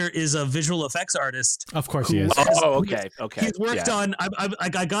Doctor is a visual effects artist. Of course he is. Oh, okay. He's worked on,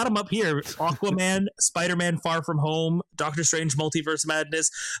 I got him up here, Aquaman, Spider-Man Far From Home, Doctor Strange Multiverse Madness,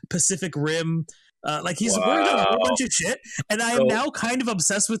 Pacific Rim. He's worked on a whole bunch of shit, and I am now kind of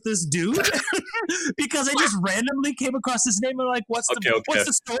obsessed with this dude because I just randomly came across his name and I'm like, what's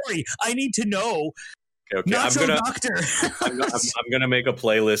the story? I need to know. Okay. I'm gonna make a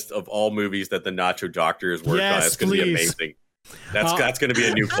playlist of all movies that the Nacho Doctor has worked on. It's gonna be amazing. That's gonna be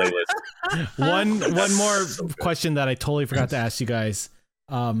a new playlist. One more question that I totally forgot to ask you guys.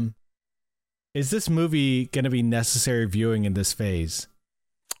 Is this movie gonna be necessary viewing in this phase?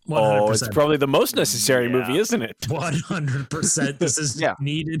 100%. Oh, it's probably the most necessary movie, isn't it? 100%. This is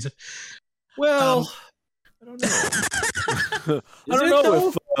needed. Well, I don't know. I don't know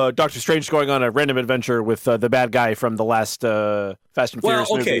if Doctor Strange going on a random adventure with the bad guy from the last Fast and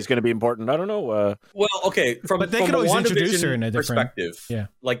Furious movie is going to be important. I don't know. But they could always introduce her in a different perspective. Yeah,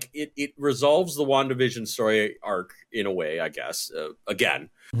 like it resolves the WandaVision story arc in a way, I guess.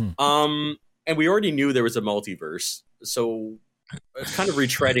 Again, and we already knew there was a multiverse, so it's kind of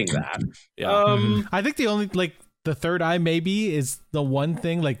retreading that. Yeah, I think the only the third eye maybe is the one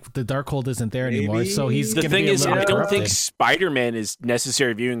thing, like the Darkhold isn't there anymore, so he's the thing is I don't think Spider-Man is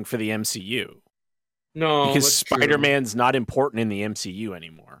necessary viewing for the MCU. No, because Spider-Man's not important in the MCU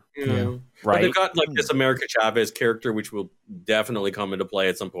anymore. Yeah. Right. But they've got this America Chavez character, which will definitely come into play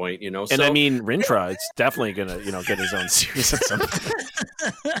at some point. And I mean, Rintra, it's definitely gonna get his own series at some point.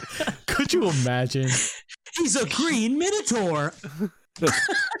 Could you imagine? He's a green Minotaur.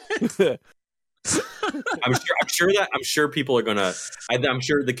 I'm sure people are gonna. I'm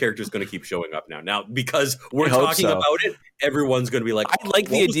sure the character's gonna keep showing up now because we're talking about it. Everyone's gonna be like, I like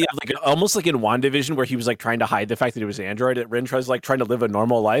the idea of almost like in WandaVision where he was trying to hide the fact that it was Android. Rintra's trying to live a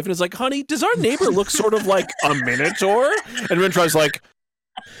normal life, and it's like, honey, does our neighbor look sort of like a Minotaur? And Rintra's like,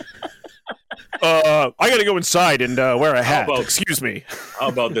 I gotta go inside and wear a hat. Excuse me. How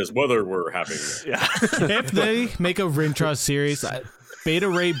about this weather we're having? Yeah. If they make a Rintra series, Beta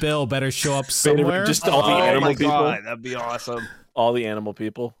Ray Bill better show up somewhere. Just all the animal people. God, that'd be awesome. All the animal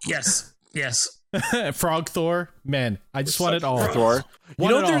people. Yes. Frog Thor. Man, I just want it all. Thor.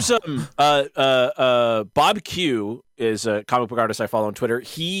 There's Bob Q is a comic book artist I follow on Twitter.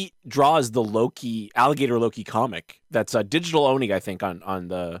 He draws the Alligator Loki comic. That's digital only, I think, on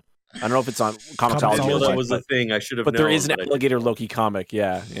the. I don't know if it's on Comixology. That was the thing I should have. But there is an Alligator Loki comic.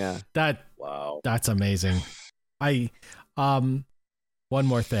 Yeah. That's amazing. One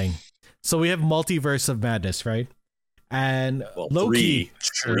more thing. So we have Multiverse of Madness, right? And Loki,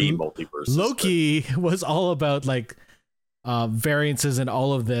 three multiverses. Loki was all about variances and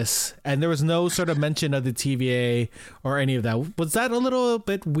all of this, and there was no sort of mention of the TVA or any of that. Was that a little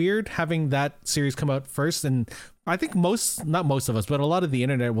bit weird having that series come out first? And I think not most of us, but a lot of the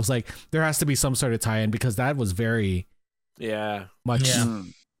internet was like, there has to be some sort of tie-in because that was very much. Yeah.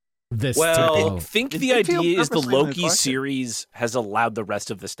 I think the idea is the Loki series has allowed the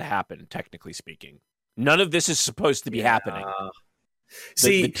rest of this to happen, technically speaking. None of this is supposed to be happening.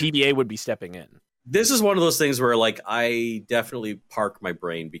 The TVA would be stepping in. This is one of those things where I definitely park my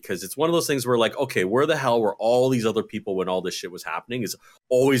brain because it's one of those things where okay, where the hell were all these other people when all this shit was happening is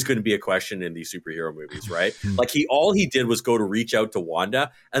always going to be a question in these superhero movies, right? All he did was go to reach out to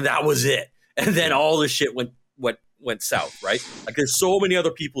Wanda and that was it. And then all the shit went south, right? There's so many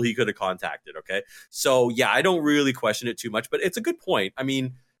other people he could have contacted, okay? So, yeah, I don't really question it too much, but it's a good point. I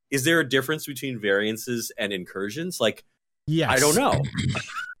mean, is there a difference between variances and incursions? Yes. I don't know.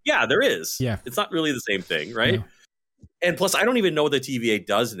 Yeah, there is. Yeah. It's not really the same thing, right? No. And plus, I don't even know what the TVA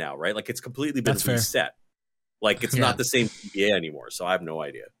does now, right? Like, it's completely been That's fair. reset. Like, it's not the same TVA anymore, so I have no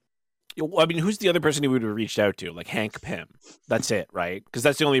idea. I mean, who's the other person he would have reached out to? Like Hank Pym. That's it, right? Because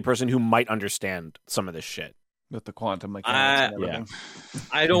that's the only person who might understand some of this shit. With the quantum mechanics and everything.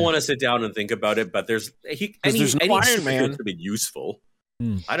 I don't want to sit down and think about it, but there's no Iron Man to be useful.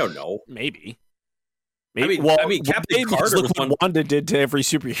 I don't know. Maybe. I mean, Captain Carter was look what Wanda did to every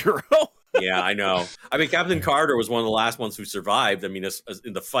superhero. Yeah, I know. I mean, Captain Carter was one of the last ones who survived. I mean, as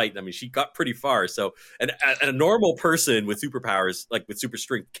in the fight, I mean, she got pretty far. So, and a normal person with superpowers, like with super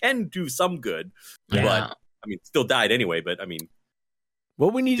strength, can do some good. Yeah. But I mean, still died anyway. But I mean,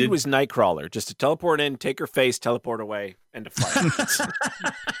 what we needed was Nightcrawler, just to teleport in, take her face, teleport away, and to fight.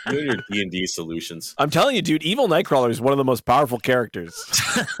 you and your D&D solutions. I'm telling you, dude, evil Nightcrawler is one of the most powerful characters.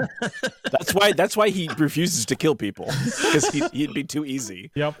 That's why he refuses to kill people, because he'd be too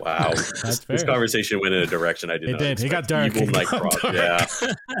easy. Yep. Wow. That's fair. This conversation went in a direction I did It not did. expect. It got dark. Evil It got Nightcrawler.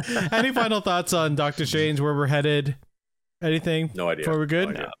 dark. Yeah. Any final thoughts on Doctor Strange, where we're headed? Anything? No idea. Before we're good?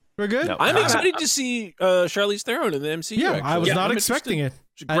 No idea. We're good? No. I'm excited to see Charlize Theron in the MCU. Yeah, actually. I was not I'm expecting it.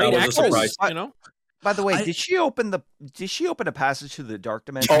 She's a great That was a actress, surprise. you know? By the way, did she open a passage to the dark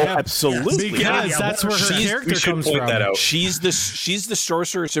dimension? Oh, Yeah. absolutely. Because that's where her character we should comes point from. that out. She's the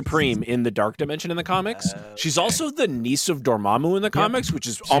Sorcerer Supreme in the Dark Dimension in the comics. She's also the niece of Dormammu in the comics, which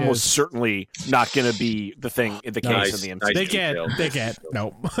is almost certainly not going to be the thing in the case in the MCU. They detail. can't.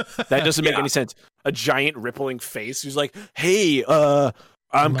 No. That doesn't make any sense. A giant rippling face who's like, "Hey,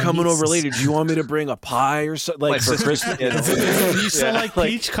 I'm coming over later. Do you want me to bring a pie or something like for Christmas?" You still like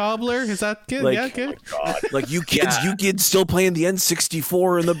Peach Cobbler? Is that good? Like- Yeah, good. Like you kids still playing the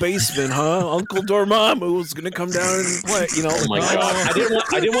N64 in the basement, huh? Uncle Dormammu's gonna come down and play. You know? Oh my god! I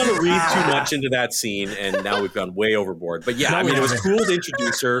didn't want to read too much into that scene, and now we've gone way overboard. But yeah, I mean, it was cool to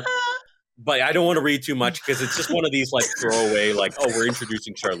introduce her, but I don't want to read too much because it's just one of these like throwaway, like, oh, we're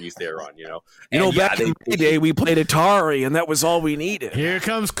introducing Charlize Theron, you know? And Back in my day, we played Atari, and that was all we needed. Here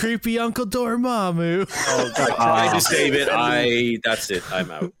comes creepy Uncle Dormammu. I tried to save it. That's it.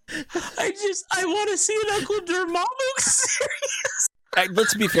 I'm out. I want to see an Uncle Dormammu series.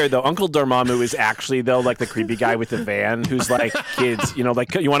 Let's be fair though. Uncle Dormammu is actually though like the creepy guy with the van who's like, kids,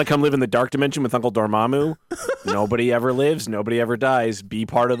 like you want to come live in the dark dimension with Uncle Dormammu? Nobody ever lives, nobody ever dies. Be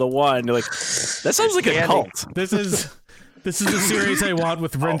part of the one. You're like, that sounds like a cult. This is the series I want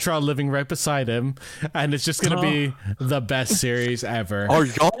with Rintrah living right beside him, and it's just gonna be the best series ever. Are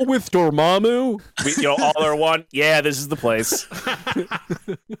y'all with Dormammu? All are one. Yeah, this is the place.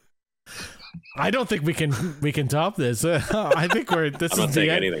 I don't think we can top this. I think this I'm is not the saying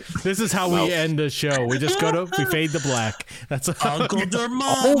end. anything. This is how we end the show. We just we fade to black. That's Uncle All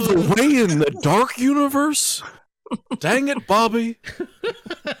Dormammu. the way in the dark universe? Dang it, Bobby.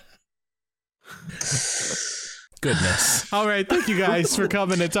 Goodness. All right, thank you guys for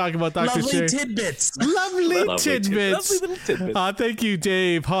coming and talking about Dr. Lovely Strange. tidbits. Lovely tidbits. Lovely little tidbits. Thank you,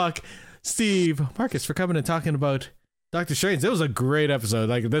 Dave, Hawk, Steve, Marcus, for coming and talking about Doctor Strange. It was a great episode.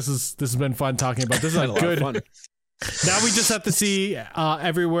 Like this has been fun talking about. This is a good. Fun. Now we just have to see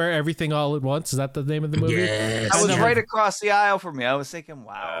Everywhere, Everything, All at Once. Is that the name of the movie? Yes. That was right across the aisle from me. I was thinking,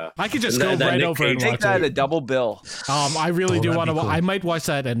 wow. I could just And go that right Nick over and Cage- watch Take that it. a double bill. I really do that'd want to. be cool. I might watch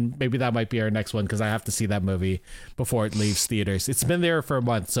that, and maybe that might be our next one because I have to see that movie before it leaves theaters. It's been there for a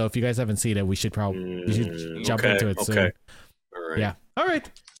month, so if you guys haven't seen it, we should jump into it soon. Okay. All right. Yeah. All right.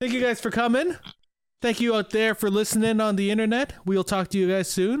 Thank you guys for coming. Thank you out there for listening on the internet. We'll talk to you guys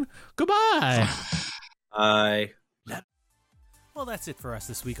soon. Goodbye. Bye. Well, that's it for us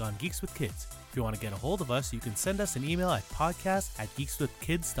this week on Geeks with Kids. If you want to get a hold of us, you can send us an email at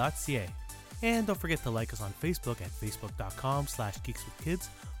podcast@geekswithkids.ca. And don't forget to like us on Facebook at facebook.com/geekswithkids.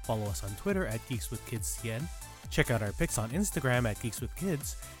 Follow us on Twitter at geekswithkidscn. Check out our pics on Instagram at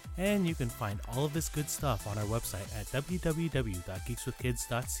geekswithkids. And you can find all of this good stuff on our website at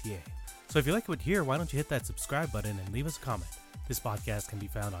www.geekswithkids.ca. So if you like what you hear, why don't you hit that subscribe button and leave us a comment. This podcast can be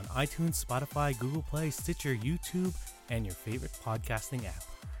found on iTunes, Spotify, Google Play, Stitcher, YouTube, and your favorite podcasting app.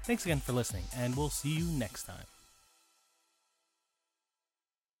 Thanks again for listening, and we'll see you next time.